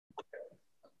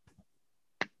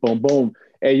Boom, boom.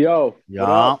 Hey, yo. What Yeah.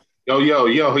 up?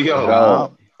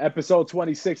 Yo. Episode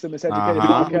 26 of Miseducated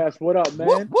Podcast. What up,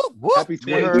 man? Whoop, whoop. Happy We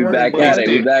 2020. back man. at it.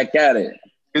 We back at it.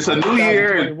 It's a new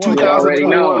year in 2021. You already 2021.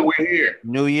 know. We're here.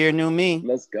 New year, new me.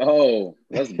 Let's go.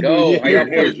 Let's New go. year. How y'all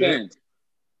boys been?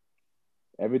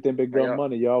 Everything big How gun y'all-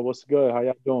 money, y'all. What's good? How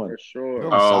y'all doing? For sure.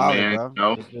 Doing Oh, solid, man, bro.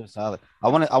 no. Doing solid. I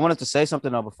wanted to say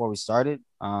something though before we started.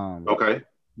 Okay.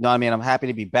 You know what I mean? I'm happy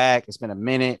to be back. It's been a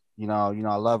minute. You know,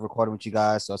 I love recording with you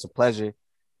guys, so it's a pleasure.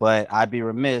 But I'd be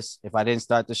remiss if I didn't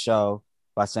start the show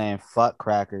by saying fuck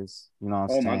crackers. You know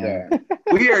what I'm Oh my saying? God.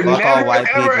 We are Fuck all never, white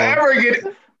ever, people. ever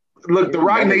getting. Look, the We're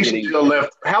Right never Nation getting- deal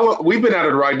left. How long? We've been out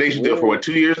of the Right Nation deal for what,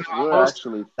 2 years now? We're Almost?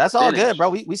 actually That's all finished. good, bro.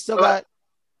 We still got,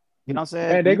 you know what I'm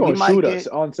saying? Man, they We going to might shoot get- us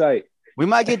on site. We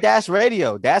might get Dash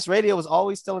Radio. Dash Radio was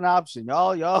always still an option.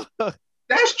 Y'all.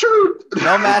 That's true.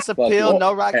 No Mass Appeal, it.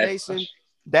 no Rock Heck. Nation.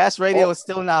 Dash Radio is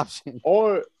still an option.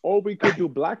 Or we could do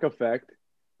Black Effect.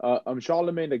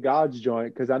 Charlemagne the God's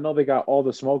joint, because I know they got all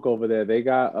the smoke over there. They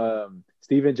got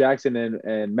Steven Jackson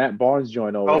and Matt Barnes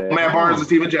joint over there. Matt Barnes and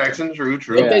Steven Jackson. True.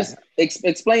 Yeah.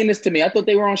 Explain this to me. I thought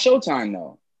they were on Showtime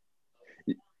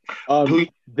though.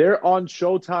 They're on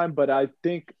Showtime, but I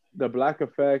think the Black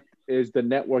Effect is the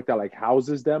network that like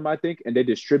houses them, I think, and they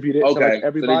distribute it to Okay, so like they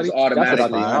everybody. just That's what I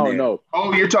automatically think. I on don't there. know.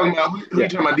 Oh, you're talking about who you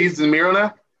talking about? Deez and Miro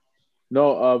now?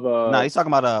 No, of No, he's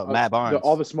talking about Matt Barnes.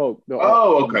 All the smoke.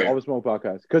 Okay. All the smoke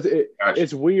podcast. Because Gotcha.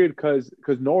 it's weird because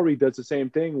Nori does the same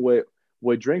thing with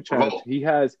Drink Champs.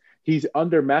 Revolt. He's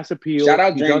under Mass Appeal. Shout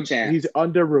out he's Drink Champs. He's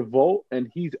under Revolt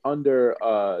and he's under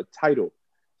Title.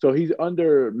 So he's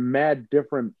under mad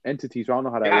different entities. So I don't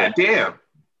know how that God works. damn.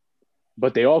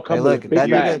 But they all come Hey, look, with big that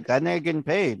bags. nigga getting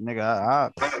paid,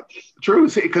 nigga. True,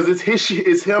 because it's his shit.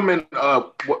 It's him and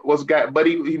what's guy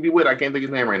buddy he be with? I can't think of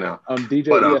his name right now. DJ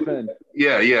But, EFN.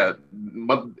 Yeah.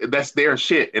 That's their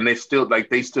shit, and they still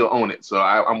own it. So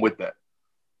I'm with that.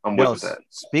 I'm with that.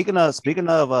 Speaking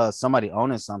of somebody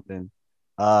owning something,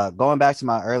 going back to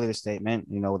my earlier statement,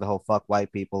 with the whole fuck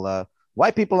white people.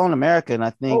 White people own America, and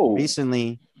I think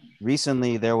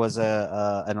recently there was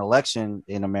an election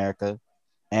in America.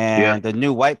 And the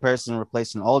new white person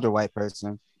replaced an older white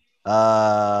person.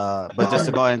 But just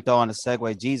to go ahead and throw on a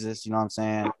segue, Jesus, you know what I'm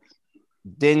saying?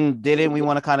 Didn't we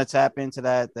want to kind of tap into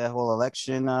that whole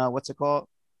election? What's it called?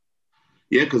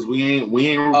 Yeah, because we ain't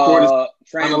recorded.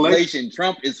 Translation: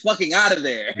 Trump is fucking out of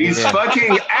there. He's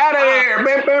fucking out of there.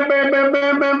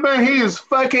 Bam. He is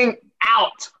fucking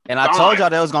out. And I told y'all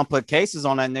they was gonna put cases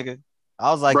on that nigga.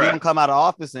 I was like, he gonna come out of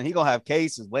office and he gonna have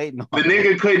cases waiting on the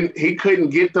nigga. Couldn't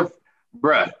get the.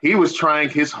 Bruh, he was trying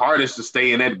his hardest to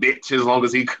stay in that bitch as long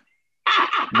as he could.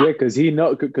 Yeah, because he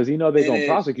know they're gonna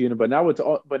prosecute him, but now it's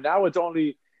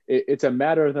only it's a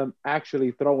matter of them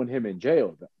actually throwing him in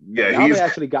jail. Yeah, now they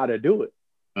actually got to do it,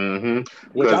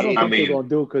 which I don't think they're gonna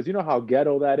do, because you know how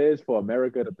ghetto that is for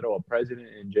America to throw a president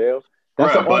in jail.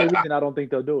 That's the only reason I don't think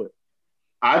they'll do it.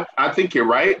 I think you're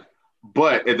right.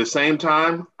 But at the same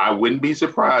time, I wouldn't be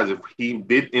surprised if he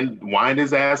did wind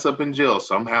his ass up in jail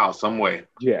somehow, some way.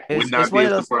 Yeah, would not be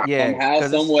surprised. Somehow,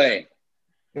 some way.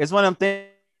 It's one of them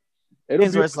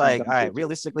things where it's like, all right,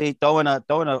 realistically, throwing a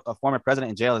former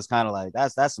president in jail is kind of like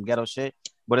that's some ghetto shit.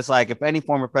 But it's like, if any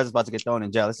former president's about to get thrown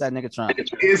in jail, it's that nigga Trump.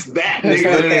 It's that It's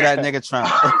nigga. literally that nigga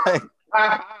Trump.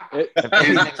 If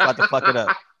any nigga's about to fuck it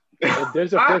up. If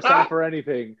there's a first time for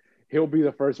anything, he'll be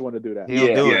the first one to do that.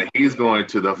 He's going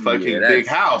to the fucking big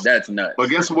house. That's nuts. But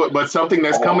guess what? But something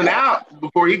that's coming out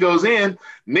before he goes in,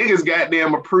 niggas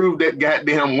goddamn approved that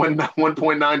goddamn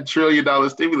 $1.9 trillion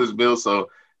stimulus bill. So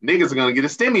niggas are gonna get a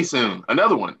stimmy soon.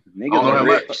 Another one. Niggas are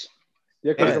rich.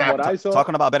 Yeah, because from what I saw,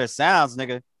 talking about better sounds,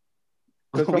 nigga.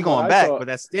 We going back with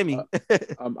that stimmy.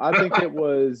 I think it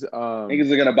was niggas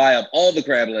are gonna buy up all the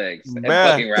crab legs and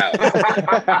fucking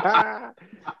route.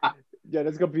 Yeah,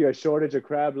 there's gonna be a shortage of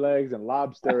crab legs and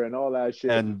lobster and all that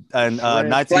shit. And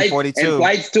 1942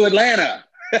 flights to Atlanta.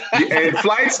 And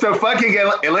flights to fucking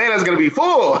Atlanta's gonna be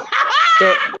full.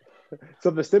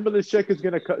 So the stimulus check is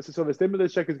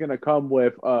gonna come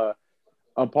with part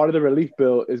of the relief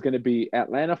bill is gonna be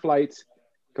Atlanta flights,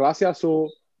 Clase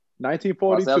Azul,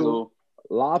 1942,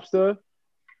 lobster,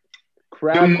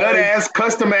 crab. Them nut ass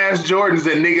custom ass Jordans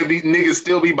that niggas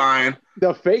still be buying.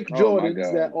 The fake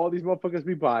Jordans that all these motherfuckers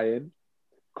be buying.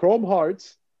 Chrome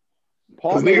hearts.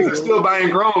 Because niggas are still buying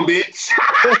Chrome, bitch.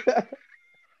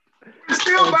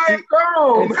 Still buying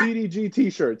Chrome. And CDG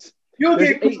t-shirts.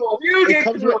 It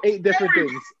comes with 8 different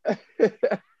things.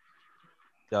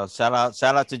 Yo, shout out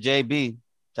to JB.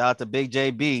 Shout out to Big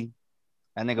JB.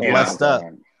 That nigga blessed up.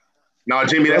 No,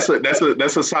 Jimmy, that's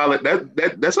a solid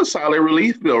that's a solid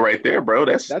relief bill right there, bro.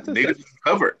 That's niggas is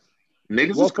covered.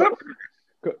 Niggas is covered.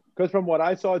 Because from what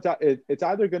I saw, it's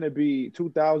either going to be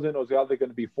 2,000 or it's either going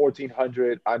to be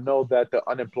 1,400. I know that the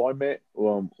unemployment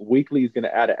weekly is going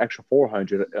to add an extra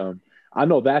 400. I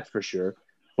know that's for sure.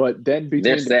 But then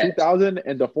between the 2,000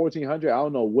 and the 1,400, I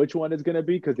don't know which one it's going to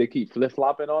be because they keep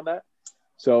flip-flopping on that.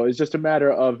 So it's just a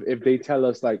matter of if they tell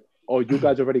us like, oh, you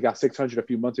guys already got 600 a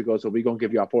few months ago, so we're going to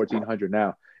give you our 1,400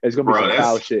 now. It's going to be some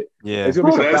foul shit. Yeah. It's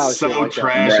going to be some foul shit. That's so like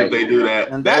trash if they do that.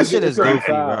 And that shit is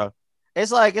goofy, bro.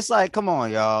 It's like, come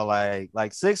on, y'all.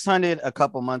 Like 600 a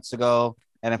couple months ago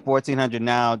and then 1,400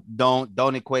 now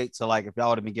don't equate to like if y'all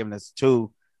would have been giving us 2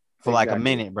 for like a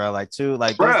minute, bro. Like 2,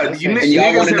 like bro.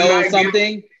 Y'all want to know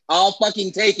something? I'll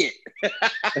fucking take it.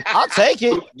 I'll take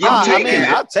it.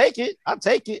 I'll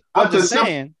take it. I'm just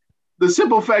saying. The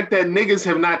simple fact that niggas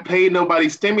have not paid nobody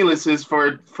stimuluses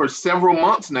for several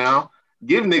months now,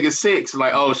 give niggas 6.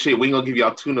 Like, oh shit, we ain't gonna give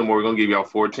y'all 2 no more. We're gonna give y'all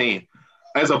 14.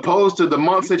 As opposed to the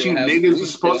months that you niggas are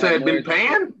supposed to have been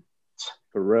paying.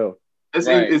 For real. It's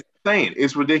insane.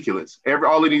 It's ridiculous.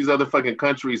 All of these other fucking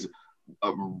countries,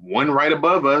 one right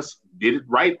above us, did it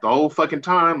right the whole fucking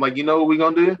time. Like, you know what we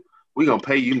gonna do? We gonna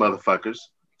pay you motherfuckers.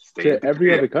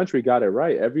 Every other country got it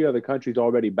right. Every other country's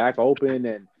already back open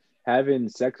and having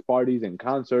sex parties and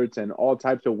concerts and all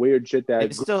types of weird shit that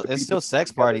it's still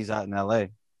sex parties out in LA.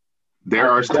 There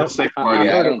are still sex parties.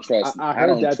 I don't trust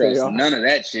none of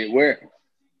that shit. Where?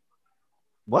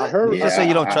 What? You just say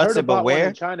you don't trust it, but where?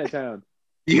 In Chinatown.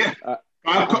 Yeah.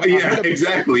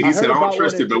 Exactly. He said, I don't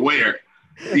trust it, but where?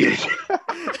 Yeah.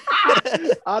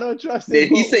 I don't trust it. Did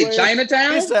he say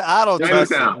Chinatown? He said, I don't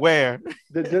trust it. Where?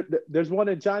 There's one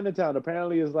in Chinatown.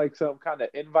 Apparently, it's like some kind of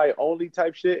invite only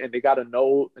type shit, and they gotta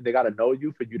know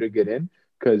you for you to get in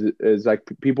because it's like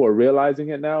people are realizing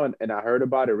it now, and I heard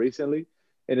about it recently,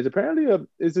 and it's apparently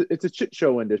it's a shit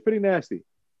show in there. It's pretty nasty.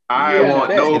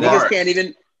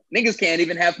 Niggas can't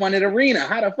even have fun at arena.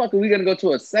 How the fuck are we gonna go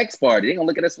to a sex party? They gonna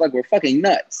look at us like we're fucking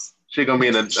nuts. Shit gonna be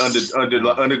in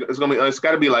it's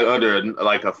gotta be like under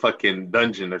like a fucking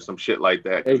dungeon or some shit like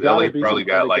that. Because LA probably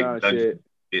got like dungeon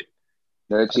shit.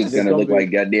 That shit's gonna look like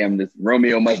goddamn this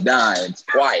Romeo Must Die. It's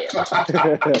quiet.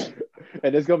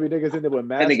 And there's gonna be niggas in there with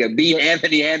masks. That nigga beat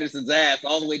Anthony Anderson's ass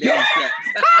all the way down the steps.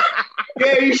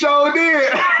 Yeah, he sure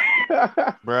did.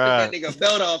 Bruh. That nigga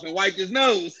belt off and wiped his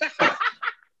nose.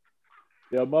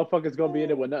 Yo, motherfuckers gonna be in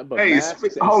there with nothing but masks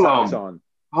and hold socks on. on.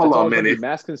 Hold on a minute.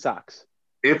 Masks and socks.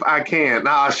 If I can.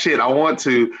 I want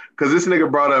to, because this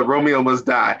nigga brought up Romeo Must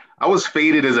Die. I was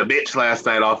faded as a bitch last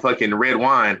night off fucking red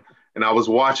wine, and I was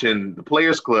watching the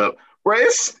Players Club. Bro,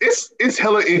 it's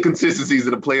hella inconsistencies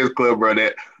in the Players Club, bro.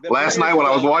 That last night when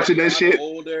I was watching that shit,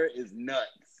 older is nuts.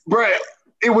 Bro,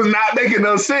 it was not making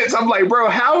no sense. I'm like, bro,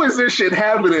 how is this shit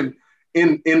happening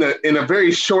in a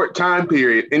very short time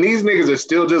period? And these niggas are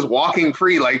still just walking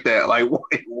free like that. Like,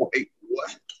 wait, what?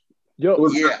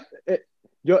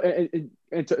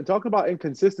 And to talk about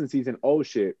inconsistencies and old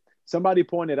shit, somebody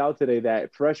pointed out today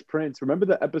that Fresh Prince, remember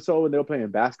the episode when they were playing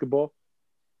basketball?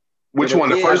 Which one?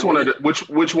 The first one or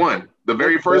which one? The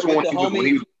very first one when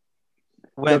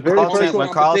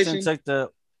Carlton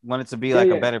wanted to be like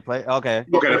a better player. Okay,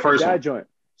 the first one. Joint.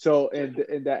 So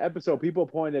in that episode, people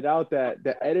pointed out that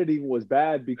the editing was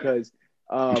bad because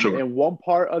in one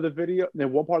part of the video,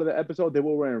 in one part of the episode, they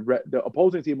were wearing the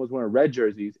opposing team was wearing red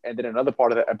jerseys, and then another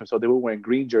part of the episode, they were wearing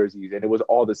green jerseys, and it was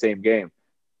all the same game.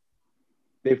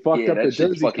 They fucked up the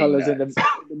jersey colors in the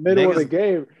middle of the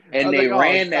game. And they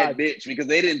ran that bitch because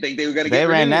they didn't think they were going to get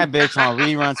ran that bitch on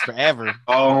reruns forever.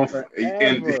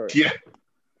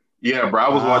 Yeah, bro. I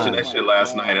was watching that shit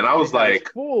last night, and I was like,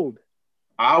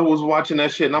 I was watching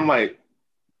that shit, and I'm like,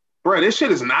 bro, this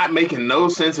shit is not making no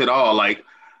sense at all. Like,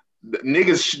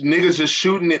 niggas just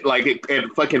shooting it like at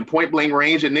fucking point blank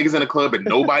range at niggas in the club, and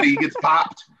nobody gets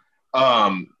popped.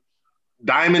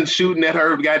 Diamond shooting at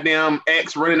her goddamn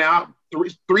ex, running out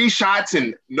three shots,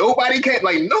 and nobody can't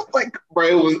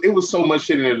bro. It was so much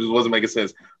shit in there, it just wasn't making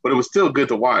sense. But it was still good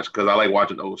to watch because I like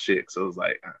watching old shit. So it was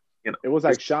like, it was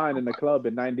like Shine in the club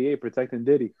in '98 protecting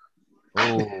Diddy.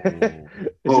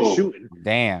 Oh, shooting.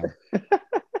 Damn.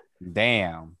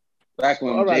 Back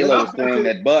when J-Lo was throwing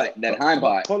that butt, that hind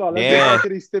butt. Hold on, let's get back to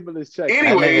these stimulus checks.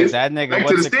 Anyways, that nigga back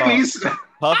to the stimmies.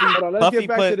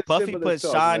 Puffy put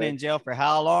Sean in jail for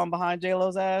how long behind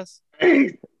J-Lo's ass?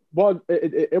 Well,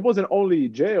 it wasn't only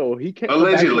jail. He can't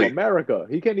allegedly come back to America.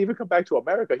 He can't even come back to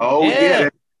America.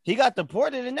 He got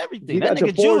deported and everything. That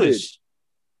nigga Jewish.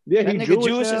 Yeah, he's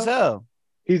Jewish as hell.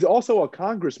 He's also a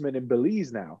congressman in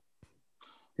Belize now.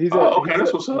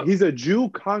 That's what's up. He's a Jew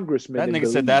congressman. That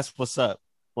nigga said that's what's up.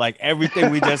 Like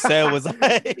everything we just said was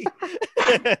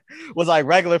like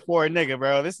regular for a nigga,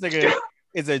 bro. This nigga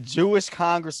is a Jewish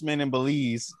congressman in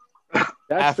Belize.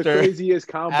 That's the craziest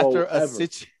combo ever.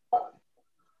 It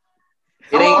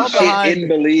ain't shit in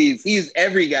Belize. He's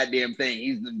every goddamn thing.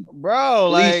 He's the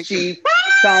police chief,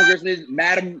 congressman,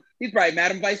 madam. He's probably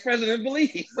Madam Vice President of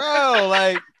Belize. Bro,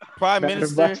 like Prime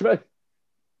Minister.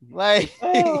 Like,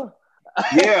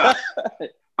 yeah.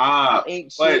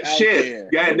 But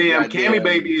shit, goddamn, Cammy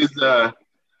Baby is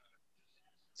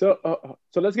So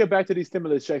let's get back to these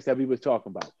stimulus checks that we was talking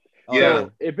about. Yeah.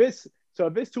 So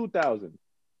if it's 2,000,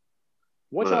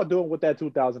 what y'all doing with that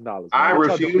 $2,000? I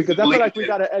refuse because I feel like we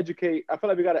gotta educate. I feel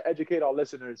like we gotta educate our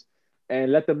listeners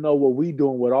and let them know what we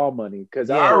doing with our money. Because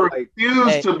I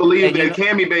refuse to believe that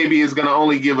Cammy Baby is gonna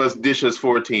only give us dishes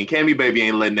 14. Cammy Baby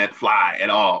ain't letting that fly at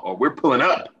all. Or we're pulling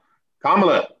up.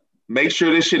 Kamala, make sure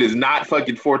this shit is not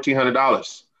fucking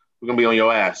 $1,400. We're gonna be on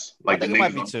your ass like the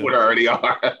niggas on Twitter already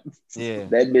are. Yeah,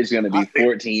 that bitch gonna be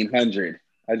 1,400.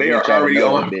 They are already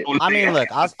on. I mean, look,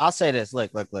 I'll say this.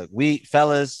 Look. We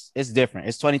fellas, it's different.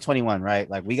 It's 2021, right?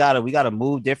 Like we gotta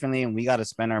move differently and we gotta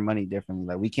spend our money differently.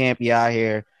 Like we can't be out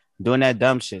here doing that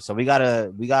dumb shit. So we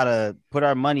gotta put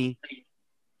our money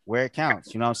where it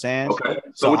counts. You know what I'm saying? Okay.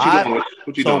 So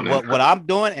what you doing? What I'm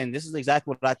doing, and this is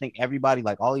exactly what I think everybody,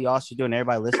 like all of y'all should do, and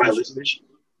everybody listening,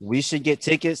 we should get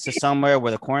tickets to somewhere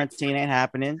where the quarantine ain't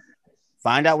happening.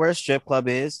 Find out where a strip club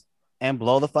is and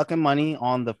blow the fucking money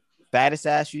on the fattest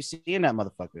ass you see in that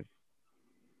motherfucker.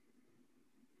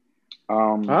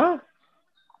 Huh?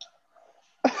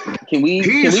 Can we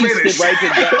skip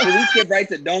right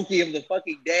to Donkey of the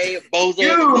fucking Day? Bozo,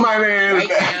 you, my man, right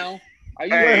now. Are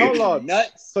you hold on,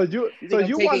 nuts? So you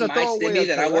want to throw away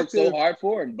that I worked so hard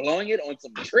for and blowing it on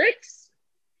some tricks,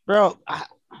 bro?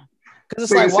 Because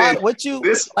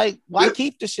it's like, why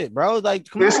keep the shit, bro? Like,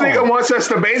 come this on. Nigga wants us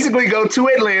to basically go to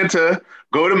Atlanta,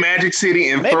 go to Magic City,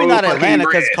 and maybe not Atlanta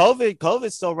because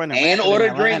COVID's still running. And order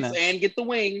drinks and get the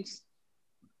wings.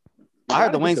 I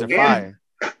heard the wings are fire.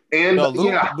 And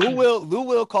Lou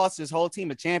Will cost his whole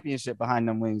team a championship behind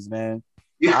them wings, man.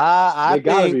 Yeah. They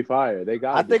gotta be fire.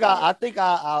 I think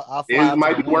I'll fly. It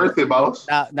might be worth it, boss.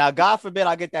 Now, God forbid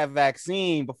I get that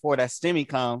vaccine before that stimmy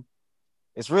come.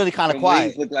 It's really kind of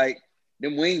quiet.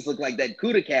 Them wings look like that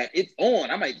Cuda cat. It's on.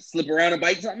 I might slip around and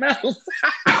bite something else.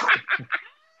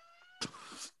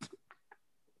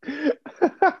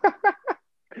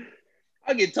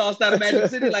 I'll get tossed out of Magic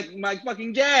City like my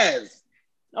fucking Jazz.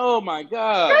 Oh my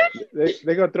God.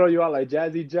 They're gonna throw you out like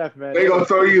Jazzy Jeff, man. They're gonna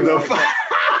throw you the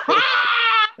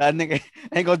that nigga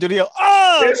ain't gonna do the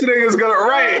this nigga's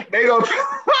gonna They gonna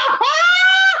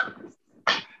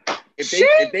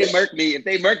If they murk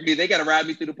me, they gotta ride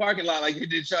me through the parking lot like you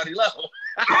did Shawty Low.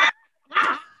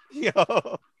 Yo.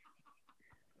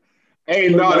 Hey,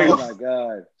 no. Oh my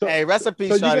God. Hey, recipe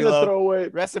so Shawty Low. Throw away.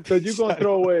 So you're gonna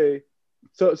throw away.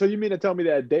 So you mean to tell me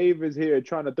that Dave is here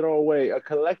trying to throw away a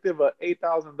collective of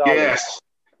 $8,000? Yes.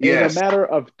 In a matter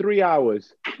of 3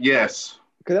 hours. Yes.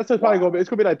 Because that's probably gonna be. It's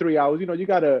gonna be like 3 hours. You know, you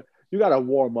gotta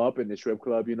warm up in the strip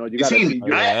club. You know, you gotta see.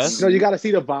 You gotta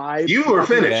see the vibe. You were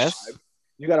finished. Yes.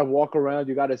 You gotta walk around.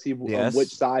 You gotta see which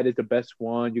side is the best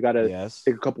one. You gotta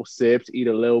take a couple sips, eat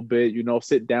a little bit. You know,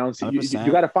 sit down. So you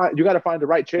gotta find the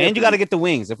right chair. And you gotta get the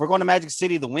wings. If we're going to Magic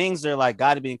City, the wings are like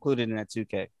got to be included in that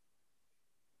 2K.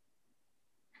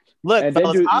 Look,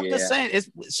 fellas, I'm just saying it's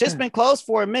just been closed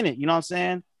for a minute. You know what I'm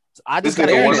saying? So I just got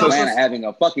Atlanta having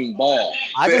a fucking ball.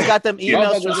 I just got them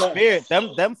emails from Spirit.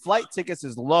 Them flight tickets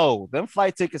is low. Them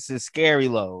flight tickets is scary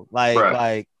low.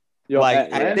 At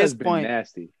this point,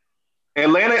 nasty.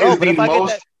 Atlanta is the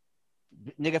most.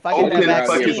 Nigga, if I get that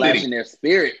vaccine, their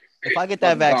spirit. If I get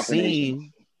that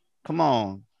vaccine, come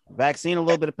on, vaccine, a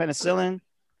little bit of penicillin.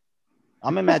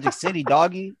 I'm in Magic City,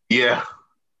 doggy. Yeah,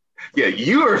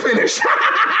 you are finished.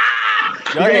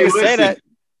 Y'all didn't say that.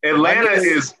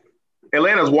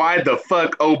 Atlanta's wide the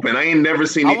fuck open. I ain't never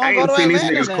seen. I ain't seen these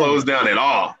niggas close down at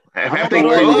all. Have they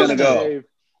closed? Go?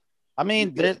 I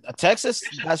mean, Texas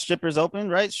got strippers open,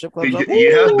 right? Strip clubs open.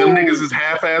 Yeah, them niggas is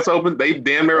half-ass open. They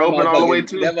damn near open all the way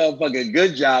too. That motherfucking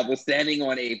good job was standing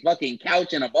on a fucking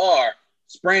couch in a bar,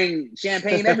 spraying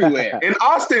champagne everywhere. In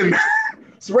Austin,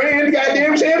 spraying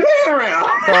goddamn champagne around.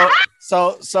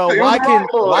 So why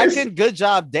can Good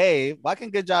Job Dave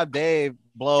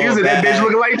blow? He was in that bitch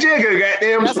looking like Jigga,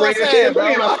 goddamn. That's what I'm saying,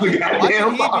 bro. Why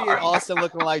can he be in Austin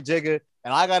looking like Jigga?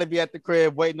 And I got to be at the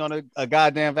crib waiting on a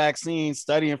goddamn vaccine,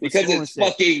 studying for because it's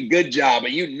fucking Good Job.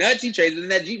 And you nuts, he traded in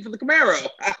that Jeep for the Camaro.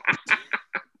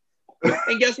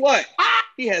 And guess what?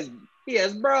 He has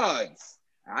broads.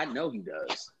 I know he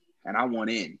does. And I want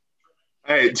in.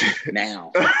 Hey.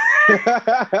 Now.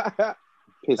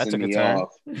 That took me a turn.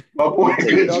 off.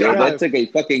 That took a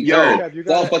fucking turn. It's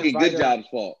all fucking Good Job's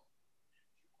fault.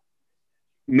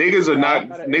 Niggas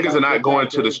are not going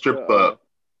to the strip club.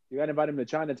 You got to invite him to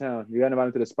Chinatown. You got to invite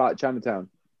him to the spot Chinatown.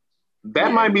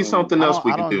 That might be something else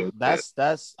we could do. That's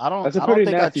I don't think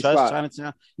I trust spot.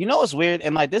 Chinatown. You know what's weird?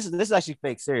 And like this is actually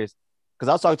fake serious. Because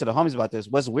I was talking to the homies about this.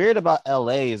 What's weird about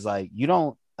LA is like you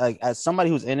don't like as somebody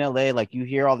who's in LA, like you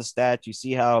hear all the stats, you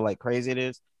see how like crazy it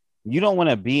is. You don't want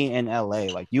to be in LA.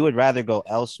 Like you would rather go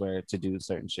elsewhere to do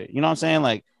certain shit. You know what I'm saying?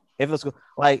 Like if it's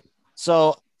like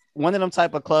so one of them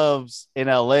type of clubs in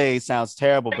LA sounds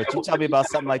terrible, but you tell me about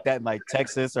something like that in like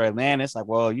Texas or Atlanta, it's like,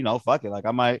 well, you know, fuck it. Like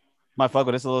I might fuck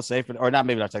with this a little safer, or not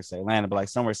maybe not Texas, Atlanta, but like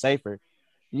somewhere safer.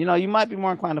 You know, you might be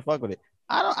more inclined to fuck with it.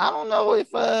 I don't know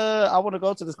if I want to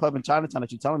go to this club in Chinatown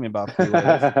that you're telling me about.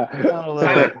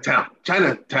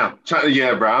 Chinatown.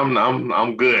 Yeah, bro,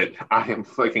 I'm good. I am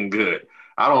fucking good.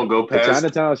 I don't go past the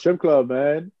Chinatown strip club,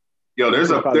 man. Yo,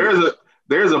 there's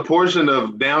a portion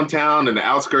of downtown and the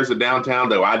outskirts of downtown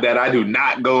that I do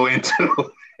not go into.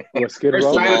 First of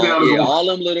all,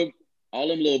 all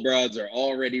them little broads are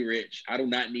already rich. I do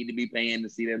not need to be paying to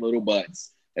see their little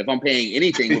butts. If I'm paying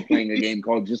anything, we're playing a game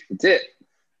called Just for Tip.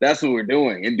 That's what we're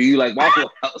doing. And do you like Waffle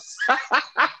House?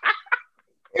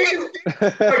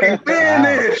 Fucking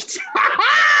finished.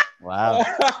 Wow.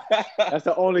 That's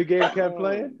the only game Kev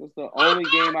playing? That's the only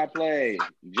game I play.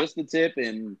 Just the tip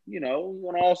and, you know,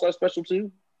 one All-Star Special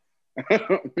too.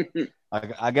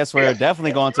 I guess we're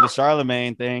definitely going to the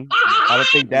Charlemagne thing. I don't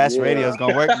think Dash Radio is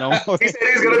going to work no more. He said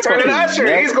he's going to turn an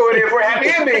usher. He's going in for a happy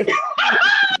ending.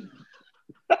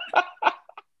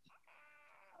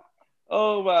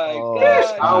 Oh my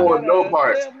God! I don't want no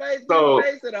parts. So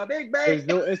there's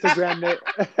no Instagram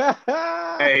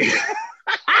Hey,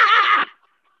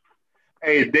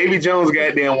 hey, Davy Jones,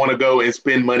 goddamn, want to go and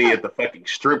spend money at the fucking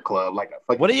strip club like a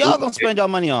fucking. What are y'all gonna spend y'all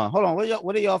money on? Hold on, what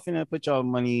are y'all finna put y'all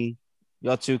money?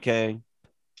 Y'all 2K.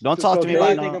 Don't talk to me about.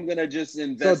 I think I'm gonna just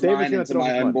invest mine into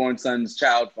my unborn son's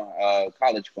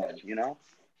college fund. You know,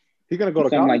 he's gonna go to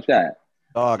something college like that.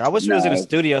 Dog, I wish we was in a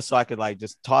studio so I could like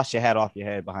just toss your hat off your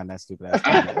head behind that stupid ass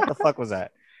camera. What the fuck was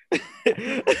that?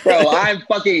 Bro, I'm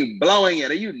fucking blowing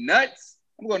it. Are you nuts?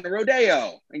 I'm going to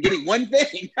Rodeo and getting one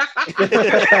thing.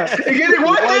 Getting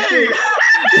one thing.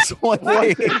 It's one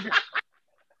thing. He's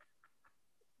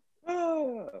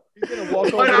gonna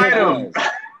walk one item.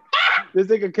 This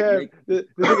nigga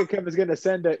Kev is gonna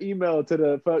send an email to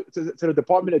the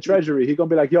Department of Treasury. He's gonna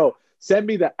be like, "Yo, send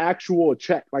me the actual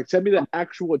check. Like, send me the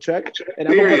actual check." And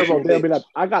I'm gonna go there and be like,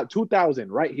 "I got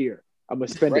 2,000 right here. I'm gonna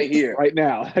spend it here right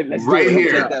now. Right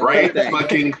here, right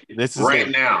fucking right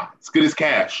now. It's good as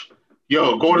cash.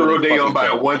 Yo, going to Rodeo and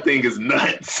buying one thing is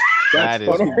nuts. That is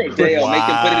Rodeo. Make him put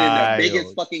it in the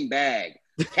biggest fucking bag.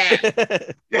 Cash.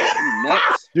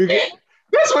 Nuts.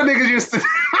 That's what niggas used to.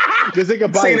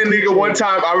 Seen a nigga one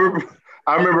time.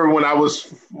 I remember when I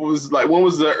was like, when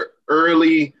was the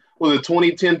early? Was it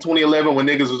 2010, 2011 when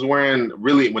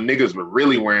niggas were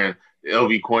really wearing the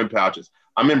LV coin pouches?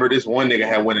 I remember this one nigga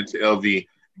had went into LV,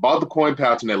 bought the coin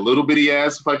pouch in that little bitty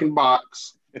ass fucking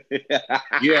box.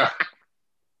 Yeah.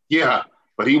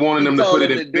 But he wanted them to put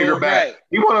it in a bigger bag. Right.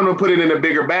 He wanted them to put it in a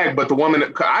bigger bag. But the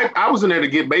woman, I was in there to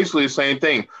get basically the same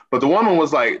thing. But the woman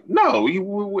was like, "No,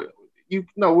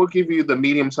 we'll give you the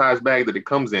medium-sized bag that it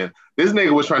comes in." This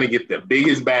nigga was trying to get the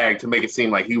biggest bag to make it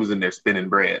seem like he was in there spinning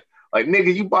bread. Like,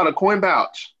 nigga, you bought a coin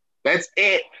pouch. That's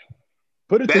it.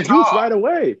 Put it to use right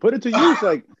away. Put it to use.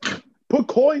 Like, put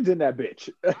coins in that bitch.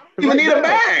 You need a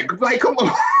bag. Like, come on.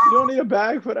 You don't need a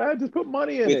bag for that. Just put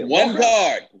money in it. With one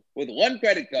card. With one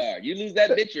credit card. You lose that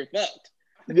bitch, you're fucked.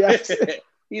 Yes.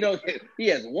 He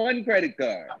has one credit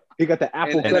card. He got the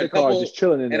Apple credit card just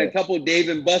chilling in there. And a couple Dave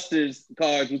and Buster's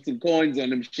cards with some coins on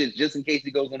them shit just in case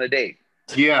he goes on a date.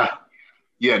 Yeah,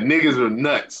 niggas are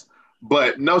nuts.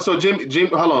 But no, so Jim,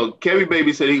 hold on. Kevin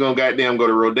Baby said he gonna goddamn go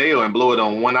to Rodeo and blow it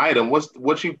on one item.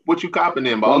 What you copping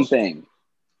in, boss? One thing.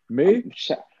 Me?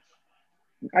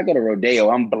 I go to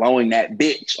Rodeo. I'm blowing that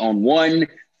bitch on one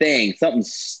thing. Something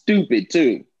stupid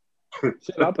too.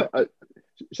 I'll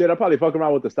probably fuck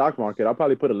around with the stock market. I'll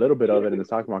probably put a little bit of it in the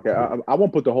stock market. I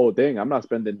won't put the whole thing. I'm not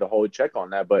spending the whole check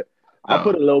on that, but I'll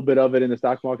put a little bit of it in the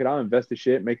stock market. I'll invest the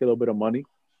shit, make a little bit of money,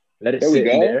 let it sit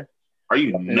in there. Are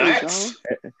you nuts?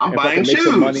 I'm buying shoes. Make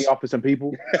some money off of some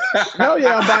people. Hell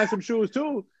yeah, I'm buying some shoes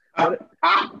too.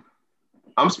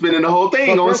 I'm spending the whole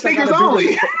thing on sneakers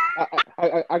only.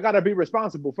 I gotta be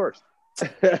responsible first.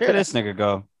 Here this nigga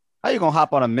go. How you gonna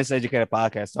hop on a miseducated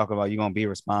podcast talking about you gonna be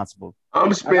responsible?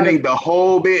 I'm spending the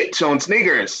whole bitch on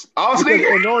sneakers. All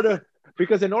sneakers.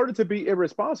 Because in order to be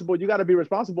irresponsible, you got to be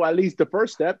responsible at least the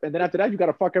first step, and then after that, you got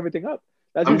to fuck everything up.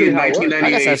 That's I'm getting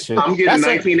 1998. I'm getting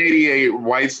 1988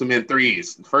 white cement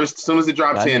threes. First, as soon as it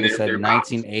drops in, they're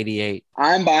 1988.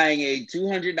 I'm buying a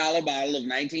 $200 bottle of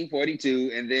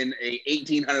 1942 and then a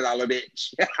 $1,800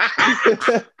 bitch.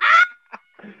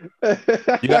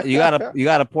 you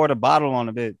gotta pour the bottle on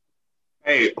a bit.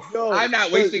 Hey, I'm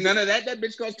not wasting none of that. That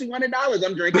bitch costs $200.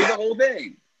 I'm drinking the whole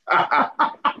thing.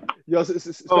 Yo,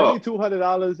 spending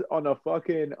 $200 on a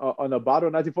fucking on a bottle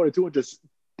of 1942 and just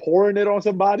pouring it on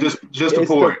somebody, just to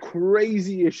pour it. The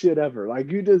craziest shit ever.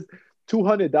 Like you just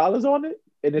 $200 on it,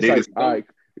 and it's like, all right,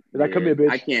 like come here,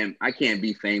 bitch. I can't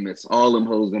be famous. All them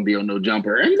hoes gonna be on no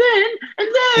jumper, and then.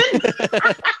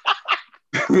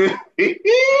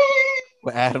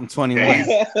 With Adam 21,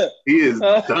 he is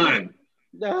done.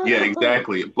 Yeah,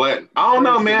 exactly. But I don't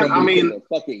know, man. I mean,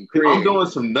 I'm doing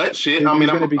some nut shit. I mean,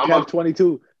 I'm gonna be cap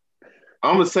 22.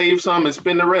 I'm gonna save some and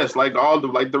spend the rest, like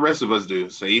the rest of us do.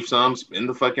 Save some, spend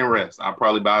the fucking rest. I'll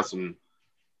probably buy some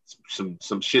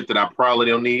shit that I probably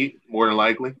don't need. More than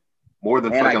likely, more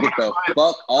than. And fucking I get the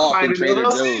fuck off in Trader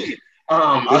Joe's. This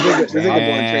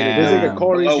nigga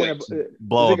Corey's gonna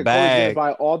blow a bag.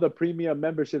 Buy all the premium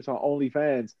memberships on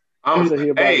OnlyFans.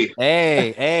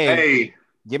 Hey.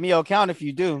 Give me your account if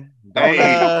you do.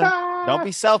 Don't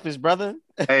be selfish, brother.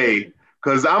 Hey,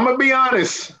 because I'm going to be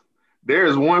honest. There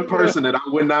is one person that I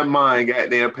would not mind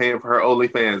goddamn paying for her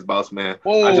OnlyFans, boss man.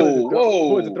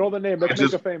 Whoa. Throw the name. Let's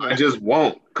make her famous. I just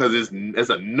won't because it's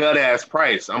a nut-ass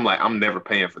price. I'm like, I'm never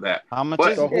paying for that. How much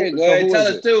is it? Go ahead, tell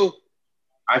us too.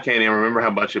 I can't even remember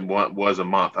how much it was a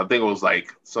month. I think it was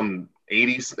like some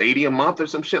 80 a month or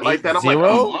some shit like that. I'm like, a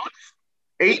month?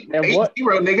 80,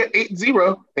 nigga, 80,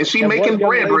 and she making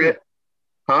bread.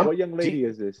 Huh? What young lady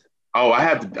is this? Oh,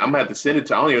 I'm gonna have to send it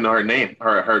to. I don't even know her name.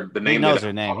 The name. He knows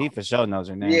her name. He for sure knows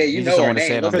her name. Yeah, you know her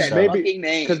name.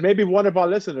 Because maybe one of our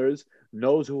listeners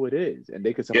knows who it is, and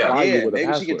they can supply you with a password.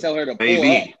 Maybe she can tell her to pull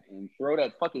up and throw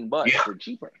that fucking butt for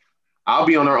cheaper. I'll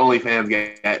be on her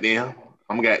OnlyFans. Goddamn,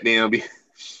 I'm goddamn.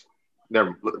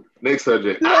 Never. Next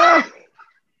subject.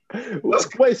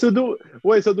 Wait, so do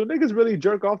niggas really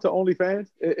jerk off to OnlyFans?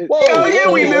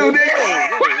 Whoa, we do,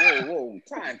 nigga. Whoa.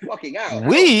 Time fucking out.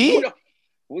 Y'all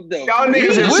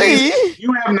niggas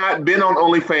you have not been on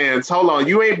OnlyFans. Hold on.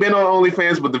 You ain't been on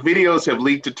OnlyFans, but the videos have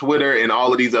leaked to Twitter and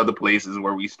all of these other places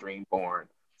where we stream porn.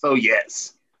 So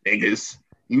yes, niggas.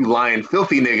 You lying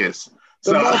filthy niggas.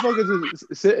 The motherfuckers is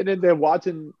sitting in there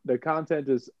watching the content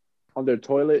just on their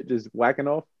toilet, just whacking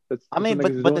off. But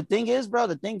the thing is,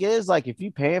 bro, like if you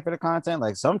pay for the content,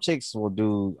 like some chicks will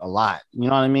do a lot. You know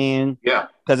what I mean? Yeah.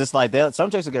 Because it's like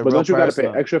some chicks will get. But don't you got to pay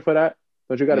extra for that?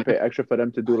 Don't you got to pay extra for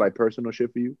them to do like personal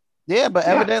shit for you? Yeah, but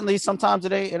evidently sometimes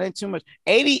it ain't too much.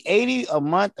 80 a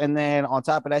month, and then on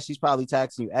top of that, she's probably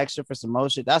taxing you extra for some more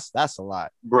shit. That's a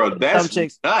lot, bro. That's some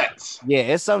chicks nuts. Yeah,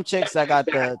 it's some chicks that got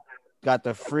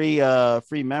the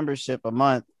free membership a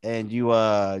month, and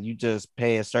you just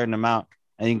pay a certain amount.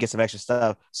 And you can get some extra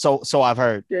stuff. So I've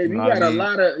heard. Yeah, you got a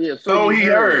lot of. Yeah, so he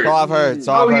heard. So I've heard.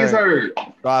 So he's heard.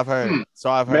 So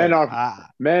I've heard.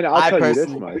 Man, I'll tell you this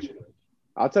much.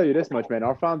 I'll tell you this much, man.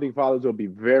 Our founding fathers will be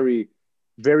very,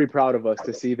 very proud of us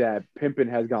to see that pimping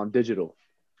has gone digital.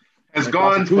 Has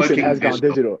gone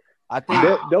digital. I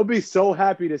think they'll be so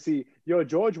happy to see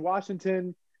George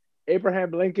Washington, Abraham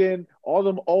Lincoln, all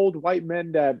them old white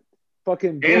men that.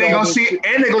 Fucking and they're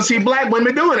gonna see black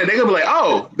women doing it. They're gonna be like,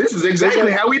 oh, this is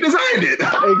exactly how we designed it.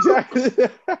 Exactly.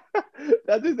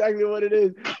 That's exactly what it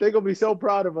is. They're gonna be so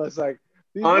proud of us. Like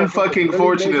unfucking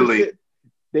fortunately.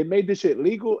 They made this shit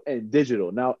legal and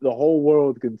digital. Now the whole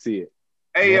world can see it.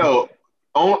 Hey yo,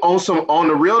 on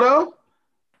the real though,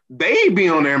 they be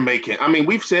on there making. I mean,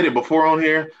 we've said it before on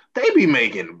here. They be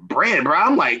making bread, bro.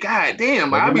 I'm like, God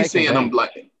damn, I be seeing them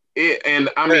like. And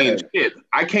I mean, shit.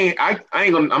 I'm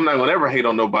not gonna ever hate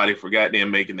on nobody for goddamn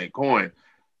making that coin,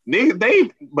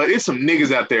 but it's some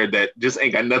niggas out there that just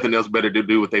ain't got nothing else better to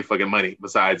do with their fucking money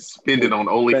besides spending on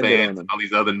OnlyFans and all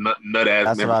these other nut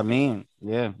ass. That's what I mean.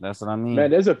 Yeah, that's what I mean.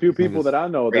 Man, there's a few people that I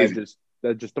know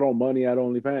that just throw money at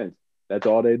OnlyFans. That's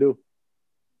all they do.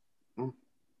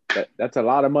 That's a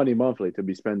lot of money monthly to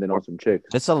be spending on some chicks.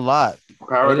 It's a lot.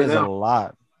 It is a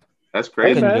lot. That's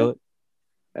crazy. I can do it.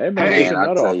 Hey, man,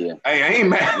 I'll tell you. Hey, I ain't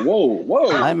mad. Whoa.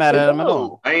 I ain't mad at him at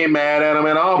all. I ain't mad at him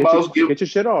at all, boss. Get your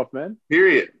shit off, man.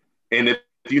 Period. And if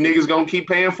you niggas gonna keep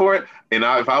paying for it, and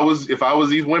if I was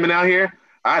these women out here,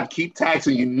 I'd keep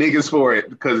taxing you niggas for it.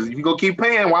 Because if you gonna keep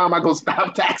paying, why am I gonna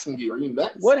stop taxing you? Are you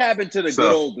nuts? What happened to the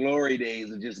good old glory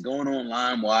days of just going on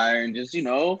LimeWire and just,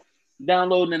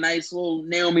 downloading a nice little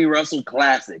Naomi Russell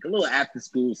classic, a little after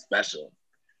school special?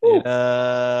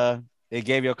 It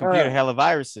gave your computer hella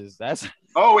viruses. That's that's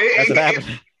what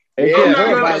happened. Yeah, I'm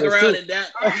not gonna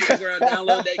fuck around and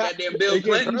download that goddamn Bill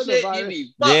Clinton shit. You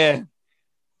be fucked.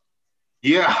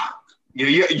 Yeah.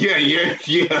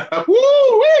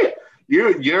 Woo!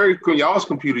 Y'all's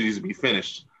computer needs to be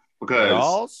finished because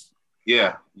y'all's.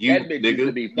 Yeah, that bitch used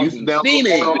to be fucking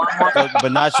steaming.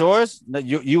 But not yours.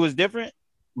 You was different,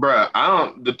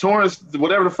 bruh. The torrents,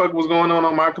 whatever the fuck was going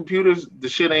on my computers, the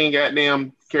shit ain't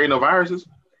goddamn carry no viruses.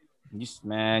 You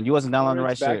wasn't downloading the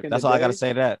right shit. That's all I gotta say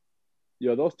to that.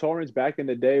 Yo, those torrents back in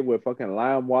the day with fucking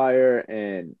LimeWire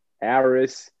and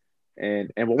Aris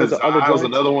and what was the other one? Was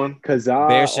another one.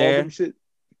 Kazaa, BearShare.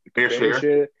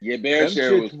 BearShare. Yeah,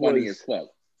 BearShare was funny as fuck.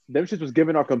 Them shits was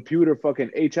giving our computer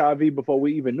fucking HIV before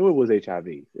we even knew it was HIV.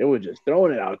 It was just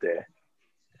throwing it out there.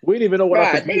 We didn't even know what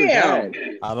our computers had.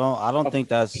 I don't think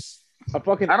that's a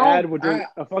fucking ad would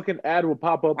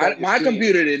pop up. My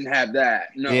computer didn't have that.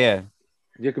 No. Yeah.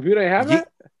 Your computer ain't have that?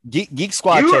 Geek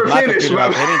Squad checked my computer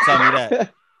out. They didn't tell me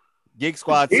that. Geek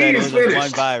Squad said it was just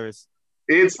one virus.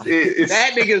 It's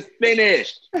that nigga's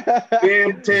finished.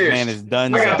 This man is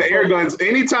done. I got the air guns.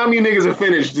 Anytime you niggas are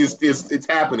finished, it's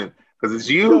happening. Because it's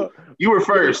you. You were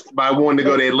first by wanting to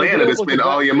go to Atlanta to spend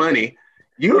all your money.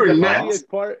 You were nuts.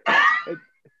 The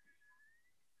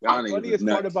funniest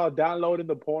part about downloading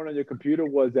the porn on your computer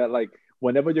was that, like,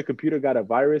 whenever your computer got a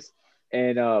virus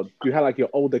and you had like your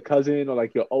older cousin or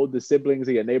like your older siblings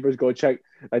or your neighbors go check,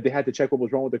 like they had to check what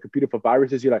was wrong with the computer for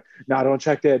viruses, you're like, nah, don't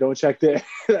check that.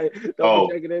 Like, don't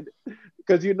be checking it.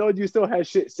 Because you still had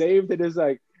shit saved and it's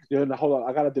like, hold on,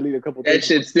 I gotta delete a couple things. That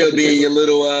should still be in your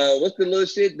little what's the little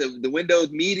shit? The Windows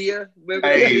Media? Remember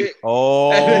that shit? The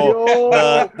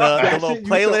little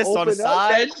playlist on the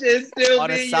side. That shit still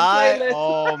be in your playlist.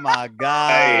 Oh my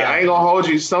god. Hey, I ain't gonna hold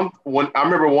you. I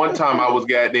remember one time I was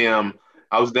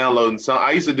downloading some.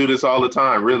 I used to do this all the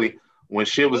time, really. When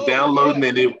shit was downloading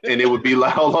and it would be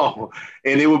like, hold on,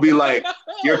 and it would be like,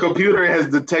 your computer has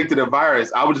detected a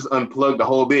virus. I would just unplug the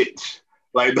whole bitch,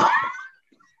 like.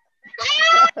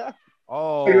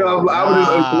 I would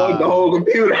just unplug the whole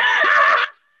computer.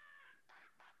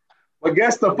 But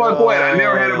guess the fuck what? I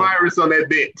never had a virus on that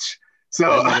bitch. So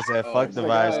I said, fuck the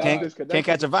virus. Can't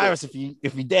catch a virus if you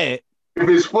dead. If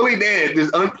it's fully dead,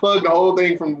 just unplug the whole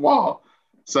thing from the wall.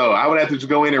 So I would have to just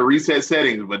go in and reset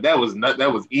settings, but that was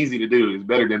easy to do. It's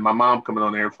better than my mom coming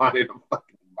on there and finding a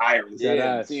fucking virus.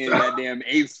 Yeah, seeing goddamn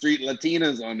 8th Street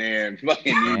Latinas on there and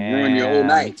fucking ruin your whole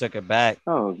night. You took it back.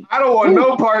 Oh, I don't want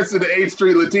no parts of the 8th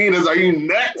Street Latinas. Are you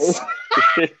nuts?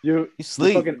 you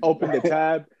sleep. Fucking open the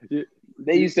tab.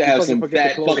 They used to have some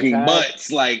fat fucking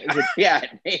butts. Like, god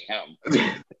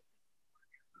damn.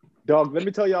 Dog, let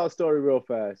me tell y'all a story real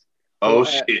fast.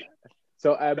 Shit.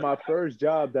 So at my first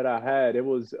job that I had, it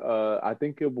was I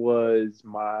think it was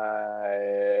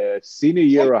my senior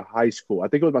year of high school. I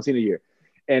think it was my senior year.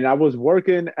 And I was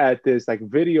working at this like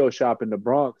video shop in the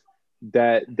Bronx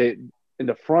that they in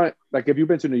the front, like if you've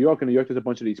been to New York, there's a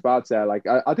bunch of these spots that like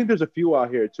I think there's a few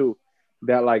out here too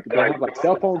that like they have like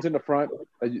cell phones in the front.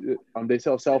 They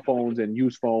sell cell phones and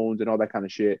used phones and all that kind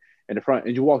of shit in the front.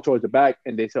 And you walk towards the back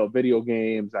and they sell video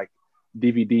games, like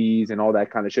DVDs and all that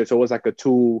kind of shit. So it was like a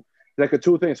two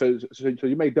thing. So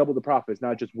you make double the profits,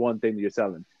 not just one thing that you're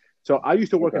selling. So I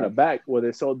used to work in the back where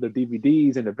they sold the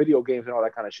DVDs and the video games and all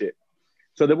that kind of shit.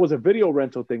 So there was a video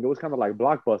rental thing. It was kind of like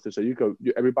Blockbuster. So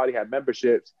everybody had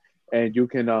memberships and you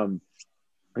could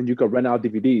rent out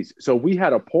DVDs. So we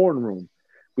had a porn room.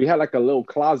 We had like a little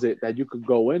closet that you could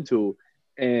go into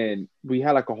and we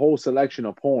had like a whole selection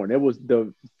of porn. It was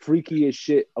the freakiest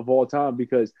shit of all time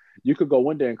because you could go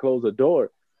in there and close the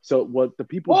door. So what the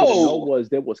people didn't know was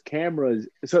there was cameras.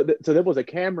 So there was a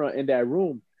camera in that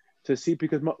room to see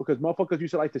because motherfuckers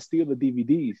used to like to steal the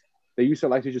DVDs. They used to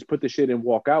like to just put the shit and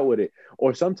walk out with it.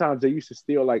 Or sometimes they used to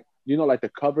steal like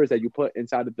the covers that you put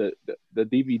inside of the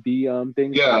DVD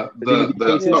thing. Yeah,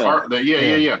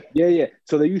 Yeah.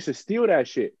 So they used to steal that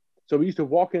shit. So we used to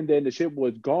walk in there and the shit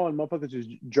was gone. Motherfuckers just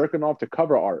jerking off to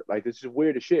cover art. Like this is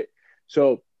weird as shit.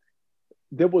 So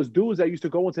there was dudes that used to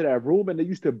go into that room and they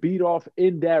used to beat off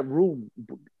in that room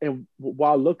and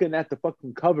while looking at the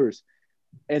fucking covers.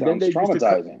 And then they used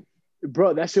to,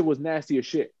 bro, that shit was nasty as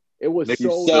shit. It was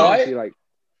so nasty. Like,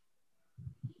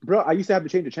 bro, I used to have to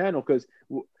change the channel because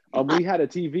we had a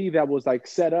TV that was like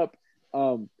set up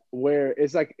where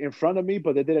it's like in front of me,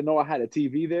 but they didn't know I had a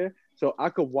TV there. So I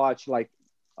could watch like,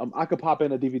 I could pop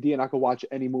in a DVD and I could watch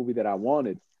any movie that I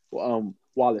wanted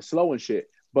while it's slow and shit.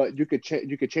 But you could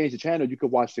change the channel. You could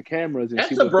watch the cameras. And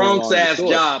that's a Bronx ass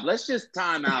job. Let's just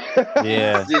time out.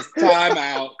 Yeah, just time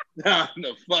out. Time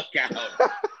the fuck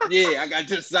out. Yeah, I got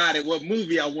decided what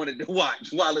movie I wanted to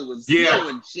watch while it was slow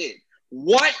and shit.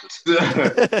 What? You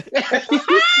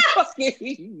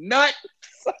fucking nuts.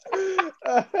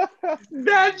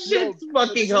 That shit's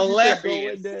fucking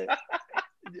hilarious.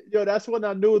 Yo, that's when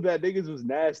I knew that niggas was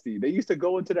nasty. They used to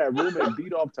go into that room and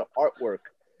beat off to artwork.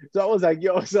 So I was like,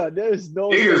 yo, son, there's no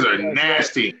niggas are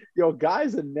nasty. Yo,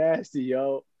 guys are nasty,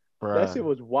 yo. Bruh. That shit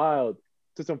was wild.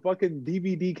 To some fucking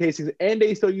DVD casings, and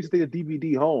they still used to take a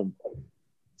DVD home.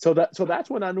 So that's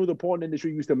when I knew the porn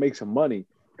industry used to make some money.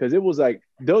 Because it was like,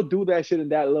 they'll do that shit in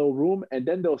that little room, and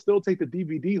then they'll still take the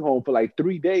DVD home for like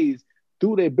 3 days,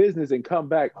 do their business, and come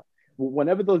back.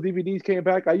 Whenever those DVDs came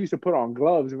back, I used to put on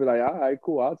gloves and be like, all right,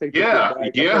 cool, I'll take this back.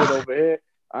 Put it over here.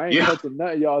 I ain't touching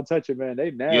nothing. Y'all touching, man.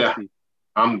 They nasty. Yeah.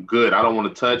 I'm good. I don't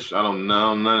want to touch. I don't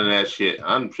know none of that shit.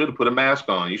 I should have put a mask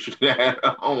on. You should have.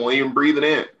 I don't want even breathing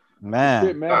in. Man.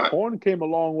 Shit, man. Porn came a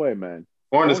long way, man.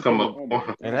 Porn has come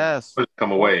It has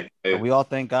come away. We all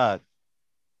thank God.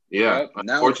 Yeah.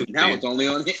 Now it's only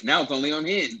on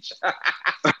Hinge.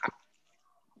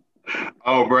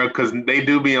 Oh, bro, because they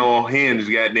do be on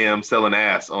Hinge, goddamn, selling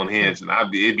ass on Hinge, and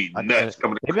it'd be nuts.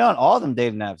 They be on all them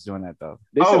dating apps doing that though.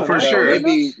 For sure. It'd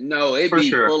be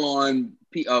full on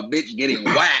a bitch getting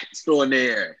waxed on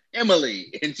there,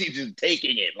 Emily, and she's just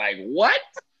taking it like, what?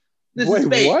 This is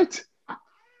fake. What?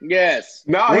 Yes.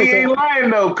 No, he ain't lying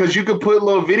though, because you could put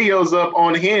little videos up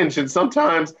on Hinge, and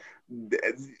sometimes,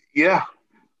 yeah.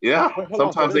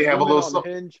 Sometimes they have a little.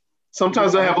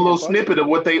 Sometimes they have a little snippet of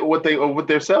what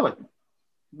they're selling.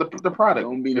 The product.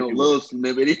 Don't be no little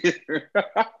snippet either.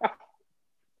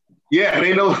 Yeah,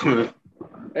 they know.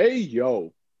 Hey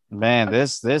yo, man,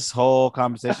 this whole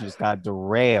conversation just got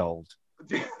derailed.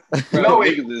 Bro,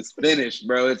 niggas is finished,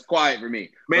 bro. It's quiet for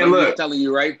me. Man, I'm look, just telling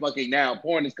you right fucking now,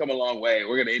 porn has come a long way.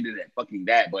 We're gonna end it at fucking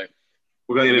that, but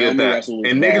we're gonna end it at that.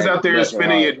 And niggas out there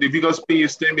spending it. If you go spend your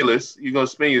stimulus, you're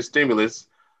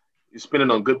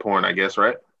spending on good porn, I guess,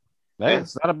 right?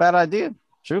 That's not a bad idea,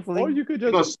 truthfully. Or you could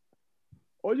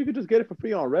just get it for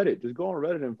free on Reddit. Just go on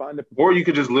Reddit and find it. Or you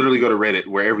could just literally go to Reddit,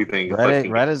 where everything.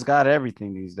 Reddit's got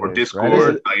everything these days. Or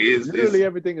Discord. Literally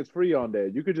everything is free on there.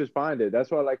 You could just find it. That's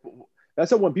why,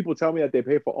 that's why when people tell me that they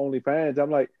pay for OnlyFans,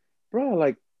 I'm like, bro,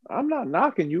 like, I'm not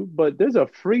knocking you, but there's a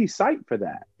free site for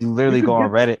that. You literally go on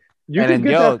Reddit. You can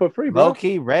get that for free, bro. Low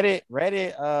key, Reddit.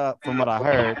 From what I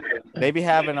heard, they be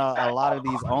having a lot of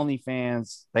these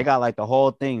OnlyFans. They got like the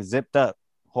whole thing zipped up,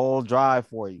 whole drive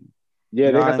for you. Yeah,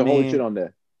 you know they got the whole shit on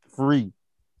there, free.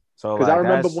 So, because I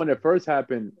remember when it first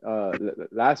happened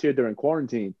last year during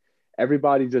quarantine,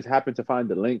 everybody just happened to find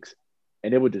the links,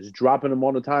 and they were just dropping them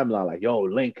on the timeline, like, "Yo,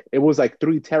 link." It was like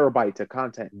 3 terabytes of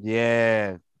content.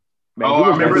 Yeah, man. I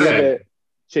remember that.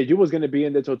 Shit, you was gonna be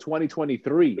in there till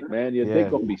 2023, man. Your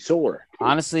dick gonna be sore.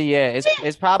 Honestly, yeah,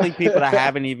 it's probably people that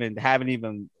haven't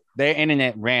even their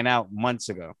internet ran out months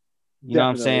ago. You know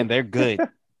what I'm saying? They're good.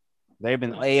 They've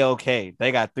been A-okay.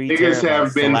 They got 3 niggas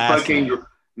have been fucking night.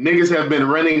 Niggas have been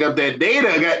running up that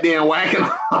data, goddamn whacking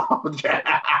off.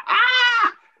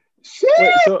 Shit.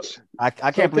 Wait, so I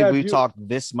can't believe we talked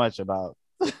this much about.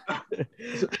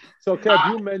 So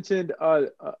Kev, you mentioned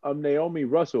Naomi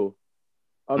Russell.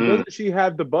 Doesn't she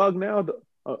have the bug now?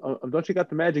 Don't she got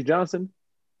the Magic Johnson?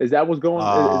 Is that what's going?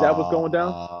 Is that what's going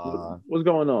down? What's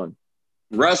going on?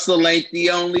 Russell ain't the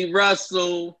only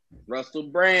Russell. Russell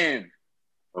Brand.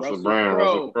 Russell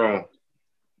Brand.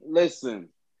 Listen,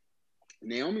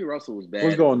 Naomi Russell was bad.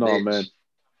 What's going on, man?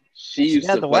 She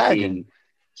had the wagon.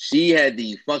 She had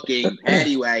the fucking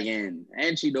paddy wagon,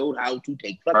 and she knows how to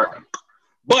take fuck.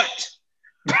 But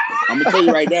I'm gonna tell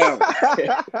you right now.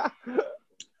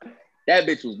 That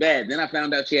bitch was bad. Then I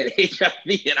found out she had HIV,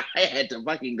 and I had to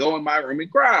fucking go in my room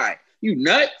and cry. You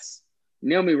nuts?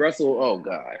 Naomi Russell, oh,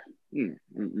 God.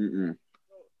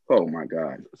 Oh, my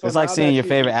God. So it's like seeing your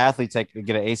favorite athlete get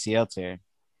an ACL tear.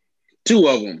 2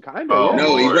 of them. Kind of.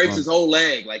 No, he breaks his whole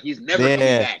leg. Like, he's never coming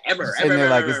back. Ever.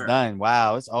 Like, it's done.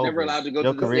 Wow, it's over. Never allowed to go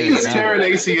Your to career. the tearing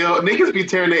ACL. Niggas be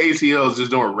tearing the ACLs just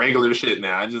doing regular shit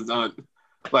now. I just don't.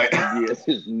 Like, it's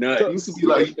just nuts. It used to be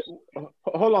like.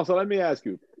 Hold on. So let me ask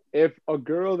you. If a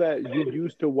girl that you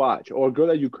used to watch, or a girl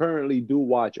that you currently do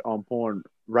watch on porn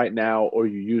right now, or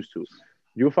you used to,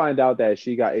 you find out that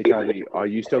she got HIV, are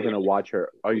you still gonna watch her?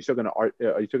 Are you still gonna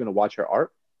watch her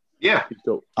art? Yeah,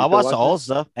 I watch the old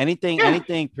stuff.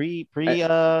 Anything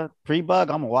pre-bug, I'm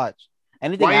gonna watch.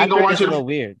 Anything after it's a little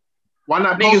weird. Why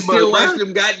not? Niggas still watch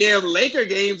them goddamn Laker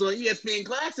games on ESPN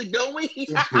Classic, don't we?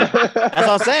 That's what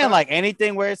I'm saying. Like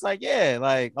anything where it's like, yeah,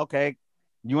 like okay,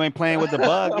 you ain't playing with the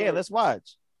bug, yeah, let's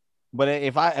watch. But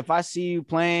if I see you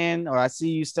playing or I see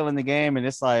you still in the game and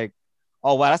it's like,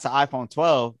 oh wow, that's an iPhone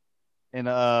 12 in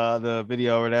the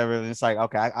video or whatever, and it's like,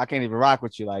 okay, I can't even rock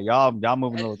with you. Like y'all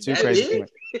moving a little too crazy.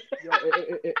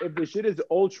 if the shit is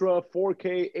ultra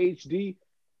 4K HD,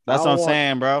 that's what I'm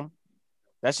saying, bro.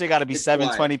 That shit got to be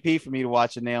 720p for me to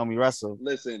watch a Naomi wrestle.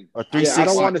 Listen, or 360. Yeah, I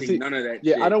don't want to see none of that.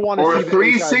 Yeah, shit. I don't want to or see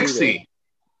 360.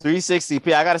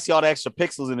 360p. I got to see all the extra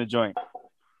pixels in the joint.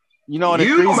 You know when it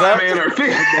You, frees my up? man, are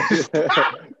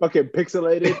fucking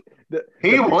pixelated. He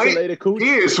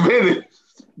is spinning.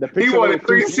 He wanted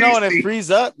 360. You know when it frees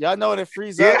up? Y'all know when it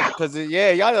frees up? Because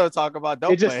y'all know what I'm talking about.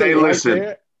 Don't just play. Hey, listen.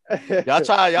 There. Y'all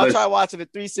try watching a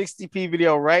 360p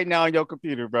video right now on your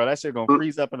computer, bro. That shit gonna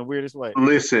freeze up in the weirdest way.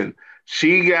 Listen,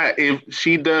 she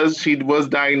was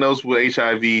diagnosed with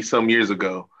HIV some years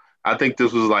ago. I think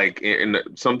this was like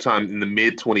sometime in the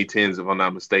mid 2010s, if I'm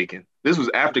not mistaken. This was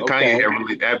after Kanye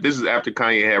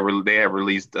had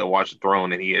released Watch the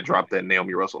Throne, and he had dropped that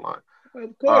Naomi Russell line.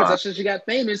 Of course, that's when she got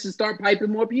famous and start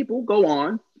piping more people. Go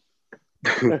on.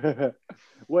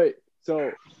 Wait,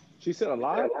 so she's still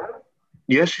alive?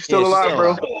 Yeah, she's still alive,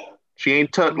 bro. She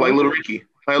ain't tucked like Little Ricky.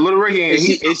 Like Little Ricky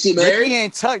ain't. Is she married? Ricky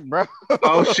ain't tucked, bro.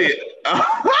 Oh shit!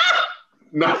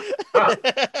 No.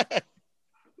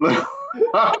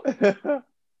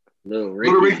 Little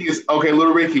Ricky is okay.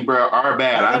 Little Ricky, bro, our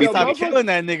bad. I be killing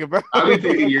that nigga, bro. I be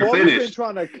thinking you're finished. Been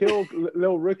trying to kill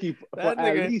Lil Ricky for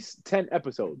at least 10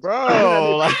 episodes,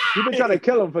 bro. You've been trying to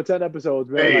kill him for 10 episodes,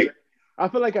 man. Hey. Like, I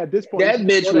feel like at this point, that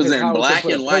bitch was in black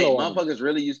and white. Motherfuckers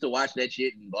really used to watch that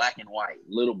shit in black and white.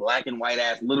 Little black and white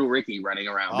ass Little Ricky running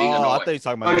around being annoyed. I thought you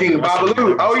talking about fucking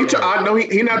Babalu. Oh, I know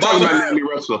he not talking about Naomi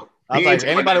Russell. I was like,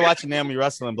 anybody watching Naomi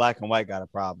Russell in black and white got a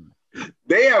problem.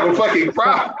 They have a fucking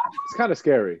problem. It's kind of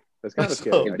scary. That's kind of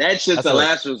scary. If that shit's the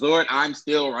last resort, I'm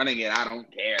still running it. I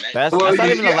don't care. That's not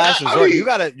even the last resort. You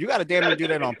gotta damn near do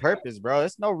that on purpose, bro.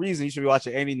 There's no reason you should be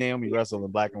watching any Naomi Russell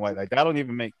in black and white. Like that don't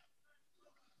even make.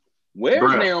 Where's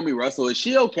Naomi Russell? Is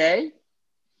she okay?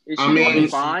 Is she doing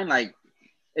fine? Like,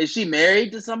 is she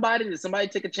married to somebody? Did somebody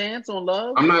take a chance on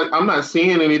love? I'm not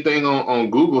seeing anything on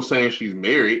Google saying she's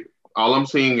married. All I'm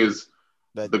seeing is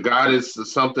the goddess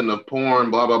is something of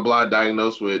porn, blah blah blah,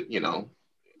 diagnosed with,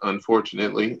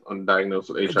 unfortunately, undiagnosed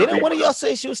with HIV. Didn't one of y'all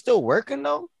say she was still working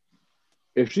though?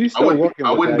 If she's still working,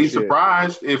 I wouldn't be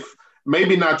surprised if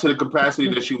maybe not to the capacity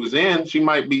that she was in. She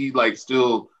might be like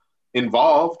still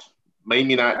involved.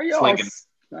 Maybe not slinging.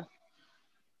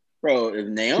 Bro, if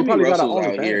Naomi Russell's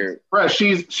out here, bro,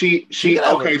 she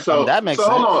okay. So that makes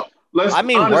sense. Hold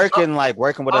on.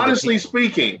 Working with. Honestly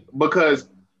speaking, because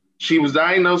she was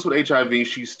diagnosed with HIV,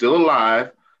 she's still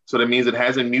alive. So that means it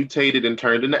hasn't mutated and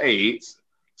turned into AIDS.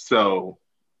 So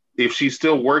if she's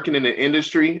still working in the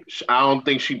industry, I don't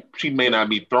think she may not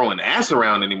be throwing ass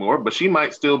around anymore, but she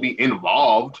might still be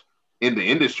involved in the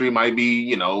industry. Might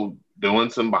be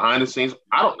doing some behind the scenes.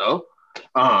 I don't know.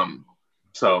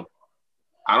 So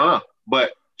I don't know,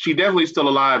 but she definitely still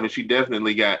alive, and she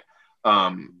definitely got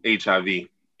HIV,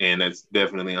 and that's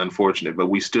definitely unfortunate. But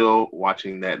we still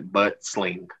watching that butt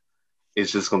sling.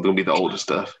 It's just going to be the older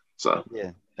stuff. So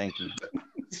yeah, thank you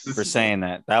for saying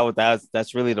that.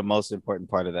 That's really the most important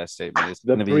part of that statement. It's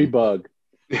the free bug.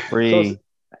 Free.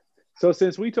 So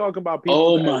since we talk about people,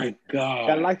 oh my god,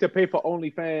 that like to pay for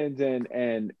OnlyFans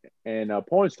and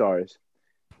porn stars.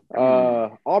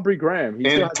 Aubrey Graham. He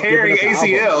and tearing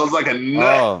ACLs like a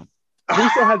nut. He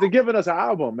still hasn't given us an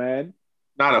album, man.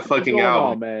 Not a fucking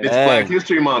album, man. It's Black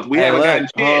History Month. We haven't gotten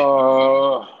shit.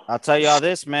 I'll tell y'all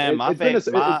this, man. My favorite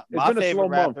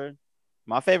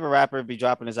rapper be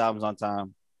dropping his albums on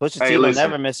time. Pusha T will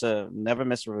never miss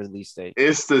a release date.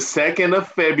 It's the 2nd of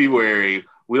February.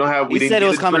 We don't have. He said it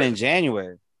was coming in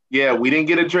January. Yeah, we didn't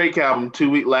get a Drake album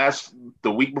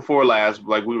the week before last,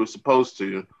 like we were supposed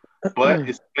to. But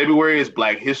it's February is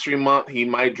Black History Month. He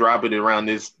might drop it around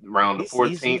the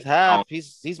 14th.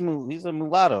 He's a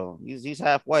mulatto. He's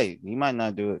half white. He might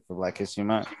not do it for Black History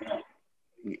Month.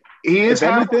 He is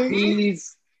half.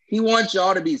 He wants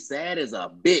y'all to be sad as a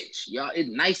bitch. Y'all,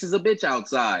 it's nice as a bitch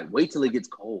outside. Wait till it gets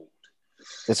cold.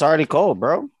 It's already cold,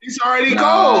 bro. It's already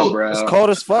cold, bro. It's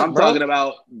cold as fuck. I'm talking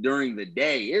about during the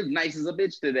day. It's nice as a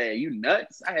bitch today. You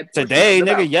nuts? I had today,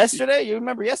 nigga. Yesterday, you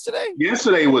remember yesterday?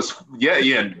 Yesterday was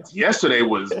Yesterday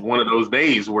was one of those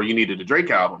days where you needed a Drake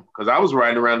album because I was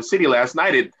riding around the city last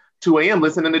night at 2 a.m.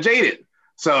 listening to Jaded.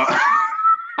 So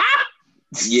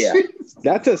yeah,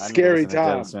 that's a scary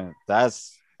time.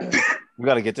 We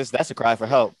gotta get this. That's a cry for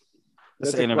help.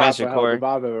 That's an intervention, Corey.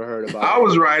 I've ever heard about. I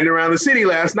was riding around the city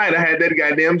last night. I had that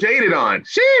goddamn Jaded on.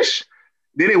 Sheesh.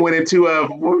 Then it went into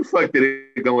what the fuck did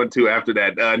it go into after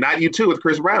that? Not You Too with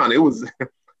Chris Brown. It was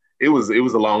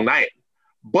a long night.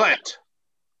 But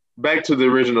back to the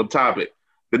original topic.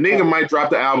 The nigga might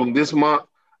drop the album this month.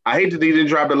 I hate that he didn't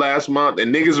drop it last month,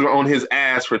 and niggas were on his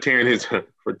ass for tearing his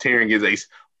ace.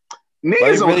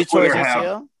 Niggas on Twitter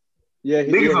have. Yeah,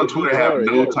 niggas on Twitter have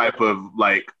no type of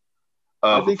like.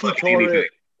 I think he tore anything.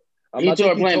 it. He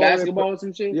tore playing basketball or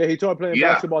some shit. Yeah, he tore playing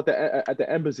basketball at the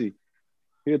embassy.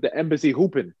 He at the embassy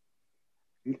hooping,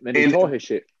 and he tore his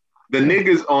shit. The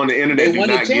niggas on the internet do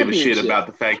not give a shit about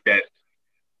the fact that.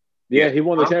 Yeah, he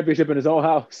won the championship in his own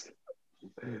house.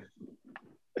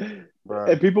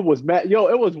 And people was mad. Yo,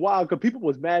 it was wild because people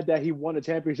was mad that he won a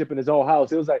championship in his own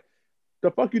house. It was like, the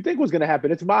fuck you think was gonna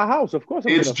happen? It's my house, of course.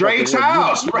 It's Drake's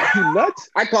house. You nuts?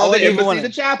 I call it embassy the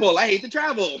chapel. I hate the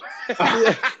travel.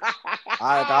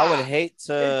 I would hate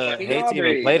to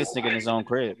even play this nigga in his own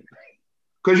crib.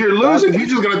 Because you're losing, he's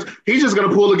just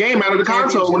gonna pull the game out of the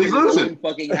console when he's losing.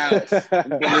 Fucking house,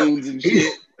 balloons and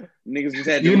shit. Niggas just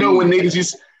had. You remember when niggas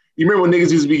used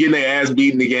to be getting their ass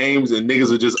beat in the games and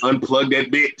niggas would just unplug that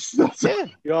bitch?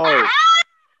 Yo,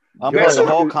 unplug the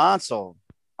whole console.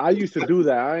 I used to do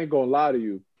that. I ain't gonna lie to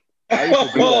you. I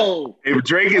used to do that. If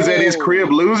Drake is at his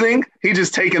crib losing, he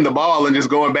just taking the ball and just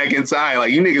going back inside.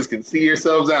 Like, you niggas can see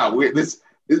yourselves out. This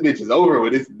bitch is over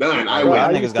with. It's done.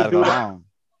 Niggas gotta go home.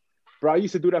 Bro, I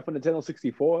used to do that for Nintendo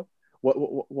 64.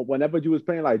 Whenever you was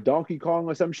playing like Donkey Kong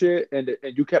or some shit and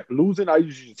you kept losing, I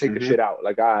usually take the shit out.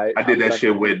 Like, I did that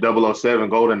shit with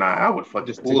 007 GoldenEye. I would fuck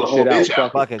just pull the whole bitch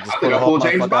out. I think I pulled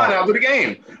James Bond out of the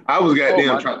game. I was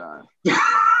goddamn trying.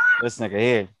 This nigga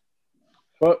here.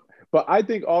 But I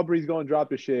think Aubrey's gonna drop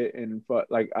the shit in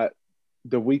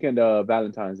the weekend of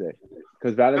Valentine's Day.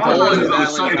 Because Valentine's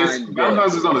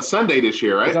is on a Sunday this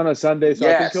year, right? It's on a Sunday, so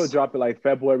I think he'll drop it like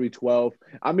February 12th.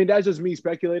 I mean, that's just me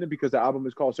speculating because the album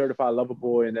is called Certified Lover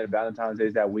Boy, and then Valentine's Day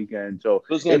is that weekend. So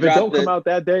if it don't come out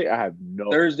that day, I have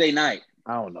no Thursday night.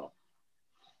 I don't know.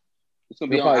 It's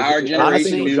gonna be on our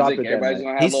generation music. Everybody's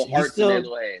gonna have little hearts in their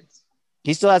little heads.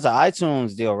 He still has an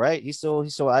iTunes deal, right? He's still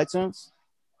iTunes.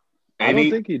 I don't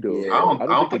think he do. I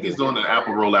don't think he's doing the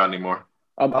Apple rollout anymore.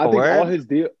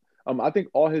 I think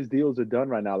all his deals are done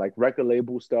right now, like record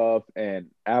label stuff and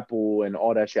Apple and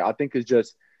all that shit. I think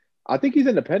he's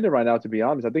independent right now, to be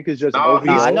honest. I think it's just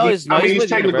I know he's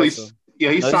technically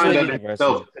he signed under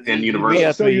himself in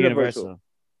Universal.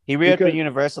 He re-upped with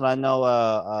Universal. I know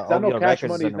I know Cash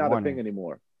Money is not a thing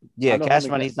anymore. Yeah, Cash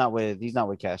Money. He's not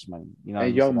with Cash Money. You know,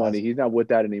 and Young Money. He's not with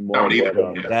that anymore.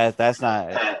 That's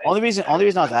not only reason I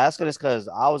was asking is because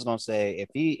I was gonna say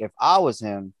if I was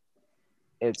him,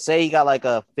 say he got like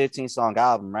a 15-song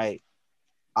album, right?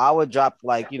 I would drop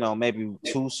like maybe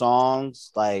 2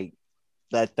 songs like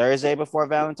that Thursday before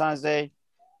Valentine's Day,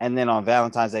 and then on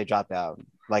Valentine's Day drop the album.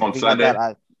 Like on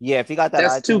Sunday. If he got that,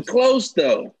 that's too close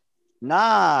though.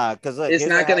 Nah, because it's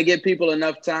not going to give people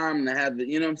enough time to have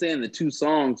the, what I'm saying? The 2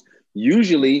 songs.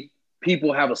 Usually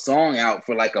people have a song out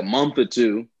for like a month or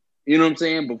 2, you know what I'm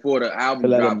saying? Before the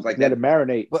album drops, let it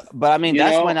marinate. But I mean,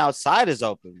 that's when outside is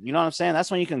open. You know what I'm saying?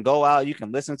 That's when you can go out, you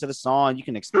can listen to the song, you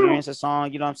can experience the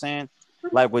song. You know what I'm saying?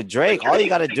 Like with Drake, all you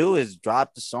got to do is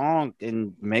drop the song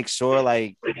and make sure,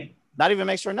 like, not even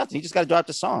make sure nothing. You just got to drop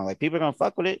the song. Like, people are going to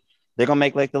fuck with it. They're going to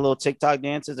make like the little TikTok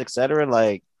dances, etc.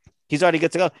 Like, he's already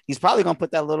good to go. He's probably gonna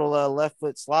put that little left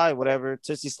foot slide, whatever,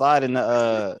 Tootsie slide in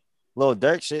the little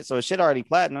Dirk shit. So shit already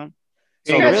platinum.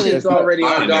 So really, it's already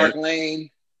on Dark Lane.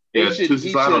 Yeah,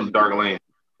 Tootsie slide on Dark Lane.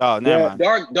 Oh, never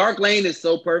mind. Dark Lane is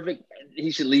so perfect.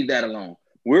 He should leave that alone.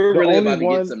 We're really about to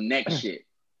get some next shit.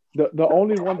 The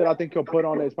only one that I think he'll put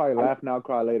on it is probably Laugh Now,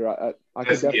 Cry Later. I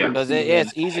could definitely because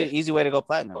it's easy way to go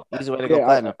platinum. Easy way to go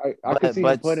platinum. I can see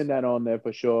him putting that on there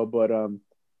for sure. But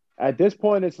at this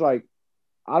point, it's like,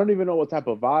 I don't even know what type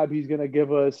of vibe he's gonna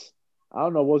give us. I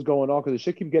don't know what's going on because the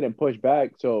shit keep getting pushed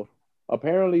back. So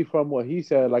apparently, from what he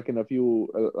said, like in a few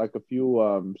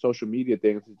social media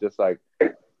things, it's just like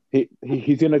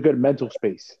he's in a good mental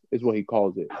space, is what he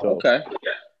calls it. So okay,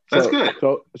 that's good.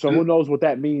 So who knows what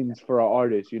that means for an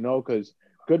artist, Because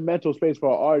good mental space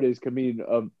for an artist can mean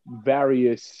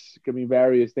various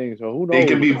things. So who knows? It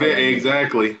can be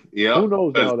exactly. Yeah. Who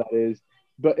knows how that is?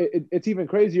 But it's even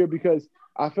crazier because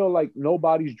I feel like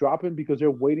nobody's dropping because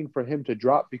they're waiting for him to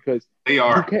drop because they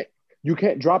are. You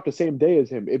can't drop the same day as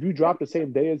him. If you drop the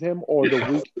same day as him or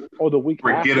the week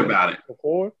forget about it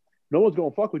before, no one's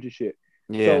gonna fuck with your shit.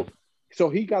 Yeah. So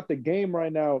he got the game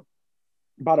right now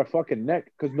by the fucking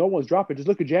neck because no one's dropping. Just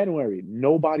look at January.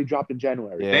 Nobody dropped in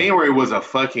January. Yeah. January was a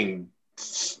fucking.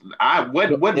 What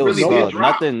really did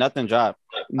drop? Nothing dropped.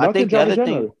 I think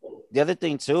the other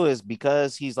thing too is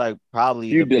because he's like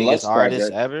probably the biggest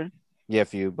artist ever. Yeah,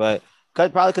 few, but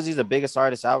probably because he's the biggest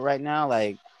artist out right now.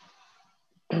 Like,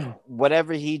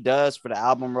 whatever he does for the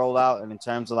album rollout and in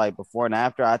terms of like before and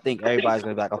after, I think everybody's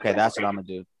gonna be like, okay, that's what I'm gonna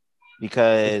do,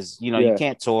 because you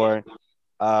can't tour.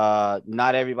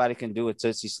 Not everybody can do a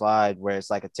Tootsie slide where it's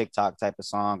like a TikTok type of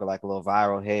song or like a little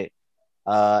viral hit.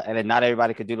 and then not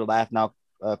everybody could do the laugh now,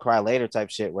 cry later type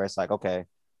shit where it's like, okay,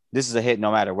 this is a hit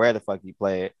no matter where the fuck you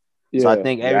play it. Yeah, so I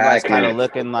think everybody's kind of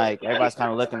looking like,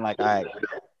 all right,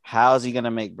 how is he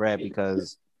gonna make bread?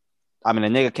 Because I mean, a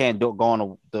nigga can't go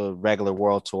on the regular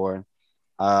world tour.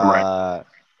 Right.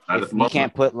 He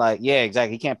can't put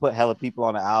exactly. He can't put hella people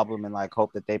on the album and like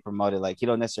hope that they promote it. Like he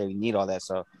don't necessarily need all that.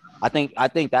 So I think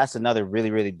that's another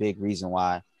really, really big reason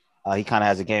why he kind of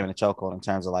has a game in the chokehold in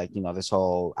terms of like, you know, this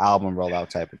whole album rollout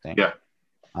type of thing. Yeah.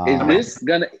 Is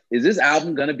this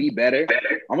album gonna be better?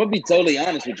 I'm gonna be totally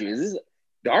honest with you. Is this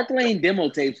Dark Lane demo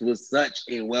tapes was such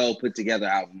a well put together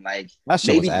album. Like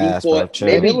maybe before,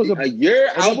 maybe it was a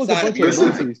year outside of your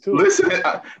listen,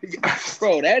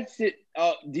 bro. That shit.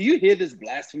 Do you hear this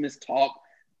blasphemous talk?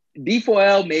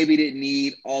 D4L maybe didn't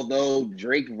need, although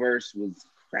Drake verse was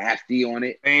crafty on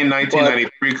it. And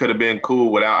 1993 could have been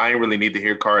cool without. I didn't really need to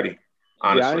hear Cardi.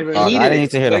 Honestly, I didn't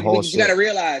need to hear the whole shit. You gotta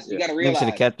realize. You should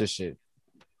have kept this shit.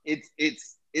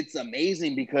 It's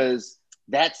amazing because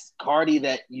that's Cardi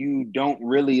that you don't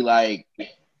really like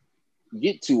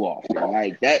get too often.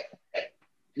 Like that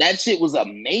shit was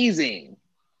amazing.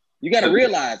 You got to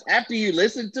realize after you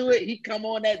listen to it, he come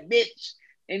on that bitch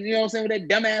and you know what I'm saying, with that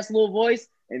dumbass little voice,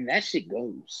 and that shit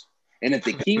goes. And if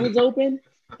the key was open,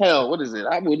 hell, what is it?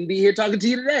 I wouldn't be here talking to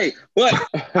you today. But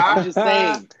I'm just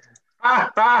saying.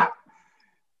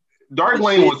 Dark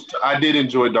Lane was. I did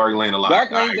enjoy Dark Lane a lot.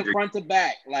 Dark Lane's a front to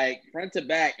back.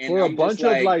 And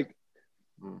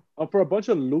for a bunch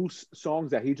of loose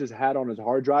songs that he just had on his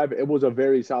hard drive, it was a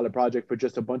very solid project for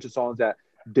just a bunch of songs that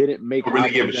didn't make really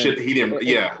give a shit. He didn't.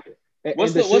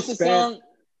 What's the song?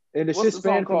 And the shit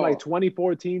spanned from like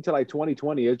 2014 to like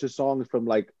 2020. It's just songs from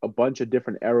like a bunch of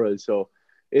different eras. So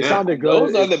it sounded good.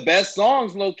 Those are the best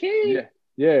songs, low key.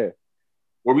 Yeah.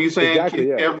 What were you saying?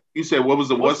 Exactly, You said what was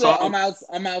the what song?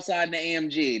 I'm outside in the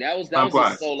AMG. That was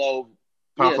a solo.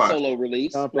 Solo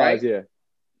release. Right? Yeah.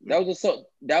 That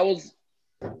was.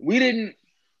 We didn't.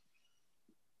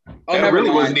 Oh, that really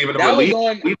wasn't even a release.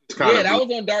 That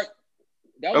was on Dark.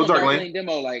 That was on Dark Lane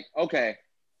demo. Like, okay.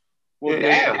 Well,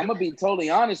 I'm gonna be totally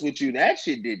honest with you. That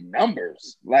shit did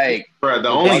numbers. Like,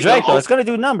 it's Drake though. It's gonna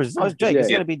do numbers. It's Drake. It's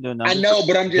gonna be doing numbers. I know,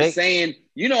 but I'm just saying.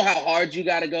 You know how hard you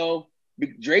gotta go.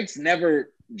 Drake's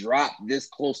never dropped this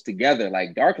close together.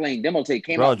 Like Dark Lane demo tape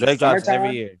came out. Drake drops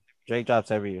every year. Drake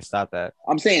drops every year. Stop that.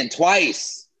 I'm saying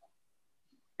twice.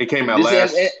 It came out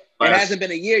last. It hasn't been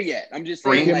a year yet. I'm just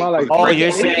saying.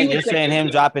 You're saying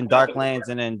him dropping Dark Lanes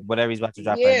and then whatever he's about to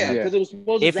drop. Yeah, because it was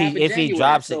supposed to drop in January,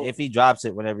 if he drops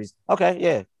it whenever he's okay.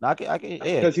 Yeah,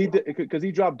 because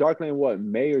he dropped Dark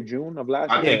Lane May or June of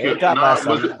last year. I think it dropped last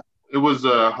summer. It was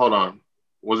hold on.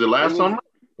 Was it last summer?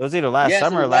 It was either last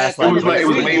summer or last. It was May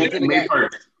 1st.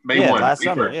 May 1. Last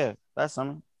summer. Yeah, last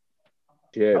summer.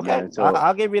 Yeah. Okay, man, so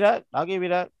I'll give you that.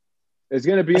 It's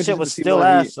gonna be. That shit was still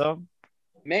ass. So.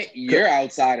 Man, you're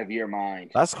outside of your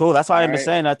mind. That's cool. That's why I didn't been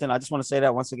saying nothing. I just want to say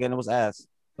that once again, it was ass.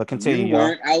 But continue. You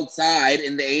weren't outside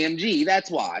in the AMG.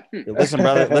 That's why. Listen,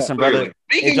 brother.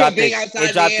 It dropped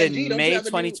in May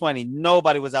 2020.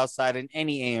 Nobody was outside in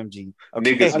any AMG.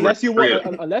 Okay? Unless you was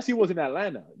in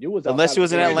Atlanta. Unless you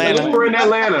was in Atlanta. You were in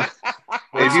Atlanta.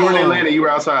 If you were in Atlanta, you were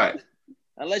outside.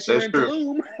 Unless you're in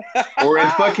Tulum. Or in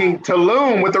fucking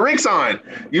Tulum with the rinks on.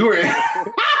 You were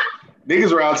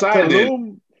niggas were outside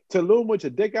then. Tulum with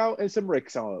your dick out and some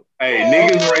ricks on. Hey,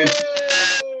 niggas were in.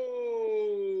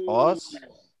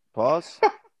 Pause.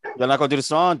 You're not gonna do the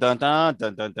song. Dun dun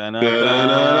dun dun dun dun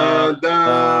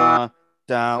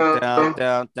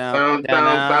dun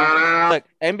dun. Look,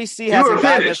 NBC hasn't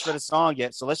gotten us for the song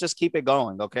yet, so let's just keep it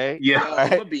going, okay? Yeah.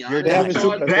 Right? You're down.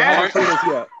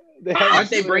 Aren't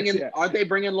they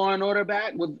bringing Law and Order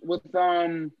back with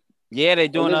Yeah, they're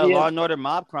doing Law and Order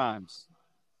mob crimes.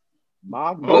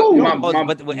 But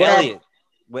with Elliot.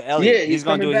 Yeah, he's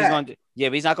gonna do.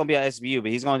 But he's not gonna be on SVU, but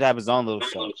he's gonna have his own little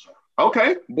show.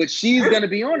 Okay, but she's gonna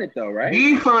be on it though, right?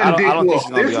 He fun Dick Wolf.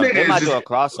 This nigga they might do a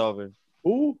crossover.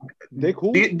 Who? Dick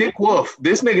Wolf.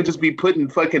 This nigga just be putting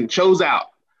fucking shows out.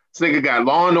 This nigga got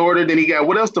Law and Order. Then he got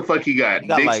what else? The fuck he got? He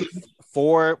got like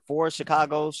four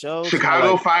Chicago shows.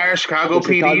 Chicago Fire, Chicago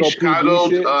PD, Chicago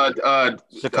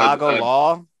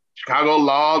Law. Chicago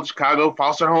Law, Chicago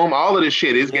Foster Home, all of this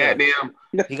shit is goddamn.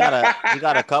 He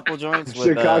got a couple joints with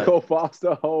Chicago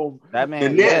Foster Home. That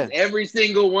man, every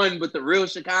single one, but the real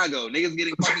Chicago niggas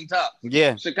getting fucking tough.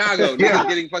 Yeah, Chicago niggas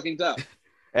getting fucking tough.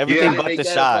 Everything but the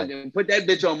Shy. Put that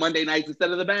bitch on Monday nights instead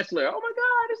of The Bachelor. Oh my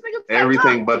god, this nigga's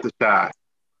everything but the Shy.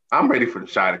 I'm ready for the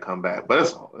Shy to come back, but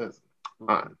it's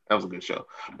that was a good show.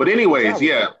 But anyways,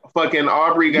 fucking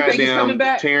Aubrey, goddamn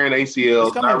tearing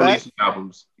ACLs, not releasing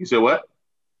albums. You said what?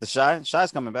 The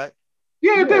Shy's coming back.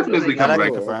 Yeah, definitely that I coming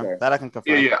can back. confirm. Okay. That I can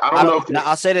confirm. Yeah. I don't know if now,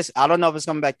 I'll say this. I don't know if it's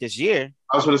coming back this year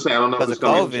I was going to say I don't know if because it's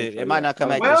of coming. COVID. It might not come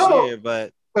back this Well, year,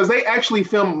 but because they actually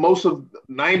film most of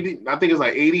 90, I think it's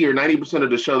like 80 or 90% of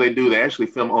the show they do, they actually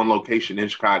film on location in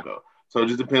Chicago. So it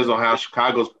just depends on how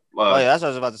Chicago's oh yeah, that's what I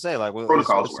was about to say. Like, protocols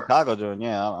what's were. Chicago doing?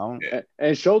 Yeah, I don't.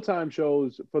 And Showtime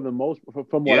shows for the most,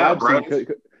 from what Yeah, I've bro. seen,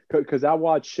 because I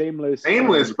watch Shameless.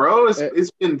 Shameless, bro.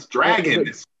 It's been dragging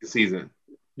this season.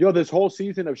 Yo, this whole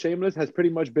season of Shameless has pretty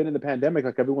much been in the pandemic.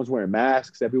 Like everyone's wearing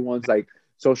masks, everyone's like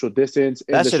social distance.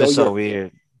 That shit is so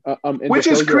weird. Which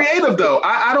is creative though.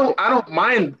 I don't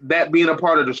mind that being a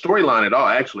part of the storyline at all.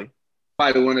 Actually,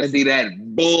 probably want to see that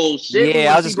bullshit.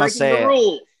 Yeah, I was just gonna say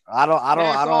it. I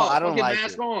don't like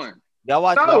mask it. on. Y'all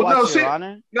watch Your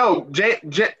Honor? No,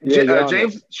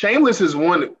 James Shameless is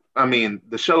one. I mean,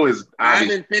 the show is. I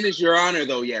haven't finished Your Honor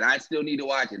though yet. I still need to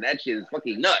watch it. That shit is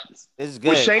fucking nuts. It's good.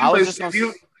 With Shameless,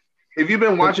 if you've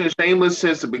been watching Shameless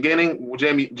since the beginning,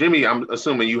 Jimmy, I'm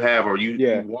assuming you have, or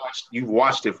you've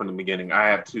watched it from the beginning. I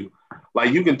have too.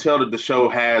 Like you can tell that the show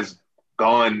has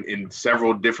gone in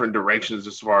several different directions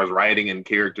as far as writing and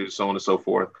characters, so on and so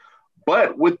forth.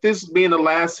 But with this being the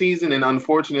last season, and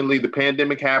unfortunately the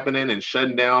pandemic happening and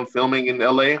shutting down filming in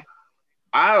LA,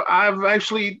 I've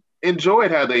actually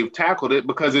enjoyed how they've tackled it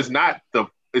because it's not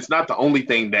the only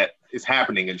thing that is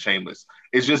happening in Shameless.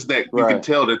 It's just that you can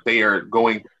tell that they are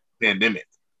going pandemic,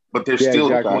 but they're still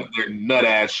going their nut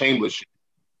ass shameless shit.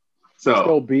 So they're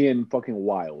still being fucking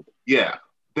wild. Yeah,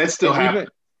 that's still happening.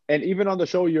 And even on the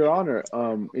show Your Honor,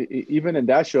 even in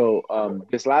that show,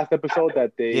 this last episode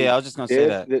that they I was just gonna say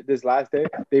that this last day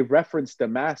they referenced the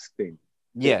mask thing.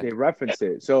 Yeah, they referenced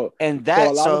it. So and that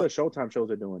a lot of the Showtime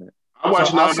shows are doing it. I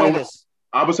watched 911.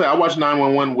 I would say I watched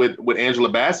 911 with Angela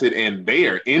Bassett, and they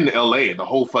are in LA. The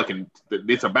whole fucking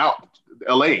it's about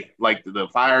LA, like the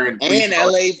fire and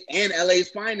LA's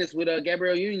finest with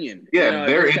Gabrielle Union. Yeah,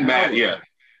 they're in that. Yeah,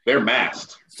 they're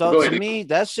masked. So to me,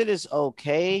 that shit is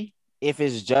okay if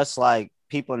it's just like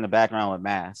people in the background with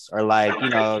masks, or like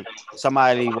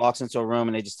somebody walks into a room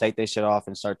and they just take their shit off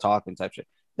and start talking type shit.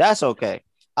 That's okay.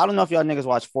 I don't know if y'all niggas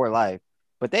watch For Life,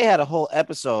 but they had a whole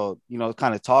episode,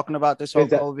 kind of talking about this whole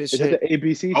COVID shit. Is it the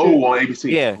ABC shit? Oh, on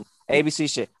ABC. Yeah, ABC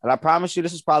shit. And I promise you,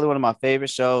 this is probably one of my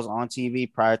favorite shows on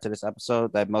TV prior to this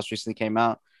episode that most recently came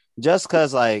out. Just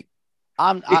because, like,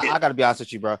 I got to be honest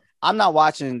with you, bro. I'm not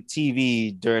watching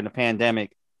TV during the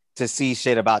pandemic to see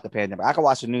shit about the pandemic. I can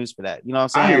watch the news for that. You know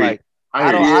what I'm saying?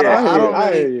 I don't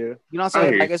really, you know what I'm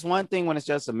saying? Like, it's one thing when it's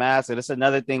just a mask, and it's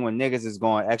another thing when niggas is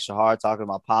going extra hard talking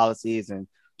about policies and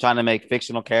trying to make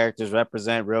fictional characters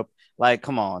represent real. Like,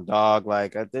 come on, dog.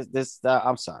 Like,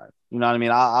 I'm sorry. You know what I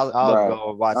mean? I'll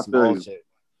go watch some bullshit.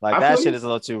 Like, that shit is a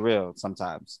little too real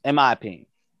sometimes, in my opinion,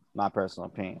 my personal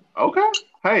opinion. Okay.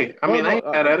 Hey, I mean, I ain't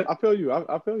mad at it. I feel you.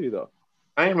 I feel you though.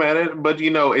 I ain't mad at it, but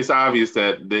it's obvious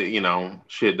that the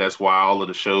shit. That's why all of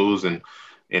the shows and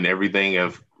everything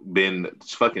have been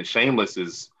fucking Shameless.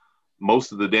 Is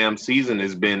most of the damn season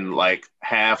has been like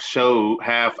half show,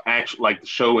 half actual, like the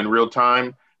show in real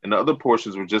time, and the other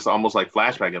portions were just almost like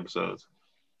flashback episodes.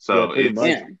 So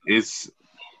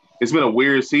it's been a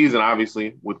weird season,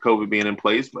 obviously, with COVID being in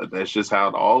place, but that's just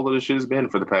how all of the shit has been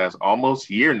for the past almost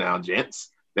year now, gents.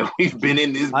 That we've been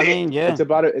in this. I mean, yeah, it's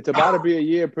about to be a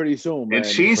year pretty soon, man. And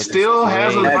she still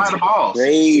has us by the balls.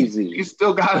 Crazy. She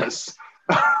still got us.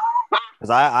 Because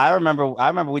I remember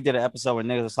we did an episode where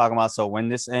niggas was talking about, so when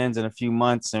this ends in a few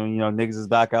months and niggas is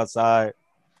back outside.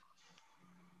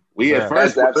 We at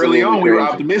first early on we were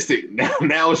optimistic.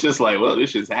 Now it's just like, well,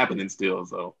 this shit's happening still.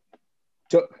 So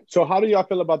how do y'all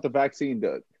feel about the vaccine?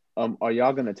 Are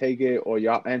y'all gonna take it, or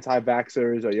y'all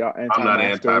anti-vaxxers, or y'all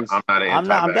anti-maskers? I'm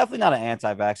definitely not an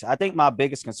anti-vaxxer. I think my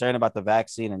biggest concern about the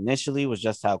vaccine initially was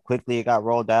just how quickly it got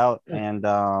rolled out, and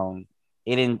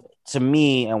it didn't. To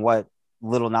me, and what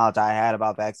little knowledge I had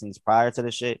about vaccines prior to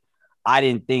the shit, I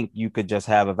didn't think you could just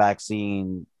have a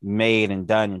vaccine made and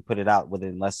done and put it out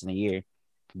within less than a year.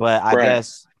 But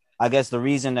I guess the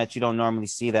reason that you don't normally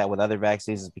see that with other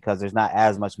vaccines is because there's not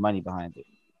as much money behind it.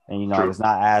 And, there's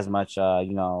not as much,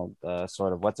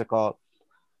 sort of, what's it called?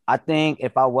 I think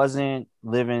if I wasn't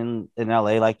living in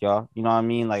LA like y'all, you know what I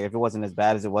mean? Like, if it wasn't as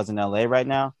bad as it was in LA right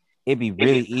now, it'd be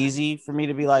really easy for me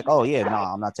to be like, oh, yeah, no,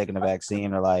 I'm not taking the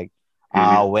vaccine, or like,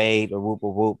 I'll wait, or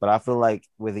whoop. But I feel like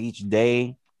with each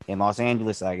day in Los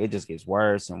Angeles, like, it just gets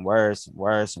worse and worse and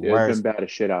worse and worse. It's been bad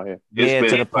as shit out here. It's been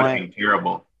to the point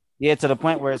terrible. Yeah, to the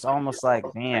point where it's almost like,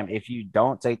 damn, if you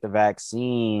don't take the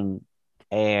vaccine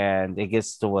and it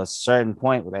gets to a certain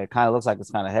point where it kind of looks like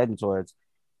it's kind of heading towards,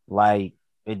 like,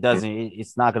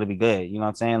 it's not going to be good. You know what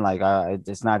I'm saying? Like,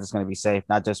 it's not just going to be safe,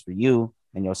 not just for you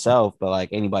and yourself, but like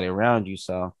anybody around you.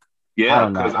 So Yeah,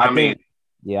 because I mean,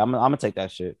 I'm gonna take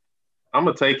that shit. I'm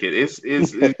gonna take it. It's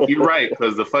you're right,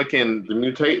 because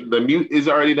the mute is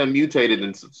already done mutated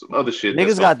and some other shit.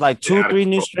 Niggas got like 2-3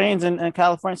 new strains in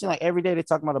California. It's like every day they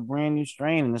talking about a brand new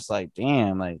strain, and it's like,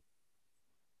 damn, like.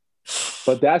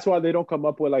 But that's why they don't come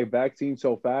up with like vaccines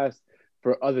so fast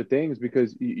for other things,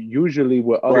 because usually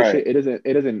with other shit, it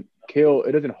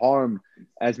doesn't harm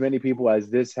as many people as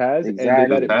this has, exactly.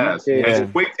 and they let it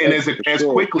mutate as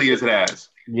quickly as it has.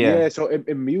 Yeah, so it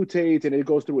mutates and it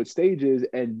goes through its stages,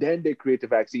 and then they create the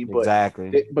vaccine.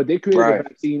 Exactly. But they created the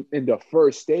vaccine in the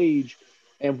first stage,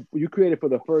 and you create it for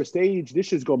the first stage. This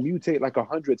shit's gonna mutate like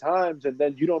 100 times, and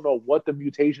then you don't know what the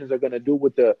mutations are gonna do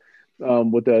with the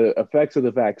effects of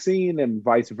the vaccine, and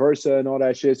vice versa, and all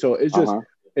that shit. So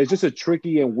it's just a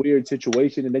tricky and weird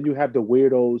situation. And then you have the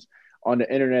weirdos on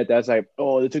the internet that's like,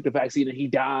 oh, they took the vaccine and he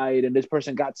died, and this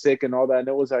person got sick and all that. And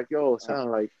it was like, yo,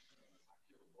 sound like.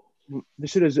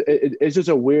 This shit it's just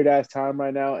a weird ass time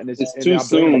right now, and it's too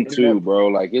soon too, bro.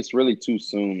 Like, it's really too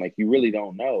soon. Like, you really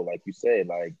don't know. Like you said,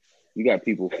 like, you got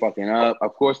people fucking up.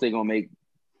 Of course, they're gonna make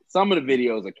some of the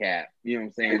videos a cap. You know what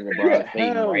I'm saying? The broad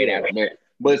faking right after,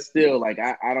 but still, like,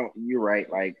 I don't. You're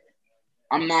right. Like,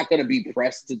 I'm not gonna be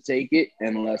pressed to take it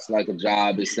unless like a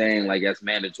job is saying like that's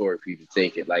mandatory for you to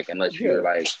take it. Like, unless you're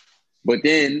like, but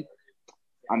then,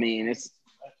 I mean,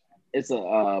 it's a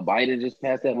Biden just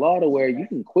passed that law to where you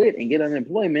can quit and get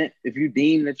unemployment if you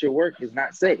deem that your work is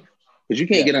not safe, because you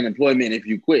can't get unemployment if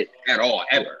you quit at all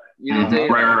ever. You know what I'm saying?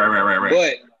 Right.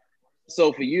 But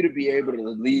so for you to be able to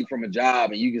leave from a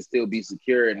job and you can still be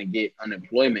secure and to get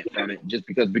unemployment from it, just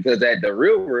because at the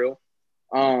real, we're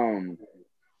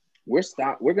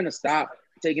gonna stop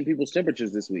taking people's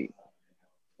temperatures this week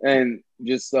and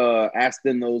just ask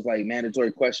them those like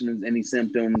mandatory questions, any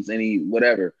symptoms, any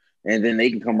whatever. And then they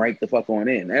can come right the fuck on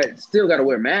in. Still got to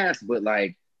wear masks, but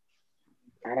like,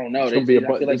 I don't know. There's gonna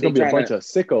be a bunch of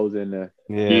sickos in there.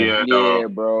 Yeah,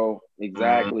 bro.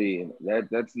 Exactly.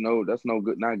 That's no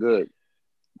good.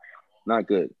 Not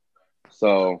good.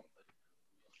 So,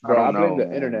 bro, I blame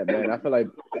the internet, man. I feel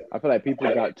like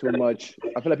people got too much.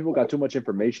 I feel like people got too much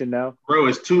information now, bro.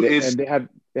 And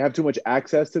they have too much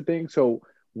access to things. So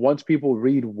once people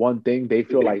read one thing, they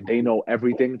feel like they know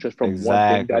everything just from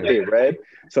one thing that they read.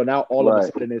 So now all of a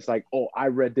sudden it's like, oh, I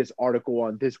read this article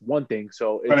on this one thing,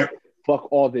 so it's fuck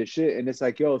all this shit. And it's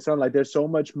like, yo, it sounds like there's so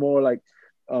much more. Like,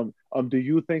 do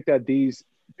you think that these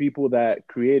people that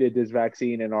created this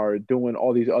vaccine and are doing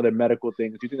all these other medical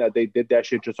things, do you think that they did that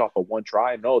shit just off of one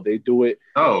try? No, they do it.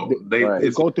 They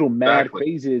go through mad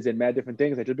phases and mad different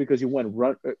things. Like, just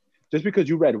because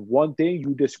you read one thing,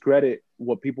 you discredit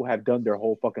what people have done their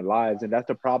whole fucking lives. And that's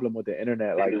the problem with the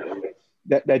internet. Like,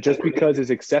 that just because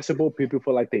it's accessible, people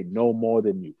feel like they know more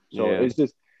than you. So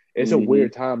it's a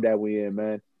weird time that we in,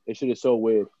 man. This shit is so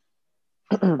weird.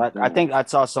 I think I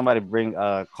saw somebody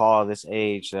call this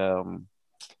age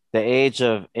the age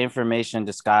of information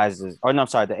disguises, or no, I'm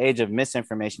sorry, the age of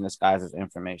misinformation disguises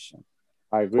information.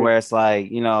 I agree. Where it's like,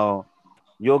 you know,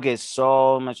 you'll get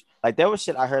so much. Like, there was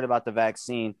shit I heard about the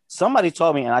vaccine. Somebody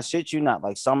told me, and I shit you not,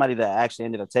 like somebody that actually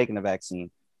ended up taking the vaccine,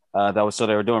 they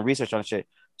were doing research on shit,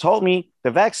 told me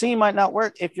the vaccine might not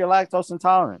work if you're lactose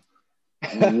intolerant.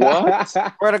 What?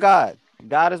 Swear to God.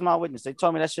 God is my witness. They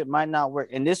told me that shit might not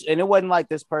work. And it wasn't like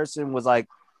this person was like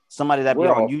somebody that be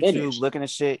on YouTube looking at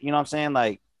shit. You know what I'm saying?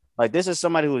 Like this is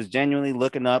somebody who is genuinely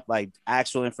looking up like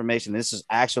actual information. This is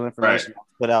actual information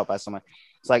put out by somebody.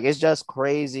 It's like, it's just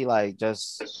crazy. Like,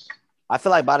 just, I feel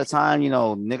like by the time, you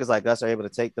know, niggas like us are able to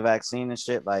take the vaccine and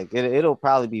shit, like it'll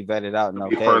probably be vetted out and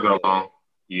okay. Further along.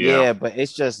 Yeah, but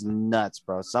it's just nuts,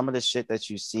 bro. Some of the shit that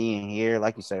you see and hear,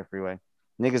 like you said, Freeway,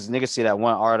 niggas see that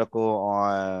one article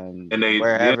on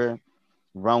wherever,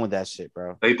 run with that shit,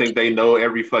 bro. They think they know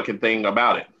every fucking thing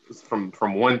about it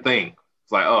from one thing.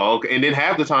 It's like, oh, okay. And then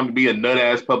half the time to be a nut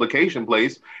ass publication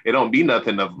place, it don't be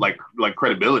nothing of like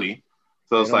credibility.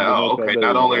 So it's like, oh, okay.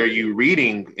 Not only are you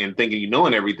reading and thinking you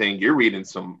knowing everything, you're reading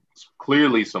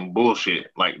clearly some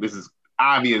bullshit. Like, this is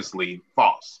obviously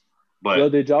false.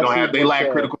 But they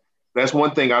lack critical. That's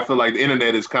one thing I feel like the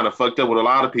internet is kind of fucked up with a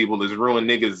lot of people, is ruin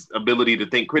niggas' ability to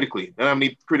think critically. They don't have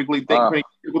any critical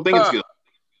thinking skills.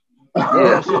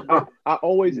 I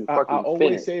always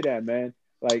say that, man.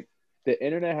 Like, the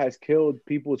internet has killed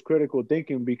people's critical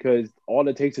thinking, because all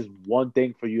it takes is one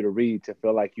thing for you to read to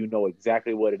feel like you know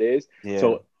exactly what it is. Yeah.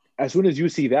 So as soon as you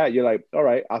see that, you're like, all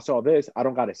right, I saw this. I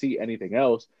don't got to see anything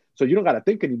else. So you don't got to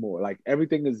think anymore. Like,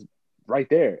 everything is right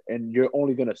there, and you're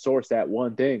only going to source that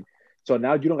one thing. So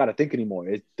now you don't got to think anymore.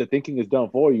 The thinking is done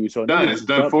for you. So it's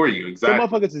done for you. Exactly. Some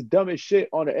motherfuckers is dumb as shit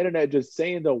on the internet, just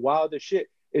saying the wildest shit.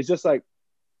 It's just like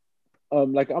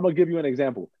I'm going to give you an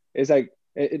example. It's like,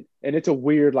 and it's a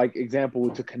weird like example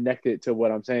to connect it to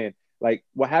what I'm saying. Like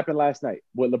what happened last night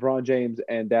with LeBron James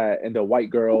and the white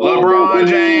girl. LeBron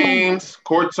James,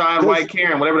 courtside white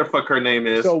Karen, whatever the fuck her name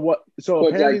is. So what? So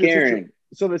apparently, Karen.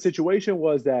 So the situation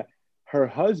was that her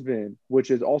husband,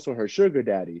 which is also her sugar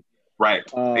daddy, right,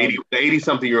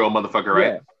 80-something-year-old motherfucker,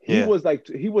 right? Yeah,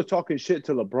 he was talking shit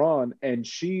to LeBron, and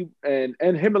him and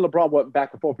LeBron went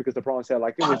back and forth because LeBron said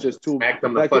like it was just two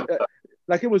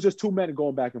like it was just two men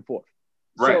going back and forth.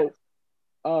 Right.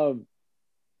 So,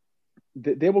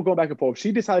 they were going back and forth.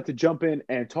 She decided to jump in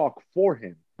and talk for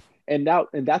him, and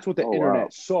that's what the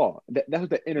internet saw. That's what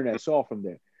the internet saw from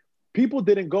there. People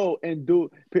didn't go and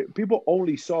do. People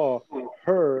only saw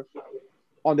her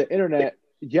on the internet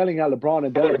yelling at LeBron,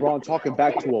 and then LeBron talking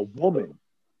back to a woman,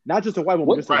 not just a white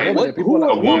woman, just a woman.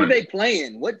 Who were they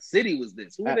playing? What city was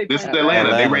this? Who were they this playing? is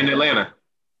Atlanta. They ran Atlanta.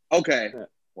 Okay.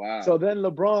 Wow. So then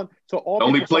LeBron. So all the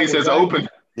only place that's open.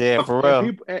 Yeah, for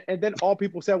real. And then all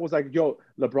people said was like, "Yo,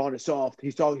 LeBron is soft.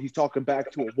 He's talking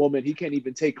back to a woman. He can't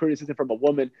even take criticism from a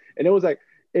woman." And it was like,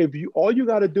 all you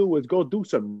got to do is go do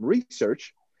some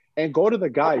research and go to the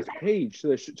guy's page, to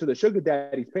the sugar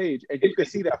daddy's page, and you can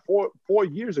see that 4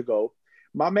 years ago,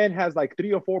 my man has like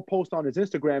 3 or 4 posts on his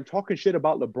Instagram talking shit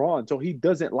about LeBron. So he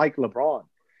doesn't like LeBron.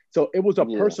 So it was a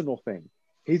personal thing.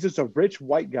 He's just a rich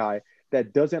white guy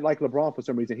that doesn't like LeBron for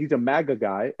some reason. He's a MAGA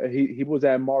guy. He was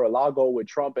at Mar-a-Lago with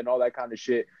Trump and all that kind of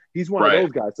shit. He's one of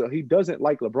those guys. So he doesn't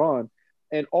like LeBron.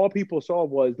 And all people saw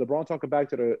was LeBron talking back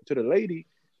to the lady.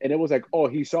 And it was like, oh,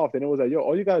 he's soft. And it was like, yo,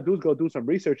 all you got to do is go do some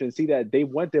research and see that they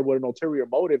went there with an ulterior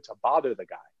motive to bother the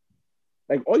guy.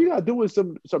 Like, all you got to do is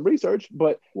some research.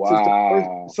 But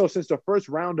since the first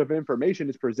round of information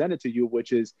is presented to you,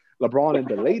 which is LeBron and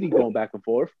the lady going back and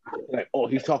forth, like, oh,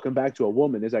 he's talking back to a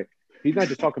woman. It's like, he's not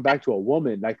just talking back to a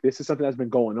woman. Like, this is something that's been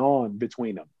going on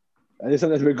between them.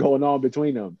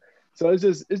 So it's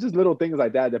just little things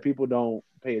like that people don't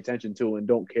pay attention to and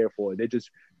don't care for. They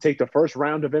just take the first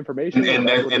round of information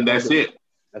and that's it.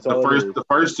 That's all. The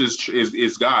first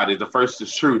is God. The first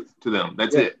is truth to them.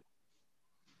 That's it.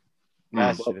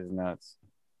 That shit is nuts.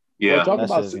 Yeah. We're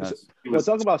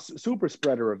talking about super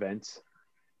spreader events.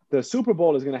 The Super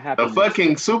Bowl is going to happen. The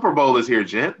fucking Super Bowl is here,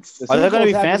 gents. Are there going to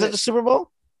be fans at the Super Bowl?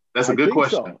 That's a good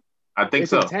question. So. I think it's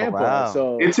so. In Tampa,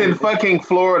 so it's in fucking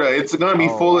Florida. It's gonna be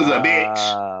full as a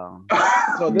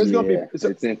bitch. So there's gonna be.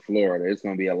 It's in Florida. It's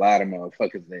gonna be a lot of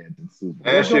motherfuckers there.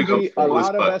 There's gonna be a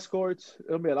lot of escorts. There's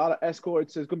gonna be a lot of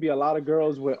escorts. There's gonna be a lot of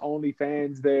girls with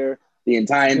OnlyFans there. The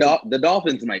entire the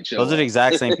Dolphins might show. Those are the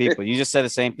exact same people. You just said the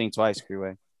same thing twice,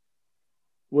 Freeway.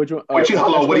 Which one? You're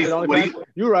right.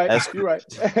 You're right.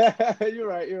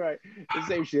 You're right. The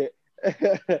same shit.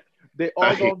 They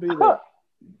all gonna be there.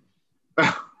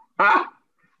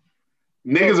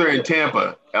 Niggas are in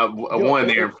Tampa, one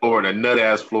there in Florida, nut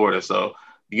ass Florida. So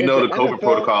the COVID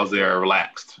protocols there are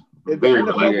relaxed. If the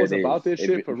NFL was about this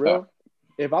shit for real,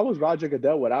 if I was Roger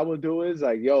Goodell, what I would do is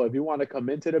like, yo, if you want to come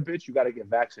into the bitch, you got to get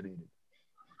vaccinated.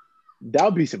 That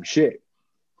would be some shit.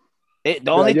 The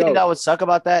only thing that would suck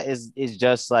about that is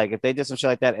just like if they did some shit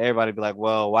like that, everybody would be like,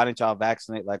 well, why didn't y'all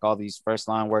vaccinate like all these first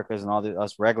line workers and all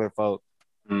us regular folk?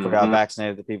 Forgot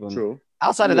vaccinated the people. True.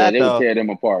 Outside of that, though, tear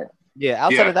them apart. Yeah,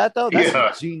 outside of that, though, that's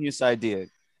a genius idea.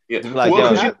 Yeah. Like,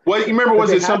 you remember?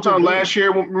 Was it sometime last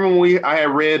year? When I had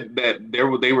read that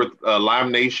they were Live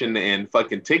Nation and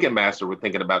fucking Ticketmaster were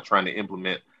thinking about trying to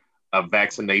implement a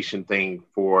vaccination thing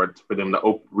for them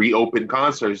to reopen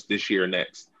concerts this year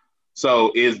next.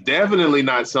 So it's definitely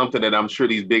not something that I'm sure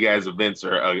these big ass events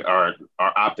are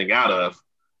opting out of.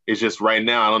 It's just right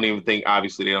now, I don't even think.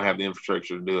 Obviously, they don't have the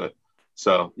infrastructure to do it.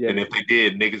 So, and if they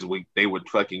did, niggas, they would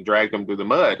fucking drag them through the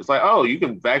mud. It's like, oh, you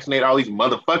can vaccinate all these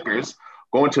motherfuckers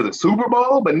going to the Super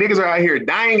Bowl, but niggas are out here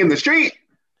dying in the street,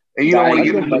 and you don't want to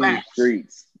get them in the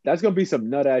streets. That's gonna be some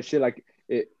nut ass shit. Like,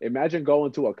 imagine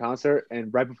going to a concert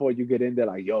and right before you get in, they're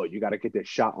like, yo, you got to get this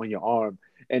shot on your arm,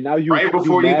 and now you right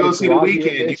before you go see the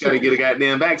weekend, you got to get a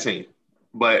goddamn vaccine.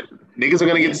 But niggas are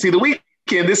gonna get to see the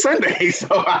weekend this Sunday,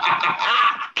 so.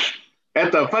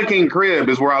 At the fucking crib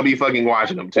is where I'll be fucking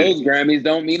watching them too. Those Grammys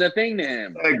don't mean a thing to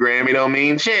him. That Grammy don't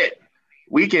mean shit.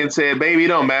 Weekend said, baby, it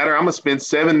don't matter. I'm gonna spend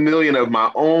 $7 million of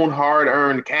my own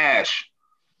hard-earned cash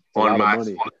on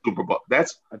the Super Bowl.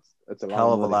 That's a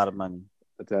hell of a lot of money.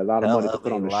 That's a lot of money to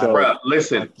put on the show. Bruh,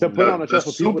 listen, to put on a show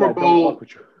for Super Bowl,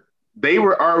 they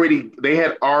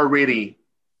had already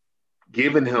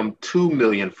given him $2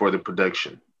 million for the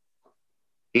production.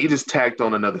 He just tacked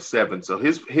on another 7. So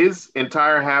his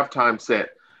entire halftime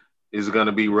set is going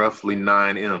to be roughly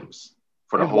 9 M's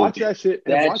for the whole game.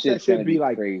 Watch that shit be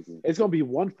like crazy. It's going to be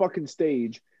one fucking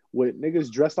stage with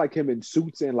niggas dressed like him in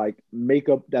suits and like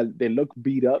makeup that they look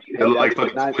beat up.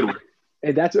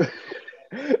 And that's a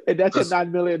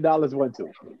 $9 million went to.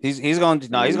 He's gonna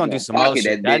do some more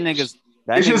shit.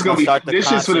 This shit's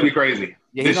gonna be crazy.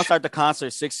 Yeah, he's gonna start the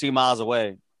concert 16 miles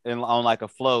away and on like a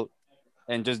float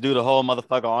and just do the whole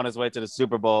motherfucker on his way to the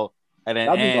Super Bowl and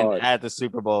then end at the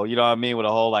Super Bowl. You know what I mean? With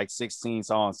a whole like 16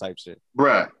 songs type shit.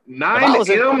 Bruh, 9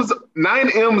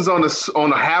 M's on a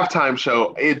halftime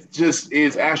show. It just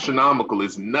is astronomical.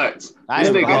 It's nuts. This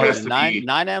nigga has to be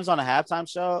 9 M's on a halftime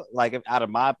show, like if out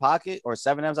of my pocket, or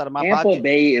 7 M's out of my Tampa pocket.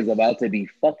 Bay is about to be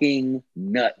fucking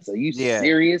nuts. Are you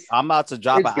serious? I'm about to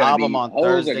drop an album on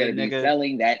Thursday, are gonna nigga. Be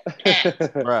selling that cat.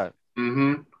 Bruh.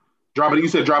 Mm-hmm. You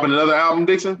said dropping another album,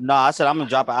 Dixon? No, I said I'm gonna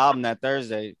drop an album that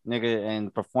Thursday, nigga,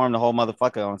 and perform the whole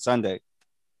motherfucker on Sunday.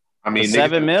 I mean,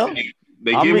 7 mil.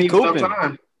 They give me some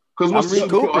time because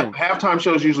halftime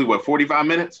shows usually 45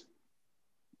 minutes.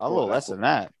 A little less than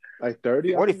that, like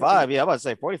 30, 45. Yeah, I'm about to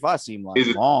say 45 seemed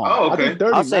like long. Oh, okay.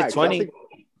 I'll say 20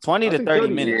 to 30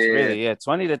 minutes. Yeah. Really, yeah,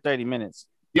 20 to 30 minutes.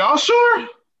 Y'all sure?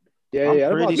 Yeah,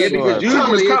 I'm pretty sure. Because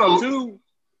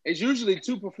it's usually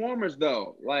two performers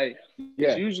though. Like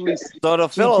it's usually so it'll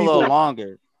feel a little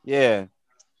longer. Yeah,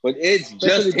 but it's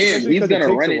just him. He's gonna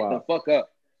run it the fuck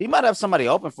up. He might have somebody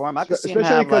open for him. I can see him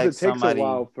have like it takes somebody. A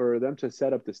while for them to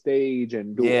set up the stage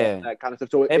and do all that kind of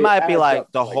stuff. So it might be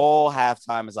like the whole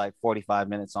halftime is like 45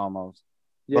 minutes almost.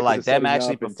 Yeah, but like them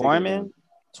actually performing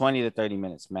 20 to 30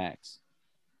 minutes max.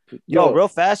 Yo, real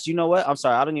fast. You know what? I'm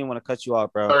sorry. I don't even want to cut you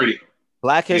off, bro. 30.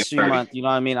 Black History Month, you know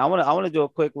what I mean? I want to do a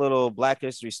quick little Black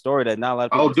History story that not a lot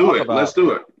of people do it. About. Let's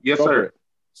do it. Yes, sir.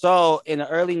 So in the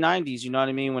early 90s, you know what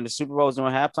I mean? When the Super Bowl was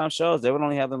doing halftime shows, they would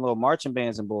only have them little marching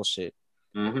bands and bullshit.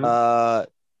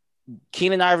 Mm-hmm.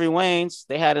 Keenan Ivory Wayans,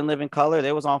 they had In Living Color.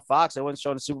 They was on Fox. They wasn't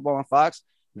showing the Super Bowl on Fox.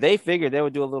 They figured they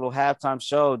would do a little halftime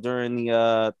show during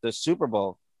the Super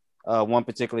Bowl one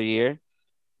particular year.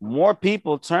 More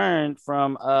people turned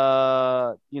from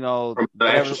from the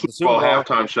actual Super Bowl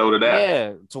halftime show to that.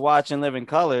 Yeah, to watch In Living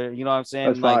Color. You know what I'm saying?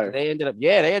 That's like fire. they ended up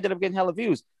getting hella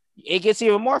views. It gets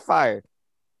even more fire.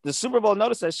 The Super Bowl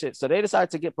noticed that shit, so they decided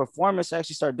to get performers to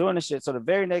actually start doing this shit. So the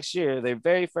very next year, their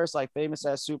very first like famous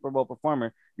ass Super Bowl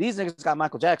performer, these niggas got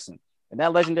Michael Jackson, and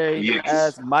that legendary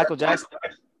as Michael Jackson.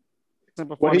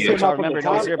 When he came out from the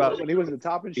top, when he was at the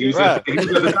top and shit, he was at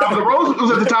the top of the Rose. It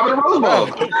was at the top of the Rose Bowl.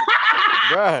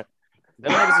 Bruh,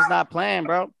 them niggas is not playing,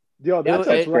 bro. Yo,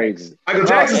 that's crazy. Michael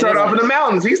Jackson started off in the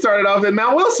mountains. He started off at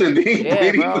Mount Wilson.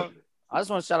 Bro. I just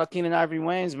want to shout out Keenan Ivory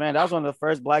Wayans, man. That was one of the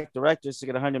first black directors to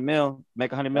get $100 million,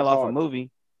 make $100 million off a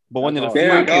movie. But one of the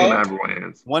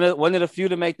few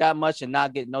to make that much and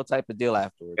not get no type of deal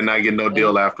afterwards.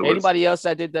 Anybody else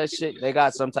that did that shit, they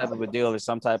got some type of a deal or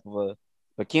some type of a.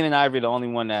 But Keenan Ivory, the only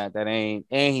one that ain't,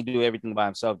 and he do everything by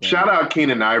himself. Shout out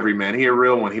Keenan Ivory, man. He a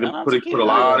real one. He put a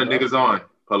lot of niggas on.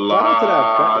 Shout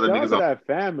out to that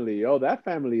family. Yo, that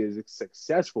family is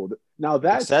successful. Now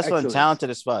that's successful and talented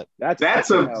as fuck.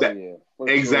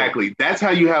 Exactly. Sure. That's how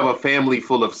you have a family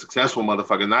full of successful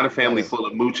motherfuckers, not a family full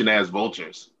of mooching ass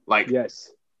vultures. Like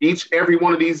every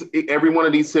one of these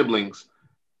siblings,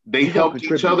 they helped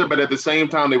each other, but at the same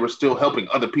time, they were still helping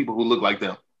other people who look like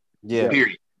them. Yeah.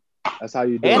 Period. That's how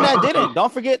you do and that didn't.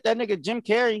 Don't forget that nigga Jim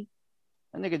Carrey.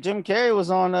 That nigga Jim Carrey was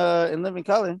on In Living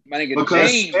Color.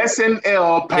 Because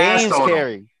SNL passed on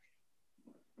him.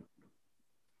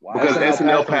 Because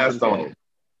SNL passed on him.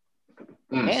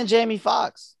 And Jamie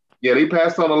Foxx. Yeah, they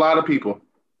passed on a lot of people.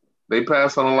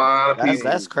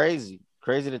 That's crazy.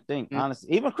 Crazy to think,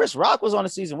 honestly. Even Chris Rock was on the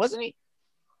season, wasn't he?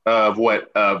 Of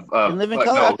what? In Living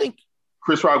Color, no, I think.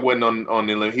 Chris Rock wasn't on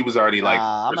the He was already like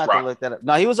I'm not gonna look that up.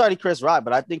 No, he was already Chris Rock,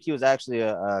 but I think he was actually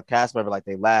a cast member like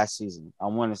their last season. I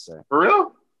want to say. For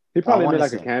real? He probably made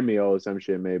like a cameo or some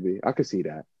shit, maybe. I could see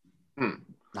that.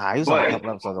 Nah, he was on a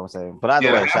couple episodes, I'm saying. But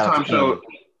either way,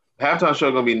 halftime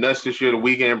show gonna be nuts this year. The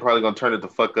weekend probably gonna turn it the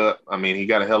fuck up. I mean, he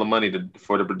got a hell of money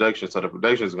for the production, so the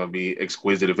production is gonna be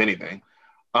exquisite, if anything.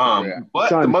 But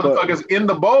the motherfuckers in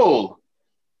the bowl,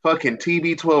 fucking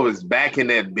TB12 is back in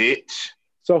that bitch.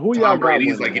 So who y'all got?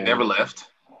 Brady's like he never left.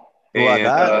 Who I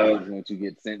got? Once you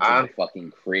get sent to the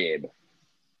fucking crib.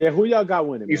 Yeah, who y'all got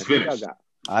winning? He's finished.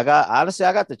 I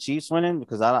got the Chiefs winning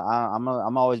because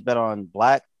I'm always bet on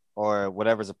black or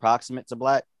whatever's approximate to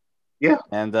black. Yeah,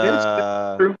 and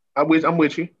true. I'm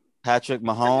with you. Patrick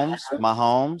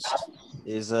Mahomes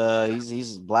is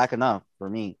he's black enough for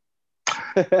me.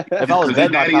 If I was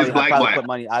betting, I'd probably put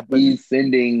money. He's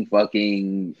sending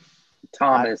fucking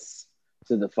Thomas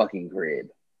to the fucking crib.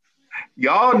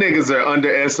 Y'all niggas are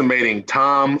underestimating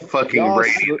Tom fucking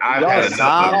Brady. I've had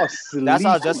enough of it. That's what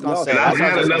I was just gonna say. I've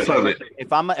had enough of it.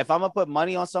 If I'm gonna put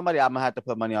money on somebody, I'm gonna have to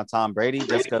put money on Tom Brady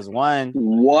just because one.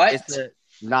 What?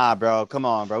 Nah, bro. Come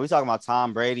on, bro. We talking about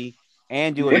Tom Brady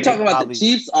and we're talking about the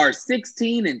Chiefs are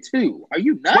 16-2. Are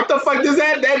you nuts? What the fuck does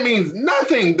that? That means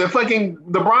nothing. The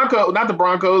Broncos, not the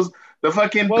Broncos. The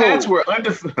fucking Pats were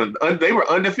they were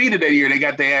undefeated that year. They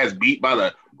got their ass beat by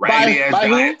the raggedy ass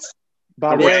Giants.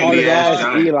 By the raggedy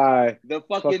ass Eli. The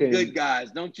fucking good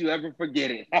guys. Don't you ever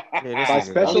forget it. By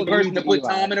special person to put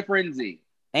Tom in a frenzy.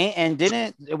 And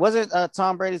it wasn't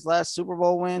Tom Brady's last Super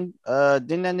Bowl win?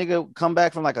 Didn't that nigga come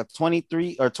back from like a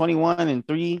 23 or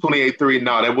 21-3? 28-3.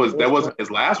 No, that wasn't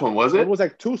his last one, was it? It was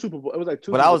like two Super Bowls. It was like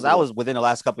two. But I was within the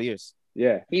last couple of years.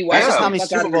 Yeah. He was how many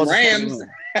Super Bowls Rams.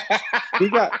 He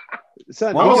got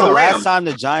when was the last time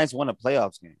the Giants won a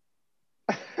playoffs game?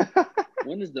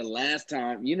 When is the last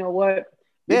time? You know what?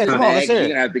 Yeah, come on, let's hear it. You're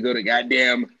gonna have to go to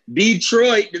goddamn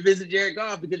Detroit to visit Jared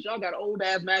Goff because y'all got old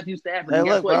ass Matthew Stafford. And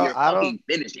guess what? You're fucking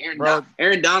finished.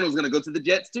 Aaron Donald's gonna go to the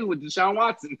Jets too with Deshaun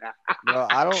Watson. Bro,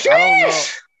 I don't know.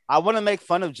 I want to make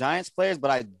fun of Giants players, but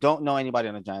I don't know anybody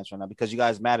on the Giants right now because you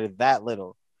guys matter that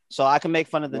little. So I can make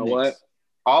fun of the Knicks. What?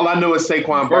 All I know is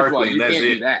Saquon Barkley, and that's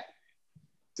it.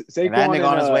 Saquon that nigga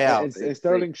on his way out. And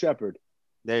Sterling Shepard.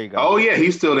 There you go. Oh yeah,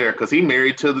 he's still there because he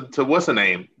married to what's the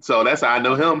name. So that's how I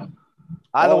know him.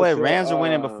 Either way, Rams are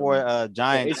winning before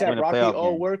Giants win a playoff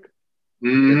game. Work.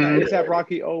 Mm-hmm. Is that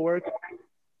Rocky O work?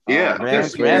 Yeah,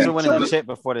 Rams are winning the shit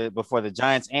before the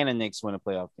Giants and the Knicks win a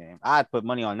playoff game. I'd put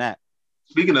money on that.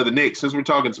 Speaking of the Knicks, since we're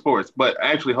talking sports, but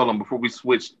actually, hold on before we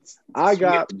switch.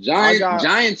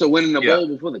 Giants are winning the bowl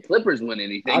before the Clippers win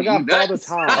anything. I got Father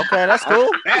Time. Okay, that's cool.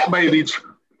 That might be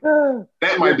true.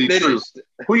 That might be true.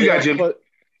 Who you got, Jim?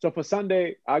 So for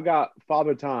Sunday, I got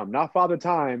Father Time, not Father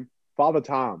Time. Father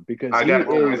Tom, because I got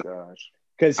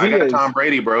Tom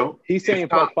Brady, bro. He's saying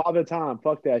fuck Father Tom,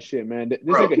 fuck that shit, man. This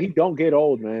nigga, he don't get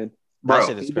old, man. Bro, that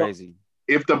shit is crazy.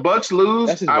 If the Bucks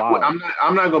lose,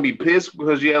 I'm not gonna be pissed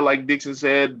because like Dixon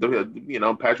said,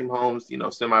 Patrick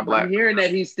Mahomes, semi-black. I'm hearing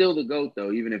that he's still the GOAT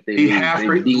though, even if they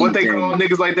what they call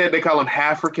niggas like that, they call him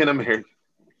Halfrican American.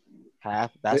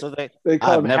 That's what they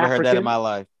call him. I've never heard that in my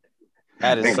life.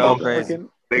 That is so crazy.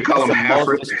 They call him the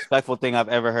most disrespectful thing I've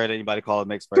ever heard anybody call a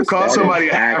mixed person. To call somebody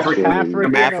African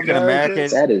American.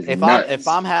 That is if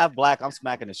I'm half black, I'm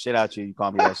smacking the shit out you. You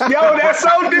call me that shit. Yo, that's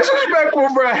so disrespectful,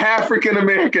 bro. African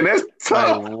American. That's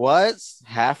tough. Like, what?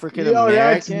 African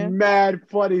American? That's mad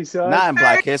funny, son. Not in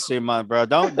Black History Month, bro.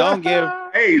 Don't give.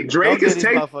 Hey, Drake is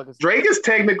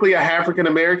technically a African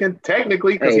American.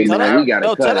 Technically, because he's tell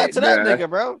that to that nigga,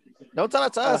 bro. Don't tell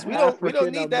that to us. We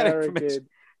don't need that information.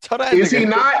 Tell that is he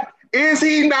not? Is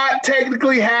he not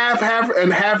technically half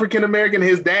an African American?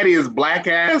 His daddy is black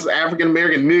ass African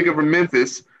American nigga from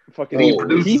Memphis. He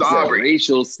produces Aubrey.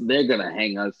 They're gonna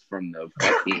hang us from the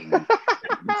fucking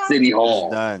City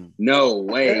Hall. Done. No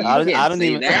way. I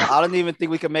don't even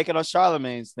think we can make it on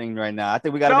Charlemagne's thing right now. I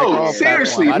think we got to make it on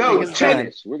seriously. No,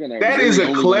 that is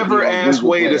a clever ass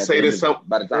way to say this.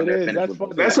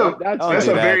 That's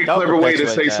a very clever way to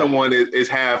say someone is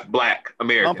half black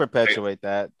American. Don't perpetuate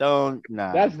that.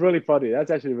 That's really funny.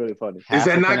 That's actually really funny. Is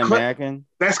that not American?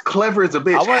 That's clever as a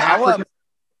bitch.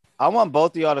 I want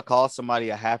both of y'all to call somebody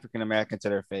a African American to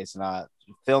their face and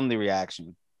film the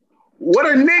reaction. What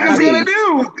are niggas gonna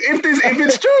do if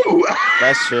it's true?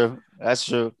 That's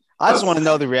true. I just want to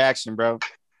know the reaction, bro.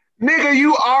 Nigga,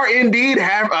 you are indeed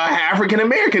African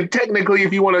American. Technically,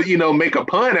 if you want to, make a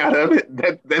pun out of it,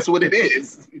 that's what it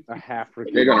is.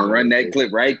 They're gonna run that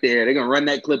clip right there. They're gonna run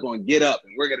that clip on Get Up,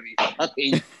 and we're gonna be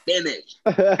fucking finished.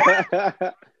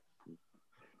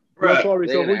 Sorry,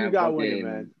 so who you got winning,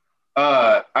 man?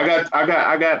 I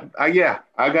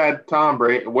got Tom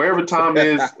Brady. Wherever Tom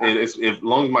is, if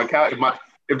long as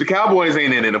if the Cowboys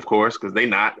ain't in it, of course, because they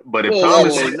not. But if Tom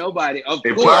is nobody, of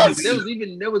course,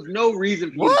 there was no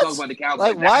reason for you to talk about the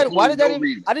Cowboys. Like why did that?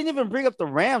 I didn't even bring up the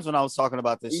Rams when I was talking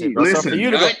about this shit, bro. Listen, so for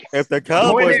you to go, if the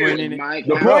Cowboys win in it,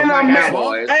 the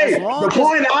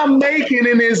point I'm making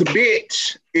in this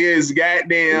bitch is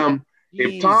goddamn.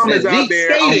 If Tom is out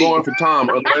there, I'm going for Tom.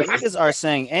 Niggas are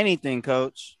saying anything,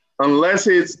 coach. Unless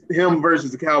it's him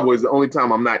versus the Cowboys, the only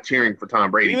time I'm not cheering for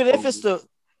Tom Brady. Even if it's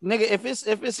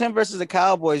if it's him versus the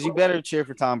Cowboys, you better cheer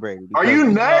for Tom Brady. Are you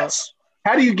nuts?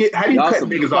 How do you cut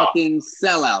niggas off? Fucking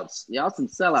sellouts. Y'all some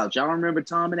sellouts. Y'all remember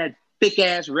Tom in that thick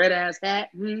ass red ass hat?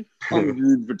 I'm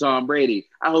rooting for Tom Brady.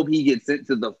 I hope he gets sent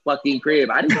to the fucking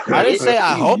crib. I didn't say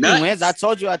I hope he wins. I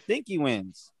told you I think he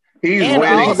wins. He's winning.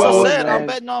 I also said I'm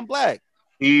betting on black.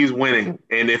 He's winning,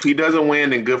 and if he doesn't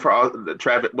win, then good for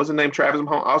Travis. What's his name? Travis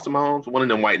Mahomes, Austin Mahomes, one of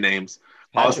them white names.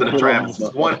 Austin and Travis.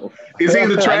 One. It's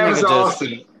either Travis or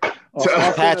Austin.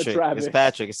 Patrick. It's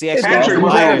Patrick. See,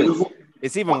 actually,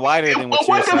 it's even wider than what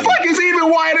you're saying. What the fuck is even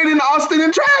wider than Austin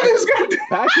and Travis?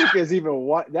 Patrick is even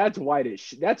white. That's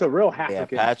whitish. That's a real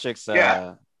Halfrican. Yeah, Patrick's.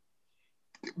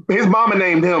 His mama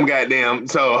named him. Goddamn.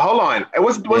 So hold on.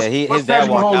 What's his dad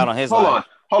walked out on his life.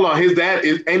 Hold on. His dad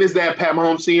ain't his dad Pat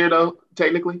Mahomes Sr. though?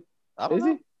 Technically, is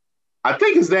he? I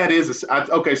think his dad is.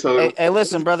 Okay, so hey,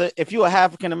 listen, brother. If you are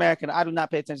African American, I do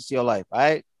not pay attention to your life. All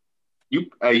right. You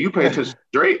pay attention to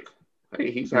Drake.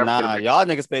 Hey, he's nah, y'all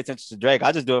niggas pay attention to Drake.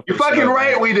 I just do it. You're fucking show,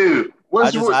 right, man. We do.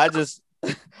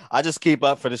 I just keep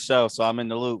up for the show, so I'm in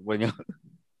the loop when you.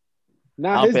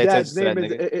 Now his dad's name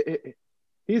is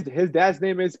his dad's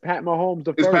name is Pat Mahomes.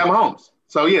 It's Pat Mahomes.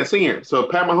 So yeah, senior. So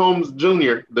Pat Mahomes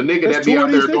Jr., the nigga that be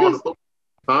out there doing,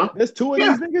 There's two of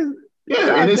these niggas.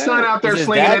 Yeah, and his son out there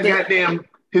slinging that goddamn.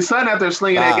 His son out there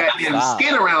slinging that goddamn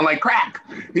skin around like crack.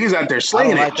 He's out there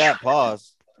slinging it. Like that.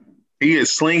 Pause. He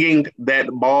is slinging that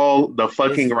ball.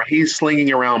 He's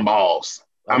slinging around balls.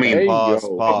 I mean, pause.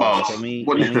 Balls.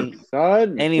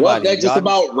 Son, anybody that just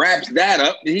about wraps that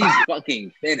up. He's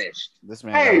fucking finished. This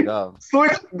man gotta go.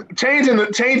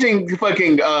 Changing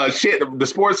fucking shit. The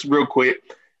sports real quick.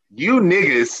 You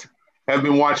niggas have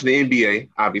been watching the NBA,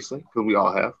 obviously, because we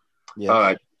all have.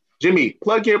 Yeah. Jimmy,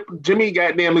 Jimmy.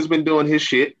 Goddamn, has been doing his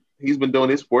shit. He's been doing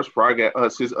his sports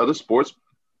his other sports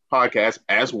podcast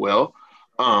as well.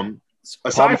 Paul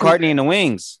McCartney and the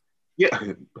Wings. Yeah,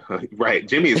 right.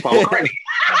 Jimmy is Paul McCartney.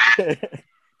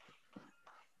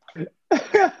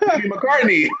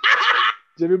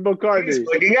 Jimmy McCartney. He's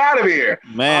fucking out of here,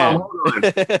 man. Hold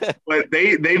on. But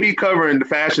they be covering the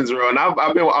fashions row, and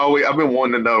I've been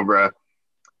wanting to know, bro.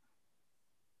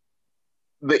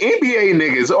 The NBA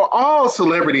niggas are all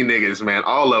celebrity niggas, man.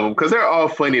 All of them, because they're all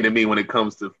funny to me when it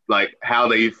comes to like how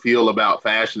they feel about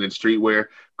fashion and streetwear.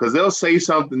 Because they'll say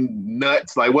something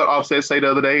nuts, like what Offset say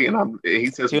the other day, and he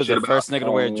says he was the first nigga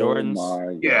to wear Jordans.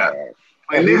 Yeah,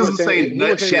 like niggas will say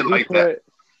nut shit like that.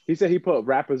 He said he put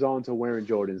rappers on to wearing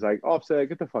Jordans. Like Offset,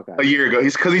 get the fuck out. A year ago,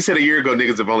 he said a year ago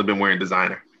niggas have only been wearing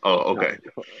designer. Oh, okay.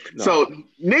 No. So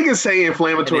niggas say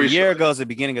inflammatory. And a year ago is the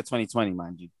beginning of 2020,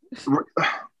 mind you.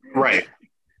 Right.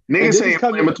 Niggas say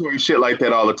inflammatory shit like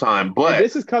that all the time, but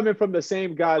this is coming from the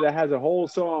same guy that has a whole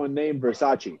song named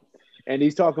Versace. And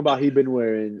he's talking about he been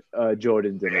wearing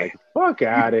Jordans and like, fuck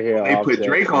out of here. They put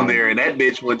Drake on there and that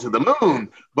bitch went to the moon.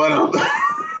 But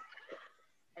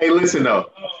hey, listen though.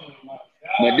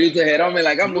 My dudes ahead on me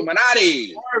like I'm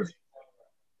Illuminati.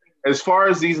 As far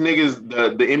as these niggas,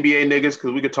 the NBA niggas,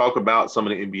 because we could talk about some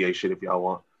of the NBA shit if y'all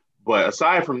want. But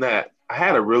aside from that, I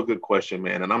had a real good question,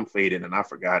 man, and I'm fading and I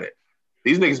forgot it.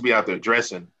 These niggas be out there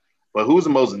dressing. But who's the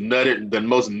most nut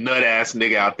ass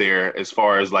nigga out there as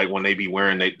far as like when they be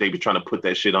wearing they be trying to put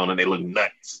that shit on and they look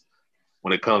nuts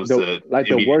when it comes to like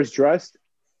Jimmy. The worst dressed?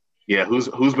 Yeah, who's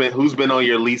been on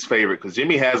your least favorite? Because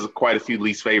Jimmy has quite a few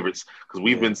least favorites because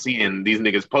we've been seeing these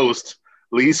niggas post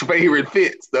least favorite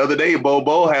fits. The other day,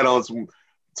 Bo had on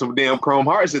some damn chrome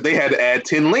hearts that they had to add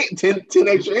 10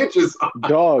 extra inches.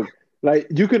 Dog. Like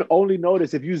you can only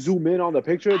notice if you zoom in on the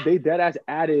picture, they dead ass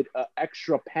added an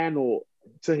extra panel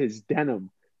to his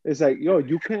denim. It's like, yo,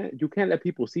 you can't let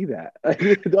people see that.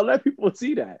 Don't let people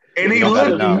see that. And he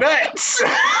looked nuts.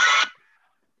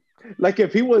 Like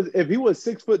if he was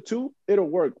 6'2", it'll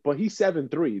work. But he's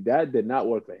 7'3". That did not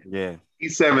work for him. Yeah,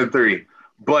 he's 7'3".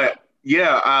 But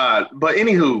yeah, but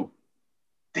anywho,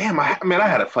 damn, I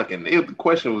had a fucking. The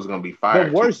question was gonna be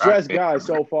fired. The worst dressed guy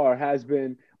so far has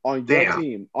been on your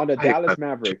team on the Dallas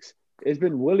Mavericks. It's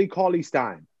been Willie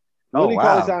Cauley-Stein. Willie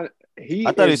Cauley-Stein.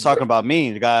 I thought he was talking about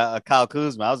me, the guy Kyle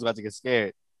Kuzma. I was about to get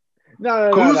scared.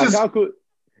 No. Kuzma's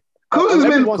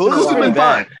been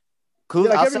fine. For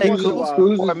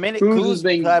a minute,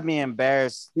 Kuz had me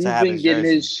embarrassed. Kuz has been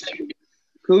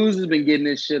getting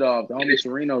his shit off. The homie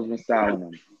Sereno's been styling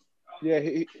him. Yeah,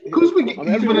 every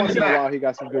once in a while he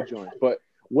got some good joints. But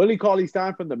Willie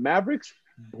Cauley-Stein from the Mavericks,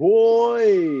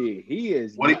 boy, he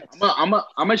is. I'm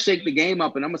gonna shake the game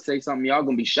up and I'm gonna say something y'all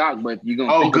gonna be shocked, but you're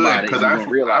gonna think good about it. Because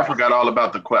I forgot all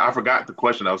about I forgot the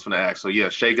question I was gonna ask. So yeah,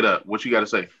 shake it up. What you got to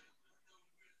say?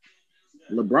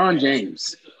 LeBron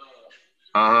James.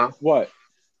 What?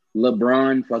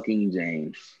 LeBron fucking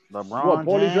James. LeBron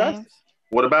James? James?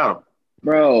 What about him?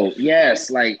 Bro, yes,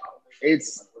 like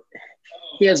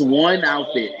he has one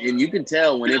outfit, and you can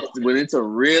tell when it's a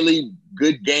really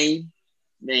good game,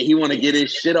 man, he want to get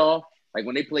his shit off. Like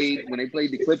when they played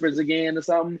the Clippers again or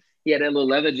something, he had that little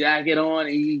leather jacket on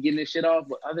and he getting his shit off.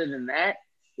 But other than that,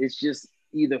 it's just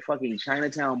either fucking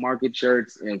Chinatown market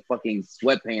shirts and fucking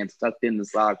sweatpants tucked in the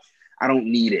socks. I don't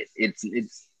need it. It's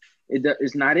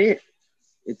not it.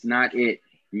 It's not it.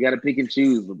 You got to pick and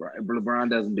choose. LeBron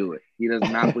doesn't do it. He does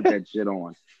not put that shit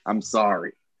on. I'm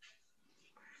sorry.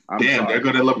 Damn, they're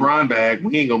good at LeBron bag.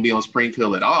 We ain't gonna be on Spring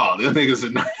Hill at all. These niggas are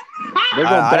not. They're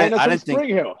gonna ban us from Spring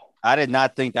Hill. I did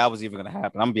not think that was even gonna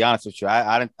happen. I'm gonna be honest with you.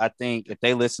 I think if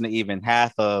they listen to even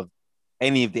half of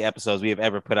any of the episodes we have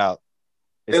ever put out,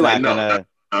 it's they're not gonna.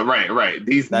 Right.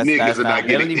 These niggas are not getting.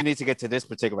 They don't even need to get to this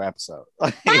particular episode.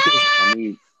 I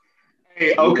mean,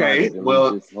 hey, okay,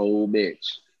 well, this whole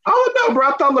bitch. I don't know, bro.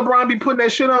 I thought LeBron be putting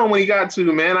that shit on when he got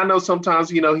to, man. I know sometimes,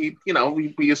 he be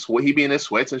in his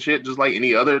sweats and shit, just like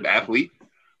any other athlete.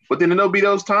 But then there'll be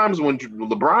those times when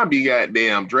LeBron be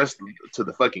goddamn dressed to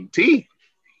the fucking T.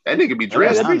 That nigga be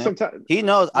dressed. He knows. He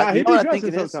know what I think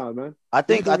it is. Man. I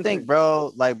think,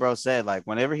 bro, like bro said, like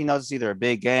whenever he knows it's either a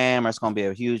big game or it's gonna be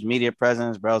a huge media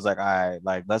presence, bro's like, all right,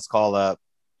 like let's call up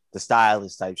the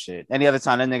stylist type shit. Any other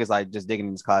time, that nigga's like just digging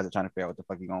in his closet trying to figure out what the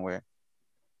fuck he gonna wear.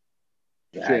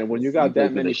 Yeah, when you got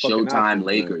that many Showtime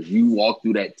Lakers, man. You walk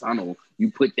through that tunnel,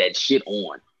 you put that shit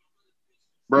on,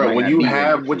 bro. When you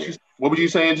have what were you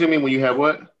saying, Jimmy? When you have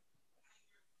what?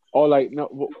 Oh, like no,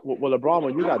 well, LeBron,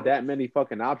 when you got that many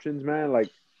fucking options, man, like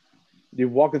you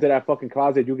walk into that fucking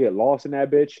closet, you get lost in that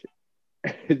bitch.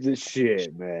 It's just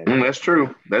shit, man. That's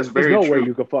true. That's very true. There's no way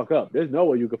you could fuck up. There's no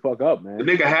way you could fuck up, man. The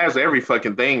nigga has every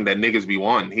fucking thing that niggas be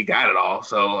wanting. He got it all.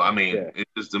 So I mean,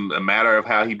 It's just a matter of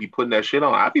how he be putting that shit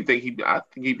on. I think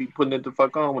he be putting it the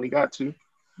fuck on when he got to.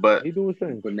 But he do his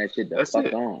thing, putting that shit the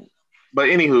fuck on. But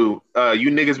anywho, you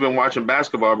niggas been watching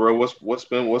basketball, bro. What's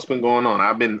been going on?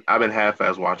 I've been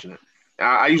half-ass watching it.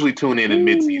 I usually tune in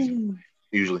mid-season.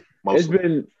 Usually,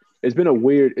 mostly. It's been a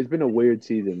weird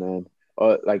season, man.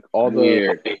 Like all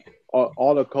the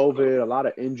COVID, a lot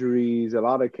of injuries, a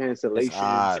lot of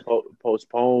cancellations,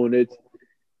 postponed.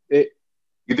 You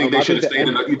think they should have stayed?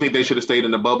 You think they should have stayed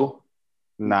in the bubble?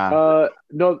 Nah.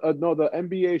 No. The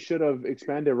NBA should have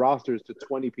expanded rosters to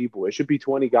 20 people. It should be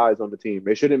 20 guys on the team.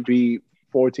 It shouldn't be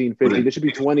 14, 15. It should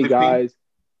be 20 guys.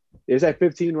 It's at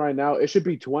 15 right now. It should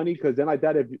be 20 because then like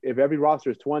that, if every roster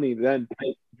is 20, then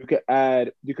you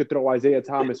could throw Isaiah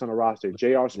Thomas on a roster,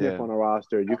 J.R. Smith on a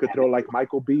roster. You could throw like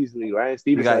Michael Beasley, Lance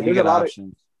Stevenson.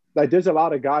 There's a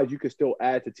lot of guys you could still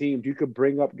add to teams. You could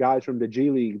bring up guys from the G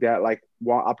League that like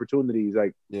want opportunities.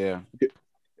 Like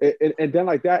and then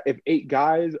like that, if 8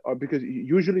 guys are, because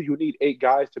usually you need 8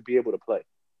 guys to be able to play,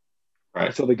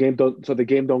 right? So the game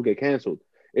don't get canceled.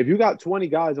 If you got 20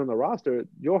 guys on the roster,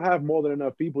 you'll have more than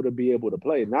enough people to be able to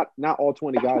play. Not all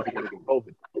 20 guys are going to get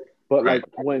COVID. But like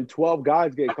when 12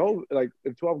 guys get COVID, like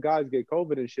if 12 guys get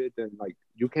COVID and shit, then like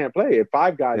you can't play. If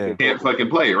 5 guys get COVID, can't fucking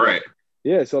play, right?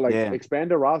 Yeah, so like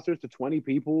expand the rosters to 20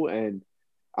 people, and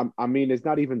I mean it's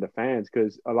not even the fans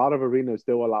because a lot of arenas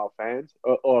still allow fans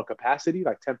or capacity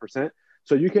like 10%.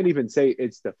 So you can't even say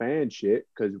it's the fan shit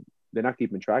because they're not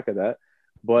keeping track of that.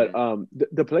 But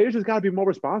the players just gotta be more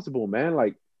responsible, man.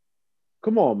 Like,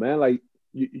 come on, man. Like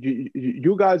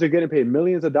you guys are getting paid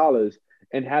millions of dollars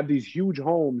and have these huge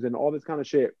homes and all this kind of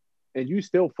shit, and you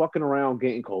still fucking around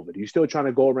getting COVID. You still trying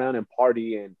to go around and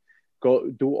party and go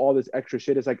do all this extra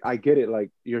shit. It's like, I get it, like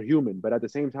you're human, but at the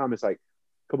same time, it's like,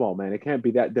 come on, man, it can't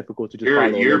be that difficult to just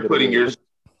you're putting your,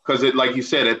 because it, like you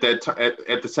said, at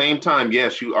the same time,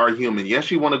 yes, you are human.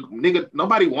 Yes, you want to, nigga.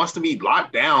 Nobody wants to be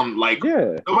locked down. Like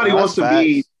nobody wants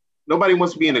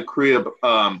to be in a crib.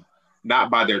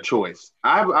 Not by their choice.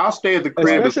 I'll stay at the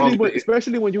crib.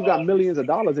 Especially when you got millions of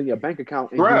dollars in your bank account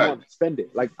and you want to spend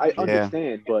it. Like I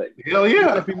understand, but hell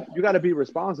yeah, you got to be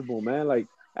responsible, man. Like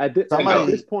at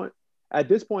this point,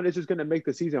 it's just gonna make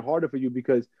the season harder for you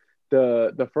because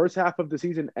the first half of the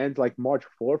season ends like March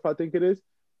 4th, I think it is,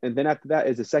 and then after that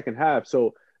is the second half.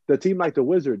 So the team like the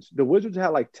Wizards had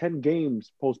like 10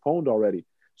 games postponed already.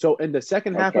 So in the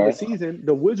second half of the season,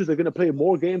 the Wizards are going to play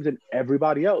more games than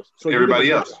everybody else. So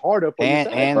everybody else harder. For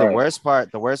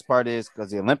the worst part is because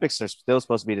the Olympics are still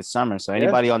supposed to be this summer. So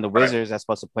anybody on the Wizards that's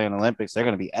supposed to play in the Olympics, they're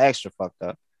going to be extra fucked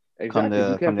up.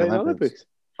 Exactly. Come the Olympics.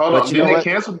 Hold on,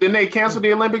 didn't they cancel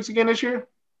the Olympics again this year?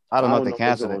 I don't know if they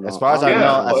canceled it. As far as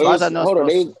I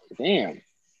know, damn.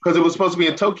 Because it was supposed to be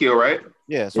in Tokyo, right?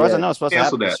 Yeah, as far as I know, it's supposed to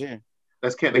happen this year.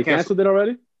 They canceled it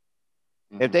already?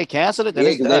 If they canceled it, then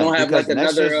they don't have like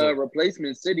another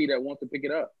replacement city that wants to pick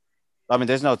it up. I mean,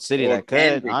 there's no city that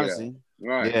could, honestly.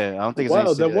 Right. Yeah, I don't think it's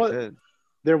any city that could.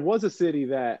 There was a city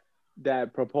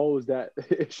that proposed that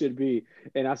it should be,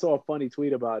 and I saw a funny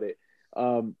tweet about it.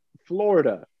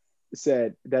 Florida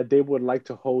said that they would like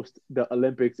to host the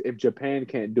Olympics if Japan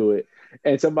can't do it.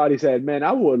 And somebody said, man,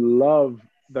 I would love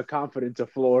the confidence of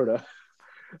Florida.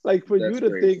 Like for you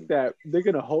to think that they're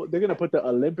gonna put the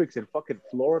Olympics in fucking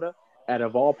Florida. out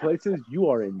of all places, you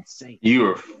are insane.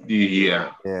 Yeah.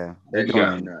 Yeah. They're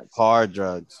doing hard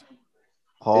drugs.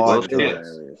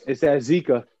 It's that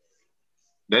Zika.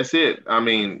 That's it. I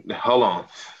mean, hold on.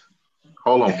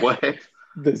 What?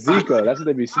 The Zika. That's what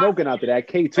they be smoking out there. That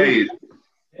K2. Hey,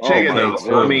 check it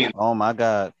though. I mean, oh my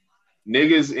God.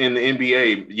 Niggas in the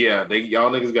NBA,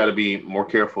 y'all niggas got to be more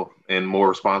careful and more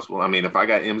responsible. I mean, if I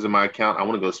got M's in my account, I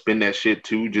want to go spend that shit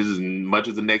too, just as much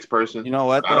as the next person. You know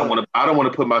what? I don't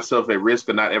want to put myself at risk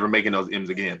of not ever making those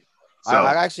M's again. So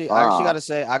I actually gotta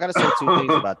say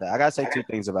two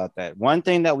things about that. One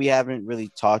thing that we haven't really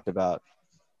talked about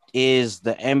is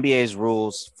the NBA's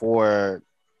rules for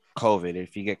COVID.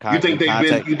 If you get contact,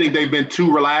 you think they've been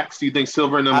too relaxed? You think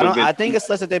Silver and them? I think it's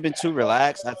less that they've been too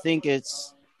relaxed. I think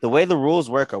it's the way the rules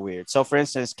work are weird. So, for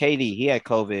instance, KD, he had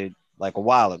COVID like a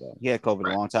while ago. He had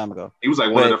COVID a long time ago. He was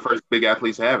like one of the first big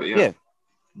athletes to have it. Yeah.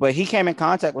 But he came in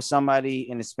contact with somebody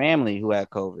in his family who had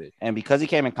COVID. And because he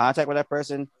came in contact with that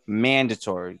person,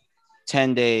 mandatory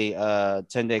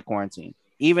 10-day quarantine.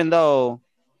 Even though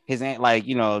his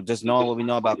just knowing what we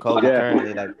know about COVID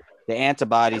currently, like the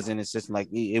antibodies in his system,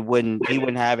 like he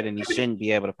wouldn't have it and he shouldn't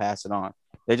be able to pass it on.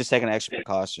 They're just taking extra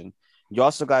precaution. You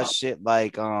also got shit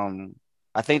like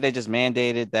I think they just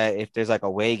mandated that if there's like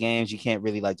away games, you can't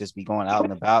really like just be going out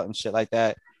and about and shit like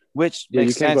that. Which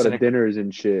makes you can't sense go to dinners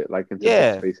and shit like in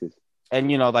spaces. And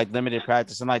like limited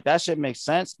practice and like that shit makes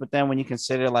sense. But then when you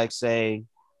consider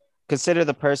consider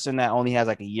the person that only has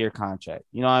like a year contract,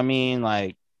 you know what I mean?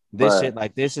 Like this shit,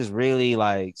 like this is really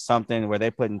like something where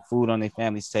they're putting food on their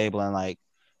family's table and like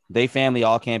they family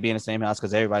all can't be in the same house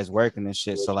because everybody's working and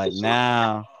shit. So like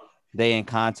now they in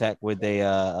contact with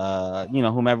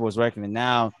whomever was working, and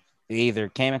now they either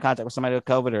came in contact with somebody with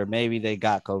COVID or maybe they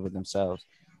got COVID themselves.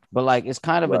 But like it's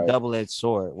kind of a double-edged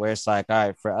sword where it's like, all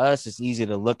right, for us it's easy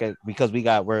to look at because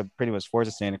we're pretty much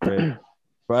forced to stay in the crib.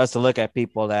 For us to look at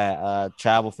people that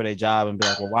travel for their job and be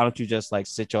like, well, why don't you just like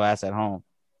sit your ass at home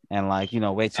and like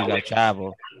wait till you gotta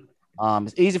travel.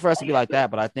 It's easy for us to be like that,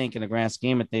 but I think in the grand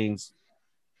scheme of things,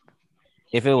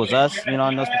 if it was us, in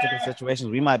those particular situations,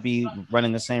 we might be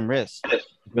running the same risk.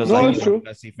 That's true.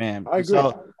 Fam. I agree.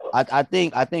 So I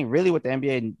think really what the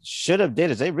NBA should have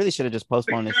did is they really should have just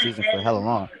postponed this season for hella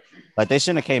long. Like they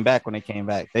shouldn't have came back when they came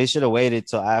back. They should have waited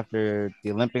till after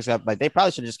the Olympics. Like they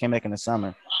probably should have just came back in the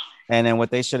summer. And then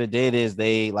what they should have did is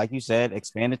they, like you said,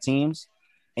 expanded teams.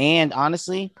 And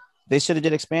honestly, they should have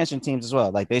did expansion teams as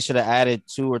well. Like they should have added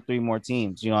 2 or 3 more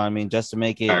teams. You know what I mean? Just to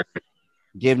make it.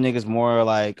 Give niggas more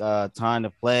like time to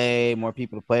play, more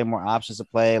people to play, more options to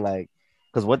play. Like,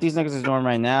 because what these niggas is doing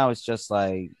right now is just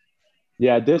like,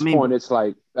 at this point, it's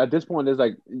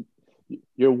like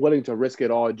you're willing to risk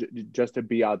it all just to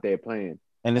be out there playing,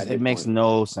 and it makes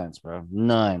no sense, bro.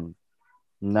 None.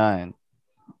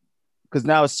 Because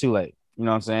now it's too late. You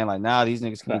know what I'm saying? Like now these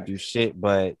niggas can't do shit,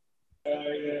 but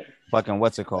fucking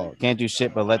what's it called? Can't do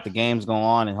shit, but let the games go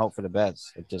on and hope for the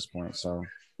best at this point. So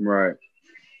right.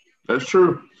 That's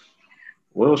true.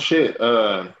 Well, shit.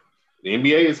 The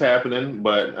NBA is happening,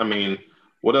 but I mean,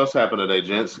 what else happened today,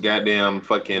 gents? Goddamn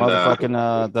fucking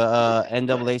the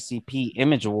NAACP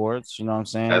Image Awards. You know what I'm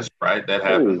saying? That's right. That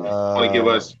happened.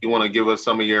 You want to give us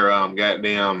some of your some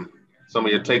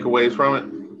of your takeaways from it?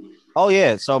 Oh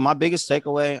yeah. So my biggest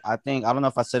takeaway, I don't know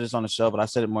if I said this on the show, but I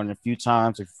said it more than a few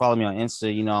times. If you follow me on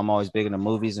Insta, I'm always big into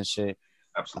movies and shit.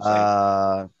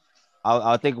 Absolutely.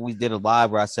 I think we did a live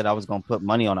where I said I was gonna put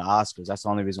money on the Oscars. That's the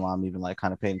only reason why I'm even like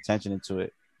kind of paying attention to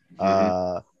it.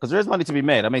 Because there's money to be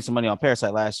made. I made some money on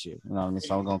Parasite last year. You know what I mean?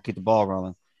 So I'm gonna keep the ball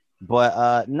rolling. But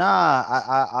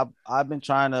I've been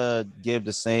trying to give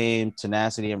the same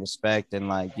tenacity and respect and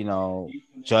like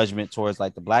judgment towards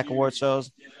like the Black award shows.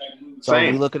 So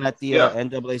we're looking at the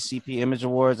NAACP Image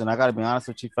Awards, and I gotta be honest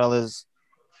with you, fellas.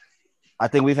 I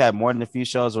think we've had more than a few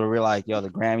shows where we're like, yo, the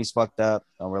Grammys fucked up.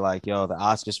 And we're like, yo, the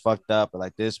Oscars fucked up. Or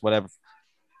like this, whatever.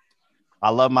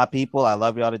 I love my people. I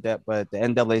love y'all to death. But the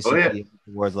NAACP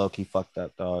awards low-key fucked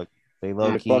up, dog. They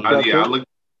low-key.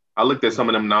 I looked at some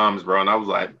of them noms, bro, and I was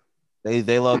like. They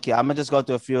low-key. I'm going to just go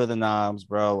through a few of the noms,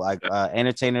 bro. Like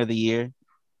Entertainer of the Year.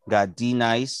 Got D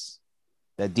Nice.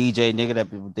 That DJ nigga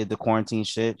that did the quarantine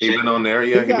shit. He been on there.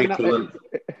 Yeah,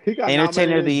 he got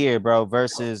Entertainer of the Year, bro,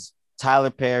 versus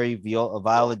Tyler Perry,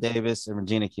 Viola Davis, and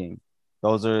Regina King.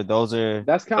 Those are.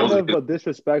 That's kind of a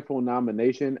disrespectful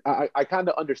nomination. I kind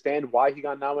of understand why he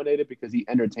got nominated because he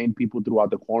entertained people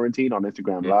throughout the quarantine on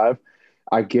Instagram Live.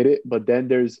 I get it, but then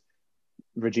there's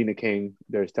Regina King,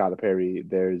 there's Tyler Perry,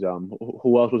 there's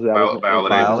who else was that?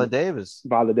 Viola Davis.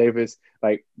 Viola Davis.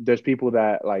 Like there's people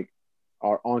that like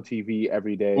are on TV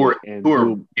every day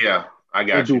I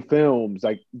got you. Do films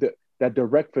like that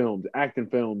direct films, acting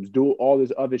films, do all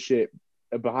this other shit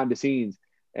behind the scenes,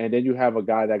 and then you have a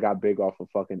guy that got big off of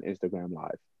fucking Instagram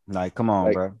Live. Like, come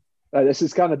on, bro. This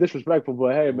is kind of disrespectful,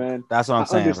 but hey, man, that's what I'm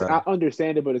saying, bro. I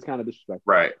understand it, but it's kind of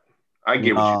disrespectful. Right. I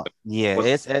get what you.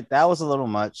 Yeah, that was a little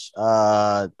much.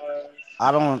 I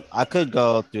could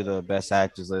go through the best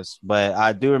actors list, but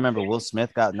I do remember Will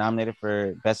Smith got nominated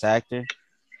for best actor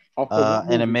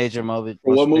in a major movie.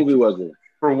 For what movie was it?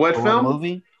 For what film?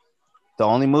 Movie? The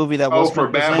only movie that Will Smith for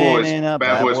Bad Boys.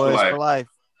 Bad Boys for Life.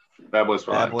 Bad Boys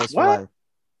for Life. Bad Boys for Life.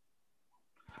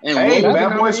 Hey,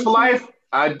 Bad Boys for Life.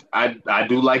 I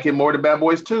do like it more than Bad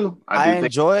Boys 2. I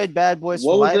enjoyed Bad Boys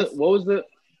for Life.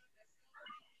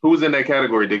 Who was in that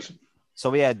category, Dixon? So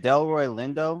we had Delroy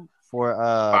Lindo for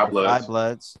Five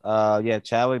Bloods.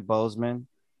 Chadwick Boseman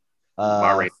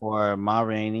for Ma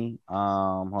Rainey.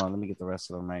 Hold on, let me get the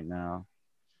rest of them right now.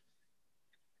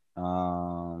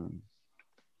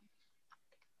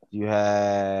 You had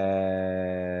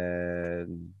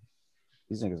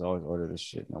these niggas always order this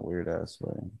shit in a weird ass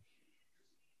way.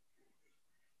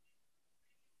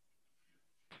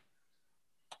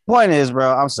 Point is,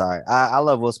 bro, I'm sorry. I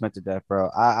love Will Smith to death, bro.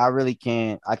 I really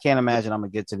can't. I can't imagine I'm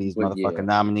gonna get to these motherfucking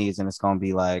nominees and it's gonna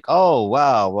be like, oh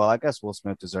wow, well I guess Will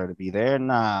Smith deserved to be there.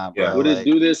 Nah, bro.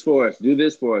 Do this for us.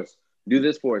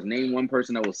 Name one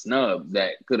person that was snubbed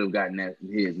that could have gotten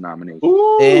his nomination.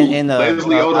 Leslie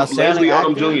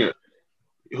Odom Jr.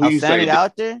 Who you say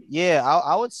out there? Yeah,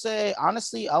 I would say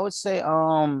honestly,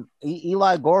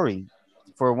 Eli Gorey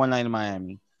for One Night in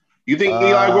Miami. You think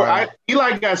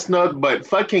Eli got snubbed, but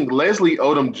fucking Leslie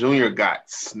Odom Jr. got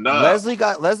snubbed. Leslie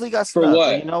got snubbed. For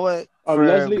what? You know what?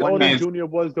 Leslie Odom Jr.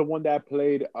 was the one that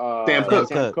played Sam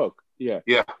Cooke. Yeah.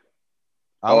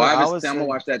 I'm gonna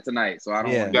watch that tonight. So I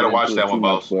don't. You gotta watch that one,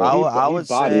 boss. I would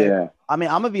say. I mean,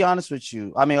 I'm gonna be honest with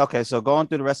you. I mean, okay. So going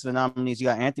through the rest of the nominees, you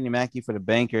got Anthony Mackie for The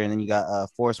Banker, and then you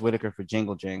got Forrest Whitaker for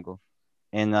Jingle Jangle.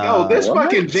 And this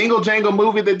fucking Jingle Jangle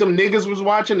movie that them niggas was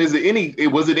watching, was it any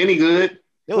good?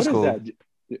 It was cool.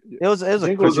 It was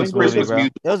a Christmas movie, bro.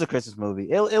 It was a Christmas movie.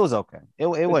 It was okay. It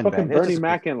wasn't bad. Bernie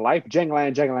Mac and Life,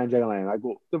 Jangland. Like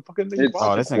the fucking nigga.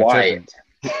 Oh, this nigga tripping.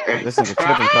 This nigga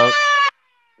tripping, coach.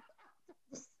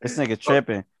 This nigga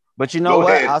tripping. But you know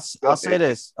what? I'll say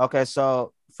this. Okay,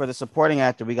 so for the supporting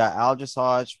actor, we got Aldous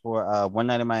Hodge for One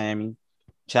Night in Miami,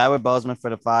 Chadwick Boseman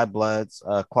for The Five Bloods,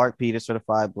 Clark Peters for The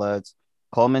Five Bloods,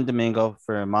 Coleman Domingo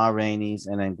for Ma Rainey's,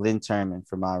 and then Glenn Turman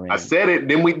for Ma Rainey. I said it.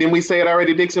 Didn't we say it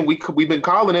already, Dixon? We've been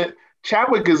calling it.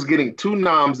 Chadwick is getting 2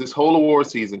 noms this whole award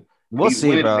season. We'll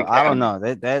see, bro. I don't know.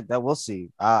 That we'll see.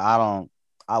 I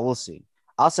will see.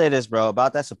 I'll say this, bro,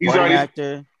 about that supporting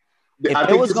actor. I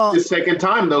think this is his second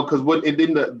time though, because it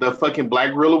didn't the fucking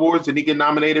Black Grill Awards, did he get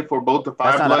nominated for both the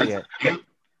Five Bloods?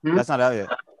 That's not out yet.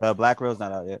 Black Grill's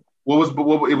not out yet.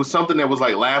 It was something that was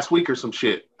like last week or some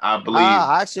shit, I believe.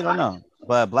 I actually don't know.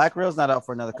 But Black Grill's not out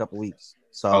for another couple weeks.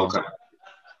 So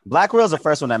Black Grill's the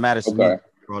first one that matters to me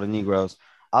for all the Negroes.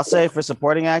 I'll say for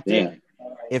supporting actor,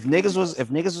 if niggas was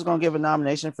gonna give a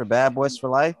nomination for Bad Boys for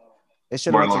Life, it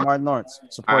should have went to Martin Lawrence,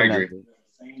 supporting actor.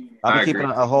 I'll be keeping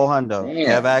a whole hundo.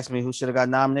 Kev asked me who should have got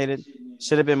nominated.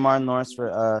 Should have been Martin Lawrence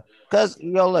for because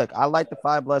look, I like the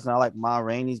Five Bloods and I like Ma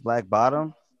Rainey's Black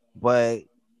Bottom, but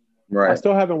I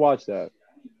still haven't watched that.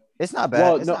 It's not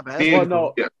bad. Not bad.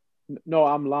 No,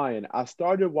 I'm lying. I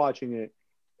started watching it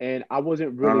and I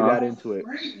wasn't really that into it.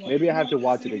 Maybe I have to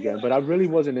watch it again, but I really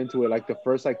wasn't into it. Like the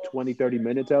first 20, 30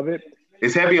 minutes of it.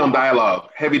 It's heavy on dialogue.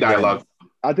 Heavy dialogue.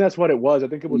 I think that's what it was. I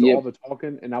think it was all the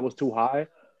talking and I was too high.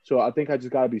 So I think I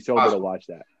just gotta be sober to watch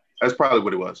that. That's probably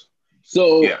what it was.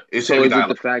 So is it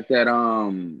the fact that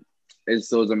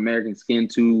is American Skin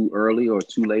too early or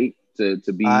too late to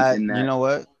be in that? You know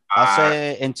what? I'll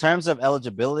say in terms of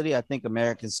eligibility, I think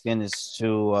American Skin is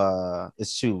too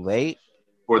late.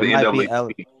 For the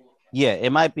NAACP. It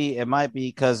might be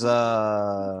because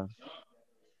the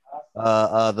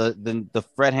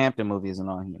Fred Hampton movie isn't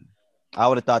on here. I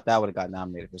would have thought that would have got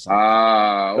nominated for something.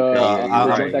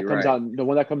 The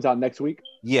one that comes out next week.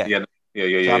 Yeah. So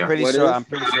I'm pretty sure.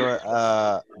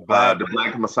 The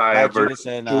Black Messiah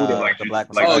version. The Black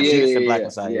Messiah. Black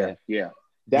Messiah. Yeah.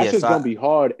 That's just gonna be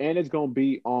hard, and it's gonna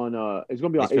be on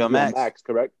HBO Max,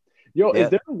 correct? Is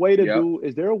there a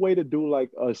way to do like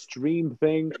a stream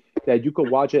thing that you could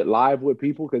watch it live with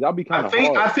people? Because that'd be kind of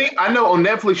hard. I know on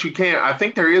Netflix you can. I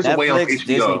think there is a way on HBO.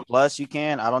 Disney Plus you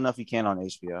can. I don't know if you can on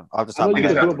HBO. I know you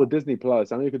can do it with Disney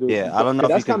Plus. I know you can do it. Yeah, I don't know.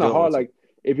 That's kind of hard. Like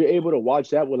if you're able to watch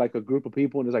that with like a group of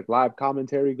people and there's like live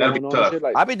commentary going on. And shit,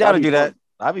 like, I'd be down to do that.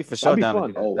 I'd be for sure down to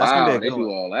do that. Oh wow, they do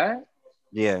all that.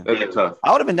 Yeah, that'd be tough.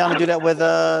 I would have been down to do that with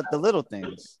the Little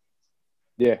Things.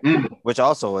 Yeah, which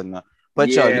also wouldn't. But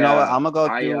yo, you know what? I'm gonna go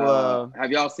through.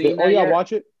 Have y'all seen that? Oh, y'all yet?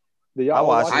 watch it? I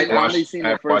watched I it. only seen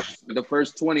the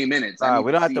first 20 minutes.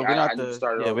 We don't have to. We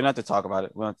don't have to talk about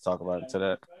it. We don't have to talk about it to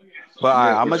that. But all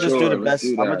right, I'm gonna just do the best.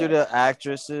 I'm gonna do the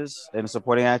actresses and the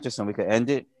supporting actress, and we can end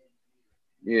it.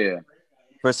 Yeah.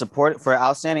 For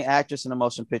outstanding actress in a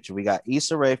motion picture, we got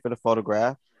Issa Rae for The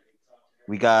Photograph.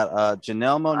 We got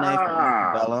Janelle Monáe for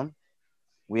Antebellum.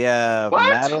 We have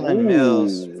Madeline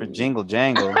Mills for Jingle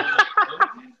Jangle.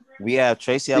 We have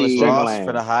Tracy Ellis Ross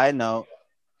for The High Note,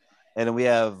 and then we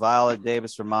have Viola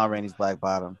Davis for Ma Rainey's Black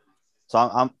Bottom. So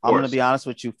I'm gonna be honest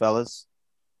with you, fellas.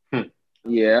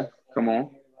 Yeah, come on.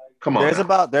 There's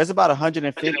about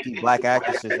 150 black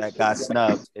actresses that got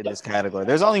snubbed in this category.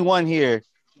 There's only one here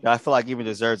that I feel like even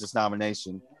deserves this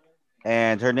nomination,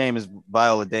 and her name is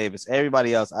Viola Davis.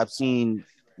 Everybody else, I've seen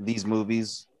these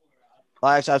movies.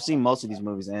 Well, actually, I've seen most of these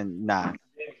movies, and nah,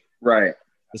 right,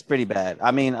 it's pretty bad.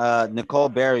 I mean, Nicole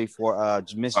Berry for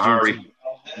Miss Juneteenth.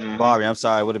 Bari, I'm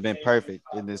sorry, would have been perfect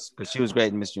in this because she was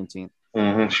great in Miss Juneteenth.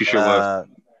 She sure was.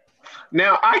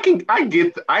 Now I can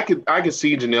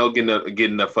see Janelle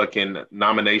getting a fucking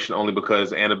nomination only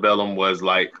because Antebellum was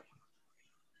like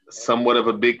somewhat of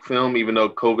a big film, even though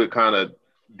COVID kind of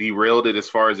derailed it as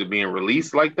far as it being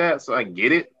released like that. So I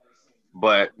get it,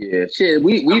 but yeah, shit,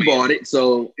 we bought it,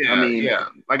 so yeah,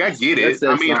 like I get it.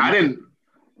 I mean, I didn't.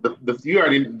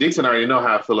 Dixon already know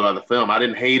how I feel about the film. I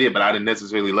didn't hate it, but I didn't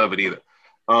necessarily love it either.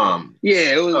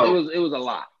 Yeah, it was a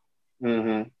lot.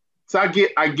 Mm-hmm. So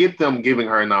I get them giving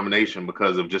her a nomination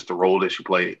because of just the role that she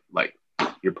played. Like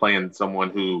you're playing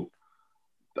someone who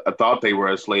I thought they were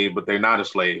a slave, but they're not a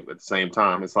slave at the same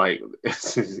time. It's like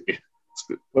Wait,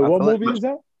 what movie is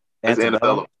that?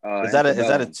 Antebellum. Is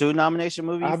that a 2 nomination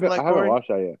movie? I haven't watched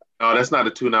that yet. No, that's not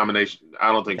a 2 nomination.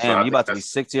 I don't think so. Damn, you about to be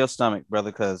sick to your stomach,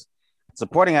 brother. Because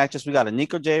supporting actress, we got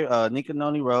Nika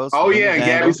Noni Rose. Oh yeah, and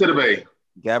Gabby Sidibe.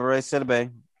 Gabourey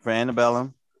Sidibe for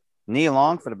Antebellum. Nia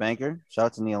Long for The Banker. Shout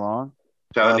out to Nia Long.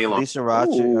 Shout out Nia Long. Felicia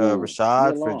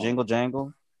Rashad for Jingle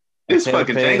Jangle. This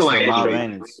fucking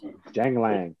Jangling.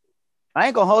 Jangling. I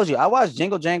ain't gonna hold you. I watched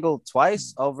Jingle Jangle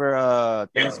twice over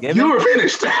Thanksgiving. You were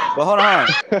finished. But hold on.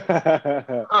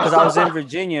 Because I was in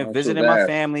Virginia visiting my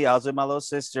family. I was with my little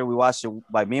sister. We watched it.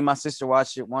 Like me and my sister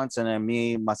watched it once, and then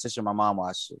me, my sister, and my mom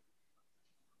watched it.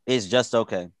 It's just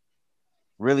okay.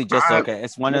 Really just okay.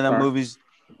 It's one of the movies.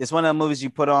 It's one of the movies you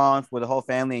put on with the whole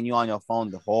family and you on your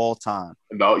phone the whole time.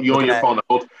 No, you on your phone the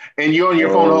whole and you're on your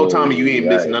phone the whole time and you ain't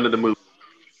missing none of the movies.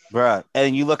 Bruh.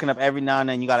 And you looking up every now and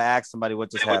then, you gotta ask somebody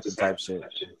what just happened type shit.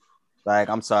 Like,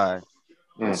 I'm sorry.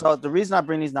 So the reason I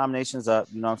bring these nominations up,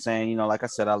 you know what I'm saying? You know, like I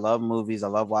said, I love movies, I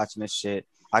love watching this shit.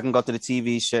 I can go to the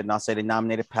TV shit and I'll say they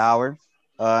nominated Power,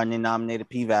 and they nominated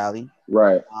P-Valley.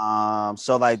 Right.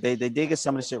 So like they did get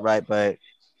some of the shit right, but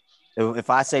if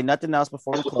I say nothing else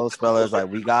before we close, fellas,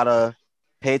 like we gotta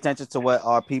pay attention to what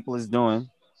our people is doing.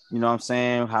 You know what I'm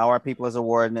saying? How our people is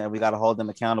awarding it, and we gotta hold them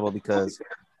accountable because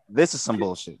this is some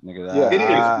bullshit, nigga. Yeah, it is.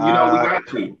 You know, we got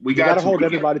to. We got to hold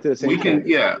everybody to the same. We can,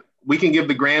 we can give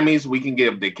the Grammys, we can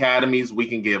give the Academies, we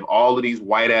can give all of these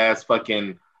white ass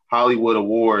fucking Hollywood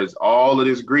awards, all of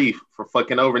this grief for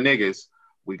fucking over niggas.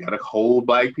 We gotta hold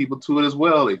black people to it as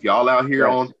well. If y'all out here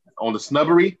on the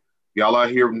snubbery. Y'all out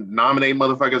here nominate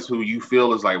motherfuckers who you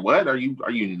feel is like, what? Are you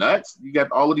nuts? You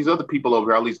got all of these other people over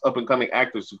here, all these up and coming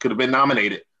actors who could have been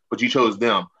nominated, but you chose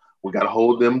them. We got to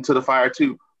hold them to the fire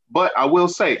too. But I will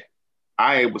say,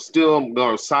 I was still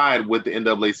going to side with the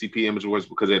NAACP Image Awards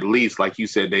because at least, like you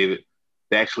said, David,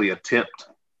 they actually attempt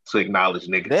to acknowledge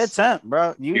niggas. They attempt,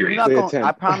 bro. You're not gonna,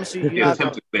 I promise you,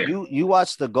 you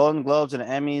watch the Golden Globes and the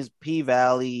Emmys,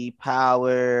 P-Valley,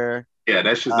 Power. Yeah,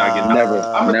 that's just not getting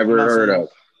never heard of.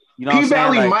 You know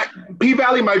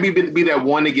P-Valley might be that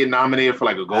one to get nominated for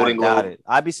like a Golden Globe.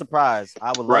 I'd be surprised.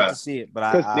 I would love to see it,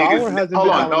 but hold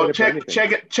on. No, check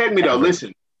me though.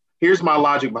 Listen, here's my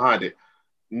logic behind it.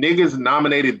 Niggas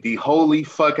nominated the holy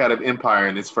fuck out of Empire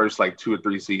in its first like 2 or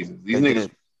 3 seasons. These niggas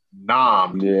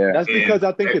nommed. Yeah, that's because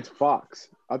I think it's Fox.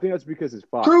 I think that's because it's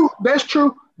Fox. True, that's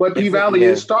true. But P-Valley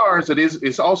is Stars.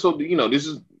 It's also, you know, this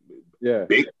is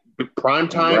big prime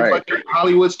time fucking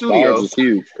Hollywood studios.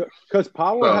 Because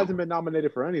Power hasn't been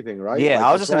nominated for anything, right? Yeah, like,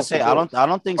 I was just gonna say I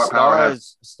don't think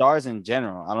stars in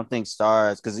general. I don't think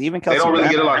Stars because even Kelsey they don't really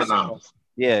get a lot of noms.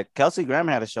 Yeah, Kelsey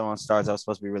Grammer had a show on Stars that was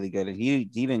supposed to be really good, and he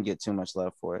didn't get too much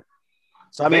love for it.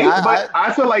 So I mean,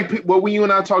 I feel like what you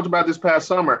and I talked about this past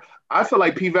summer. I feel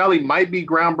like P-Valley might be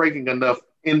groundbreaking enough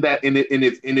in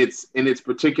its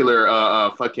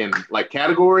particular fucking like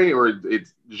category or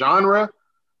its genre.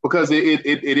 Because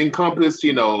it encompassed,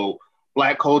 you know,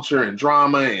 black culture and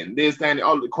drama and this, that, and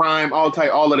all the crime, all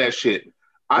of that shit.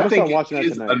 I think it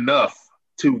is enough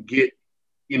to get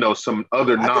some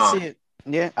other I could see it.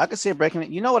 Yeah, I could see it breaking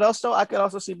in. You know what else though? I could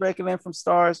also see breaking in from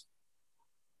stars.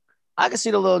 I could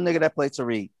see the little nigga that played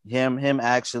Tariq. Him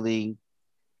actually.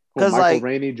 Because like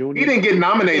Rainey Jr. He didn't get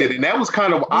nominated, and that was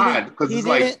kind of odd because it's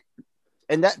like.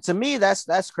 And that to me,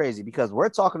 that's crazy because we're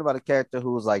talking about a character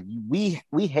who was like we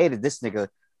hated this nigga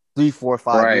 3, 4,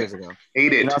 5 years ago.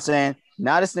 Hated. You know what I'm saying?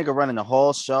 Now this nigga running the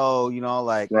whole show.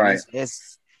 Like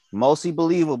it's mostly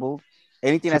believable.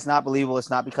 Anything that's not believable, it's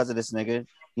not because of this nigga.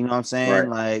 You know what I'm saying?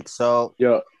 Right. Like so.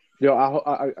 Yo,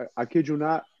 I kid you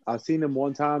not. I seen him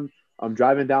one time. I'm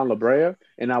driving down La Brea,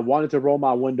 and I wanted to roll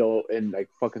my window and like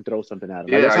fucking throw something at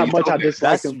him. Like, that's how much I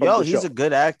dislike him. He's a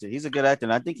good actor. He's a good actor,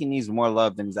 and I think he needs more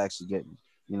love than he's actually getting.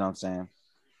 You know what I'm saying?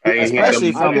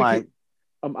 Especially from like.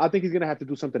 I think he's gonna have to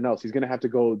do something else. He's gonna have to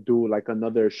go do like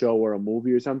another show or a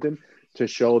movie or something to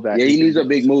show that. Yeah, he needs a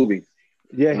big movie.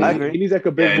 Yeah, he needs like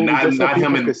a big movie just so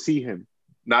people can see him.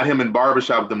 Not him in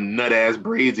Barbershop, them nut ass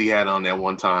braids he had on that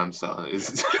one time. So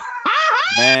it's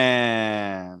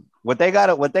man. What they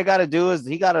gotta do is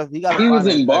he was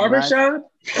in Barbershop?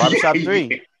 Barbershop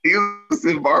 3. He was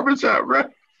in Barbershop, right?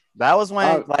 That was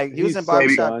when he was in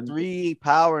Barbershop 3,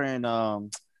 Power,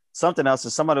 and something else.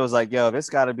 And somebody was like, yo, this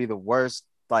gotta be the worst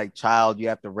like child you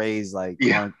have to raise on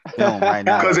film right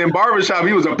now. Because in Barbershop,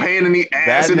 he was a pain in the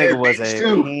ass. That nigga was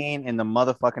a pain in the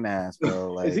motherfucking ass,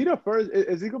 bro. Like, is he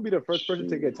gonna be the first person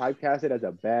to get typecasted as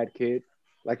a bad kid?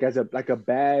 Like as a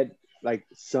bad like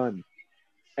son?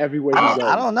 Everywhere he goes.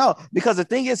 I don't know, because the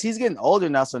thing is he's getting older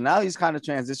now, so now he's kind of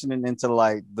transitioning into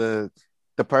like the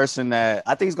person that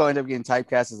I think he's going to end up getting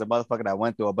typecast as a motherfucker that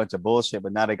went through a bunch of bullshit,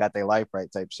 but now they got their life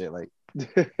right type shit. Like,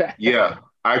 yeah,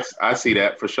 I see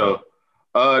that for sure.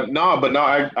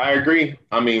 I agree.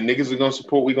 I mean, niggas are gonna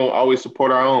support. We gonna always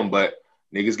support our own, but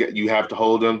niggas you have to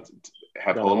hold them.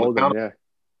 Hold them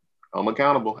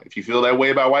accountable. If you feel that way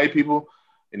about white people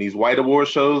in these white award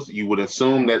shows, you would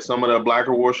assume that some of the black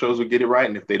award shows would get it right,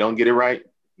 and if they don't get it right,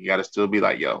 you got to still be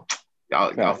like, yo,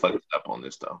 y'all fucked up on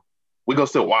this though. We gonna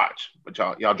still watch, but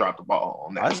y'all dropped the ball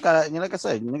on that. I just gotta, like I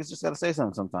said, niggas just gotta say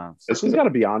something sometimes. Just gotta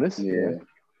be honest. Yeah.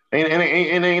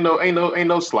 Ain't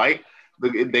no slight.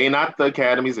 They not the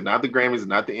Academies, they're not the Grammys, they're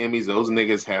not the Emmys. Those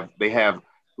niggas have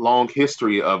long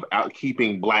history of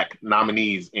keeping black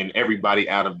nominees and everybody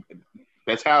out of.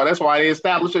 That's why they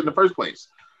established it in the first place.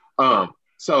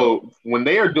 So when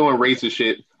they are doing racist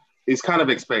shit, it's kind of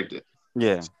expected.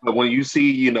 Yeah. But when you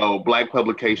see, black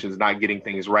publications not getting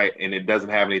things right, and it doesn't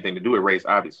have anything to do with race,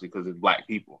 obviously, because it's black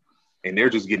people, and they're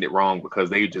just getting it wrong because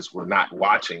they just were not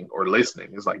watching or listening.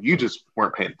 It's like you just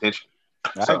weren't paying attention.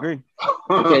 I agree.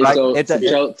 Okay,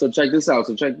 so check this out.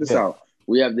 out.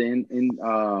 We have the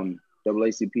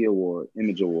NAACP award,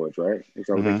 Image Awards, right? Is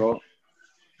that what they're called?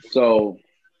 So,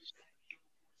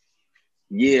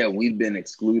 yeah, we've been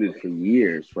excluded for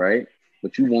years, right?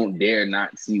 But you won't dare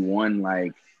not see one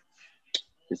like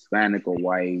Hispanic or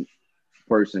white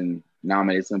person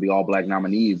nominated. It's gonna be all black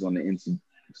nominees on the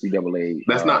NCAA.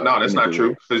 That's not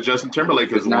true. Because Justin Timberlake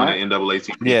has won the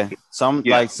NAACP. Yeah, some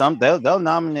they'll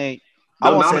nominate. I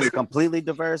won't say it's completely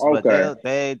diverse, but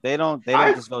they don't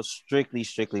just go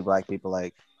strictly black people.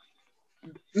 Like,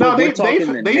 so they've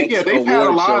had a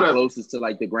lot of closest to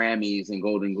like the Grammys and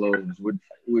Golden Globes.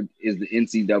 Is the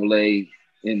NCAA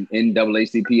and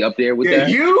NAACP up there with that?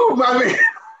 You, my man.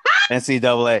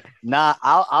 NCAA. Nah,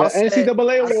 I'll say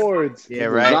NCAA awards. Yeah,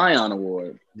 right. Zion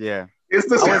Award. Yeah. It's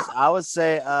the I would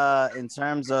say in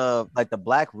terms of like the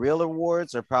Black Real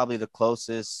Awards are probably the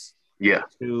closest. Yeah.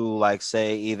 To like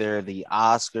say either the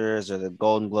Oscars or the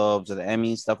Golden Globes or the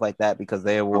Emmys, stuff like that, because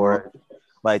they award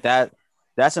like that.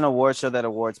 That's an award show that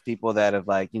awards people that have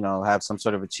like, have some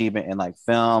sort of achievement in like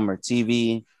film or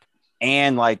TV,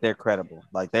 and like they're credible.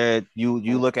 Like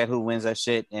you look at who wins that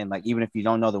shit, and like even if you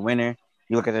don't know the winner,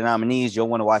 you look at the nominees, you'll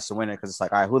want to watch the winner because it's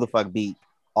like, all right, who the fuck beat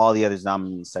all the others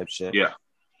nominees type shit. Yeah.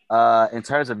 In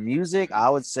terms of music, I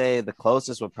would say the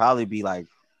closest would probably be like,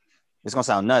 it's gonna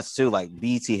sound nuts too, like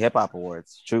BET Hip Hop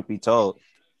Awards, truth be told,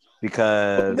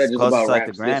 because closest like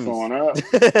the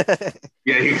Grammys.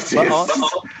 Yeah,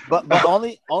 but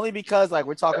only because like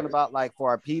we're talking about like for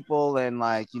our people and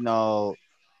like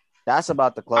that's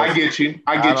about the closest.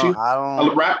 I get you.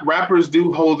 Rappers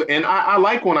do hold, and I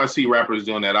like when I see rappers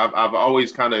doing that. I've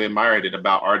always kind of admired it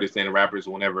about artists and rappers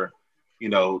whenever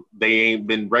they ain't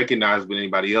been recognized with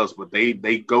anybody else, but they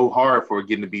go hard for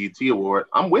getting the BET Award.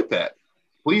 I'm with that.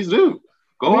 Please do.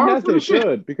 Go hard for the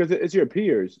shit. Because it's your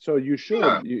peers. So you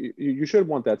should you should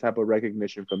want that type of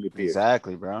recognition from your peers.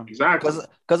 Exactly, bro. Exactly.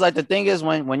 Because like the thing is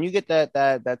when you get that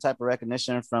type of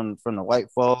recognition from the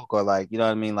white folk, or like, you know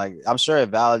what I mean? Like, I'm sure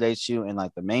it validates you in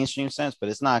like the mainstream sense, but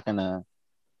it's not gonna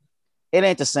it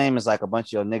ain't the same as like a bunch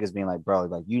of your niggas being like, bro,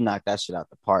 like you knocked that shit out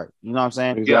the park. You know what I'm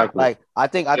saying? Exactly. Like I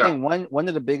think one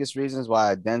of the biggest reasons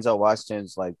why Denzel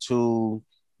Washington's like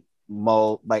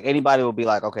like anybody will be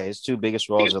like, okay, his two biggest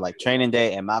roles are like Training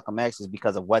Day and Malcolm X is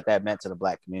because of what that meant to the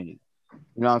black community.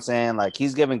 You know what I'm saying? Like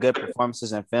he's giving good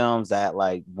performances in films that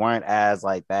like weren't as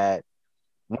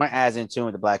in tune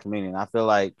with the black community. And I feel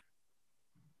like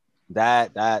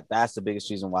that's the biggest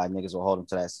reason why niggas will hold him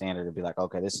to that standard to be like,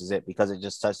 okay, this is it, because it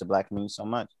just touched the black community so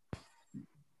much.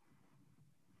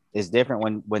 It's different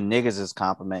when niggas is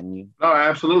complimenting you. No,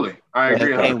 absolutely. I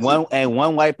agree. And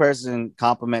one white person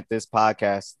compliment this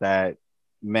podcast that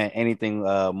meant anything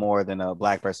more than a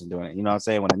black person doing it. You know what I'm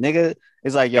saying? When a nigga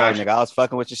is like, yo, nigga, I was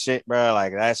fucking with your shit, bro.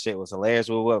 Like that shit was hilarious.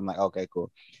 I'm like, okay, cool.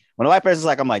 When a white person's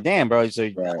like, I'm like, damn, bro.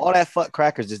 So all that fuck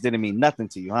crackers just didn't mean nothing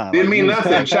to you, huh? Didn't mean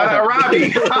nothing. Shout out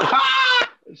Robbie.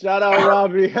 Shout out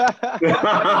Robbie. Yo,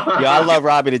 I love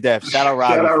Robbie to death. Shout out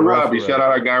Robbie. Shout out Robbie. Shout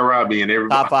out our guy Robbie and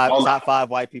everybody. Top five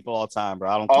white people all time, bro.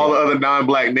 I don't all care. The other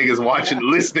non-black niggas watching,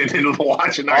 listening, and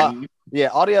watching.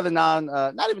 All the other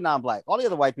not even non-black. All the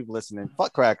other white people listening.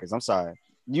 Fuck crackers. I'm sorry.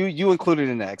 You included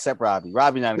in that, except Robbie.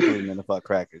 Robbie not included in the fuck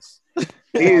crackers.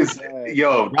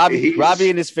 Robbie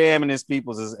and his fam and his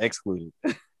peoples is excluded.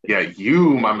 Yeah,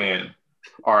 you, my man,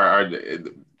 are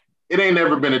it ain't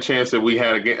never been a chance that we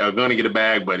had are gonna get a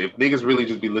bag, but if niggas really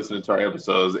just be listening to our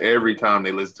episodes, every time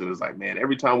they listen to it, it's like, man,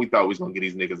 every time we thought we was gonna get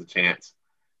these niggas a chance,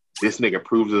 this nigga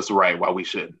proves us right while we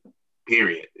shouldn't.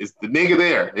 Period. It's the nigga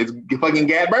there. It's fucking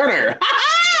Gat Burner.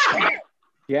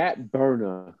 Gat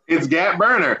Burner. It's Gat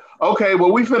Burner. Okay,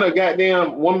 well, we finna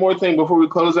goddamn one more thing before we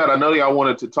close out. I know y'all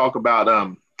wanted to talk about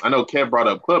I know Kev brought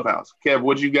up Clubhouse. Kev,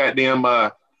 what you goddamn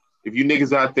if you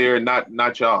niggas out there,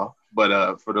 not y'all,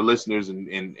 but for the listeners and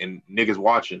niggas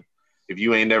watching, if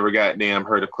you ain't never goddamn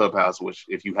heard of Clubhouse, which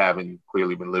if you haven't,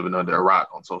 clearly been living under a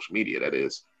rock on social media, that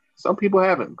is. Some people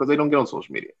haven't because they don't get on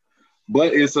social media.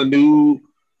 But it's a new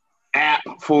app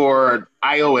for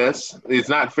iOS. It's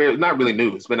not really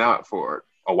new. It's been out for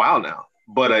a while now,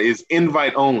 but it's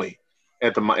invite only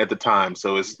at the time,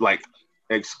 so it's like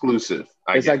exclusive.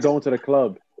 It's like going to the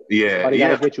club. Yeah,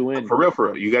 gotta get you in. For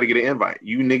real. You got to get an invite.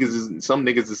 Some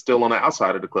niggas is still on the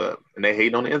outside of the club and they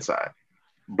hating on the inside.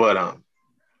 But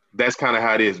that's kind of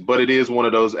how it is. But it is one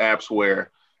of those apps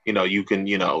where you can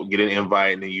get an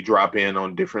invite and then you drop in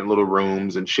on different little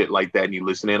rooms and shit like that, and you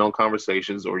listen in on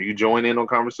conversations, or you join in on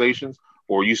conversations,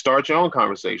 or you start your own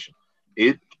conversation.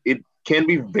 It can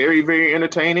be very, very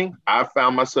entertaining. I've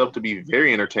found myself to be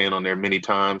very entertained on there many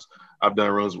times. I've done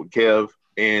rooms with Kev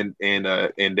and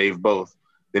Dave both.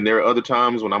 Then there are other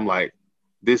times when I'm like,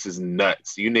 this is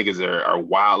nuts. You niggas are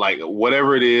wild. Like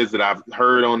whatever it is that I've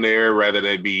heard on there, rather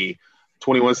they be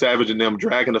 21 Savage and them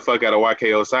dragging the fuck out of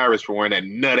YK Osiris for wearing that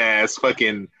nut ass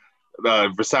fucking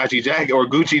Versace jacket or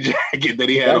Gucci jacket that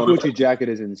he had on. That Gucci jacket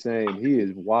is insane. He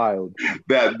is wild.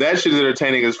 That shit is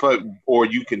entertaining as fuck. Or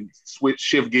you can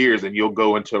shift gears and you'll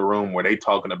go into a room where they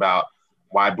talking about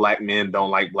why black men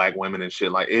don't like black women and shit.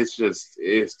 Like it's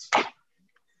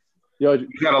Yo, you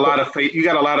got a lot of fake.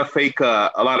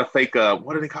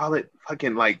 What do they call it?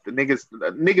 Fucking like the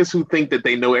niggas who think that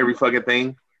they know every fucking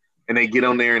thing, and they get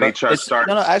on there and they try to start.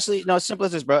 Actually, it's simple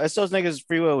as this, bro. It's those niggas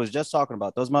Freeway was just talking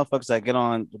about. Those motherfuckers that get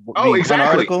on. Oh, exactly.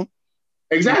 One article.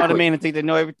 Exactly. You know what I mean? And think they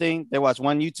know everything. They watch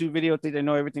one YouTube video, think they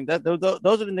know everything. Those are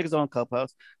the niggas on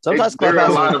Clubhouse. Sometimes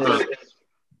Clubhouse.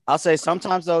 I'll say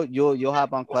sometimes though you'll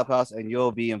hop on Clubhouse and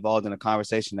you'll be involved in a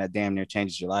conversation that damn near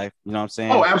changes your life. You know what I'm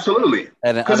saying? Oh, absolutely.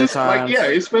 Because it's times, like,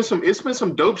 it's been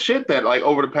some dope shit that like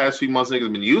over the past few months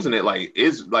niggas been using it. Like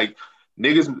it's like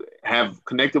niggas have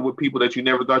connected with people that you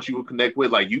never thought you would connect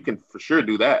with. Like you can for sure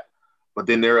do that. But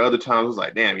then there are other times it's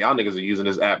like, damn, y'all niggas are using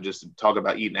this app just to talk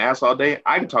about eating ass all day.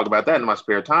 I can talk about that in my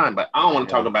spare time, but I don't want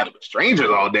to talk about it with strangers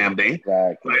all damn day.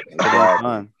 Exactly.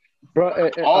 Bro,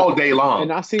 all day long.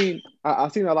 And I seen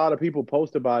a lot of people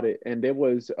post about it, and there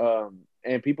was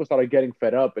and people started getting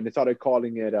fed up, and they started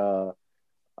calling it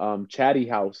chatty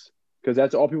house, because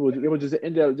that's all people. They were just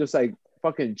in there, just like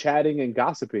fucking chatting and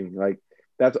gossiping. Like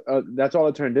that's all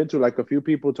it turned into. Like a few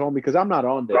people told me, because I'm not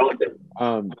on there.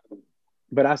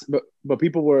 But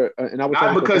people were, and I was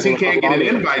not because he can't get an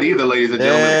invite either, ladies and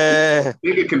gentlemen.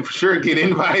 Nigga can for sure get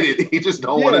invited. He just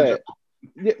don't want to.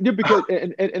 Yeah, because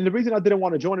and the reason I didn't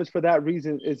want to join is for that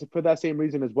reason, is for that same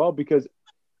reason as well, because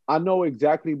I know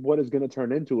exactly what it's going to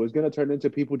turn into. It's going to turn into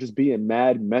people just being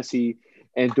mad, messy,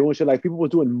 and doing shit. Like people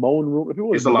was doing moan room. People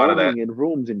was moaning in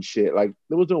rooms and shit. Like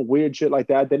they was doing weird shit like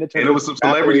that. Then there was some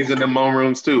celebrities in the moan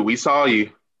rooms too. We saw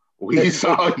you.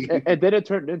 Saw you. And then it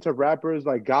turned into rappers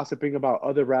like gossiping about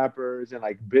other rappers and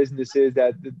like businesses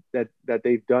that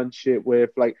they've done shit with.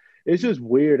 Like it's just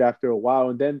weird after a while.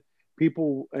 And then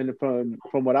people, and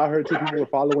from what I heard, too, people were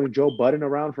following Joe Budden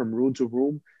around from room to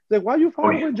room. It's like, why are you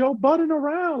following Joe Budden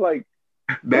around? Like,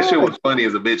 that shit was funny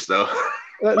as a bitch, though.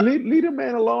 Leave the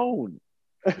man alone.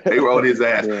 They were on his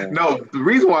ass. Yeah. No, the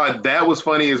reason why that was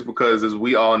funny is because, as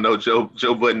we all know, Joe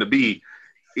Budden to be,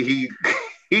 he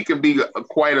can be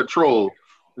quite a troll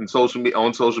on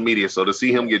social media. So to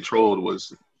see him get trolled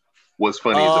was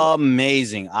funny.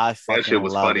 Amazing. I fucking that shit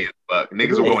was love funny it. as fuck.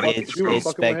 Niggas were going It's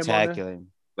spectacular.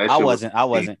 I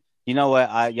wasn't. You know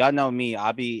what? Y'all know me.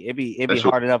 It'd be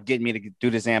hard enough getting me to do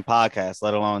this damn podcast,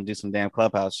 let alone do some damn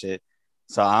Clubhouse shit.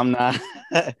 So I'm not.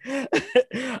 I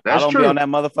don't be on that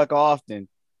motherfucker often.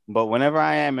 But whenever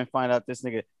I am and find out this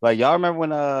nigga, like, y'all remember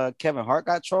when Kevin Hart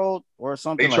got trolled or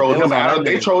something? They trolled him out.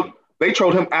 They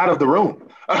trolled him out of the room.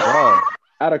 Bro.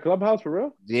 Out of Clubhouse for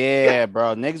real? Yeah,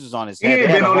 bro. Niggas was on his head. He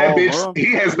ain't been on that bitch. Room.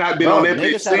 He has not been on that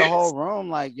bitch. Niggas had a whole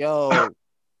room like, yo,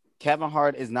 Kevin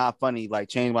Hart is not funny. Like,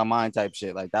 change my mind type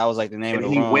shit. Like, that was like the name of the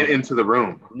room. He went into the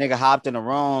room. Nigga hopped in the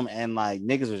room and like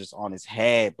niggas were just on his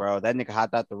head, bro. That nigga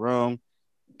hopped out the room.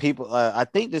 People, I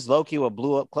think this low key what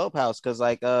blew up Clubhouse because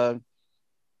like blogs.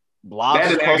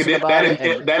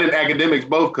 That and academics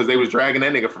both because they was dragging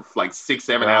that nigga for like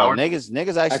 6-7 hours.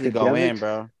 Niggas actually go in,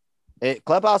 bro.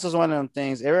 Clubhouse is one of them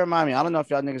things. It remind me. I don't know if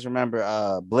y'all niggas remember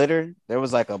Blitter. There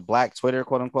was like a black Twitter,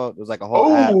 quote unquote. It was like a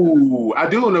whole. Oh, I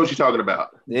do know what you're talking about.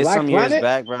 It's some years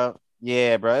back, bro.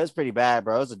 Yeah, bro. It was pretty bad,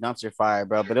 bro. It was a dumpster fire,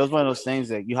 bro. But it was one of those things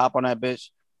that you hop on that bitch.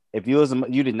 If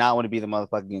you did not want to be the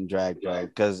motherfucker getting dragged,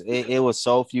 because it was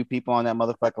so few people on that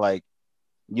motherfucker. Like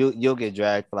you'll get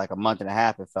dragged for like a month and a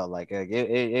half. It felt like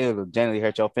it will generally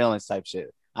hurt your feelings type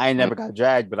shit. I ain't never got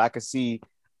dragged, but I could see.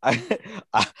 I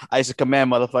used to command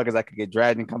motherfuckers I could get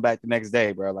dragged and come back the next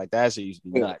day, bro. Like that shit used to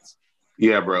be nuts.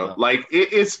 Yeah, bro. Like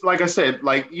it's like I said,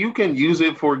 like you can use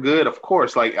it for good, of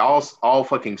course. Like all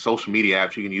fucking social media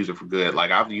apps, you can use it for good.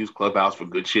 Like I've used Clubhouse for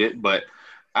good shit, but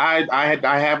I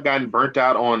have gotten burnt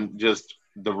out on just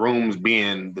the rooms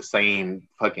being the same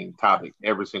fucking topic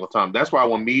every single time. That's why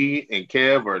when me and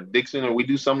Kev or Dixon or we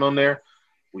do something on there,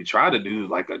 we try to do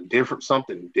like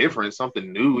something different,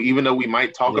 something new, even though we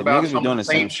might talk about some of the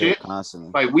same shit constantly.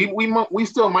 Like we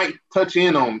still might touch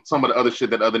in on some of the other shit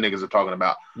that other niggas are talking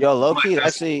about. Yo, low key,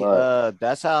 actually,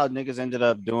 that's how niggas ended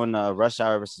up doing Rush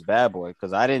Hour versus Bad Boy,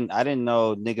 because I didn't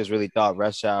know niggas really thought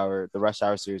the Rush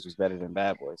Hour series was better than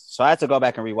Bad Boys. So I had to go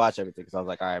back and rewatch everything because I was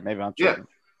like, all right, maybe I'm tripping. Yeah.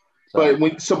 But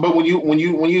when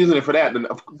you using it for that, then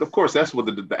of course that's what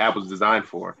the app was designed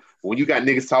for. When you got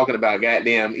niggas talking about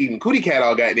goddamn eating cootie cat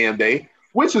all goddamn day,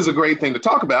 which is a great thing to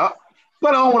talk about, but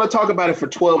I don't want to talk about it for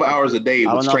 12 hours a day.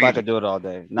 I don't know if I could do it all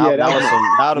day. Not a bunch of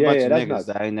niggas nuts.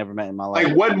 that I ain't never met in my life.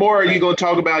 Like, what more are you gonna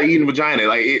talk about eating vagina?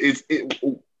 Like,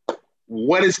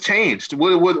 what has changed?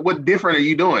 What different are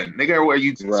you doing, nigga? Are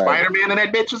you Spider-Man in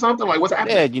that bitch or something? Like, what's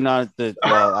happening? Yeah, you know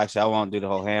well, actually, I won't do the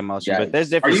whole hand motion, but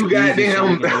there's different. Are you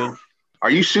goddamn? Are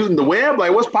you shooting the web?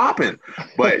 Like, what's popping?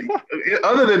 But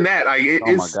other than that, like,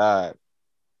 oh my god,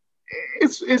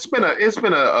 it's been an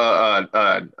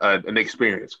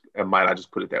experience. Might I just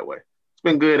put it that way? It's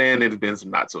been good, and there's been some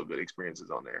not so good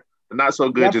experiences on there. The not so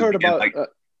good just being,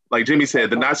 like Jimmy said,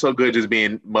 the not so good just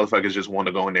being motherfuckers just want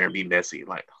to go in there and be messy.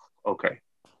 Like, okay,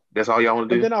 that's all y'all want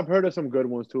to do. And then I've heard of some good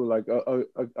ones too. Like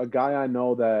a guy I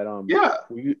know that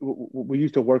we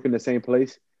used to work in the same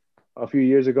place a few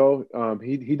years ago.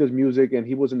 He does music, and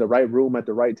he was in the right room at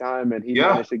the right time, and he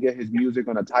managed to get his music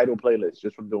on a title playlist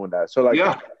just from doing that. So like,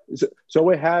 so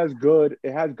it has good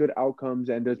outcomes,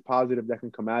 and there's positive that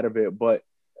can come out of it. But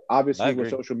obviously, what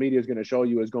social media is going to show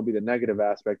you is going to be the negative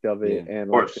aspect of it,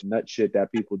 and like the nut shit that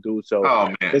people do.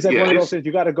 So it's like one of those things.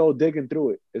 You got to go digging through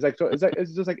it.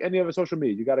 It's just like any other social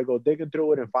media. You got to go digging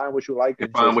through it and find what you like,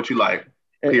 and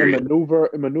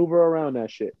maneuver around that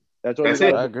shit. That's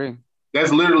it. I agree.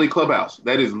 That's literally Clubhouse.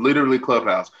 That is literally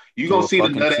Clubhouse. You're going to see the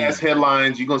nut-ass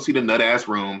headlines. You're going to see the nut-ass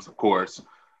rooms, of course.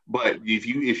 But if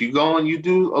you go and you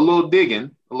do a little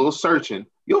digging, a little searching,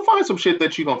 you'll find some shit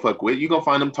that you're going to fuck with. You're going to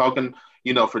find them talking,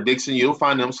 for Dixon, you'll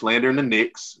find them slandering the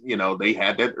Knicks. They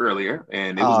had that earlier.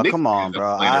 And it was Knicks. Come on,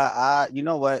 bro. I you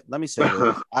know what? Let me say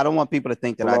this. I don't want people to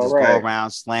think that I just go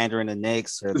around slandering the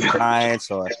Knicks or the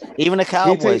Giants or even the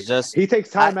Cowboys. He takes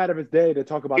time out of his day to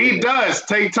talk about He does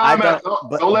take time out.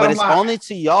 But it's only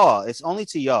to y'all. It's only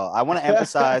to y'all. I want to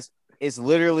emphasize it's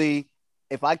literally,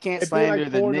 if I can't slander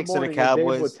the Knicks or the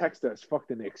Cowboys, Dave would text us, fuck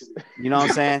the Knicks. You know what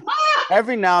I'm saying?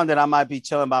 Every now and then I might be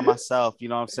chilling by myself, you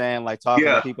know what I'm saying? Like talking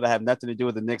to people that have nothing to do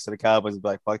with the Knicks or the Cowboys and be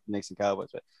like, fuck the Knicks and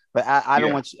Cowboys. But I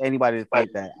don't want anybody to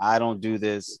think that I don't do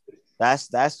this.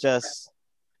 That's just,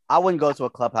 I wouldn't go to a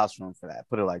clubhouse room for that.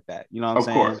 Put it like that. You know what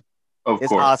I'm saying?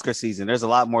 It's Oscar season. There's a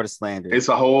lot more to slander. It's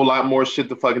a whole lot more shit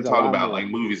to fucking talk about, like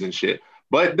movies and shit.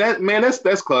 But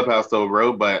that's Clubhouse though,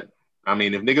 bro. But I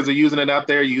mean, if niggas are using it out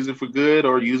there, use it for good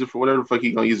or use it for whatever the fuck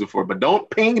you gonna use it for. But don't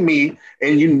ping me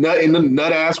and you nut in the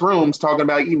nut ass rooms talking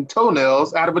about eating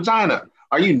toenails out of vagina.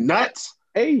 Are you nuts?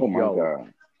 Hey, oh my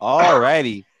God.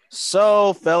 Alrighty.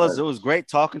 So, fellas, it was great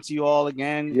talking to you all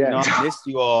again. Yeah. You know, I missed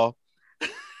you all.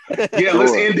 Yeah,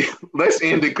 let's end it. Let's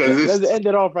end it because let's end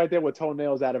it off right there with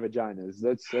toenails out of vaginas.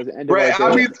 Let's end it right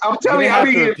there. I'm telling you, I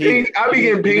be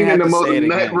getting pinged in the most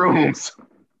nut rooms.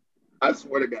 I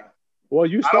swear to God. Well,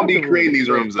 I don't be creating these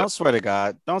rooms. Don't swear to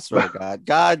God. Don't swear to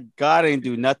God. God ain't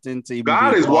do nothing to even.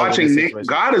 God is watching Nick.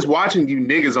 God is watching you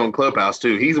niggas on Clubhouse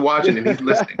too. He's watching and he's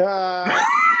listening.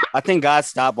 I think God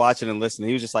stopped watching and listening.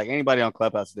 He was just like, anybody on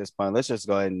Clubhouse at this point, let's just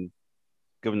go ahead and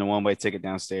give him the one-way ticket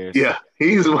downstairs. Yeah,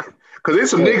 he's because there's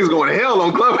some niggas going to hell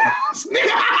on Clubhouse.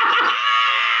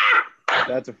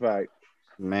 That's a fact.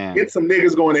 Man, get some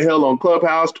niggas going to hell on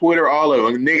Clubhouse, Twitter, all of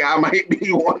them. Nigga, I might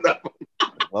be one of them.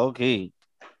 Okay.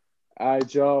 All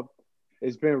right, y'all.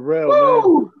 It's been real,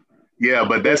 man. Yeah,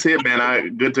 but that's it,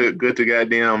 man. Good to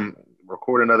goddamn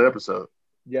record another episode.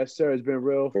 Yes, sir. It's been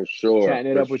real. For sure.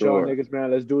 Chatting it up with y'all niggas, man.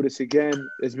 Let's do this again.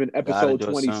 It's been episode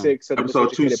 26 of the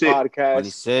episode 26. Podcast.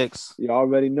 26. You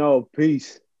already know.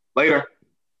 Peace. Later.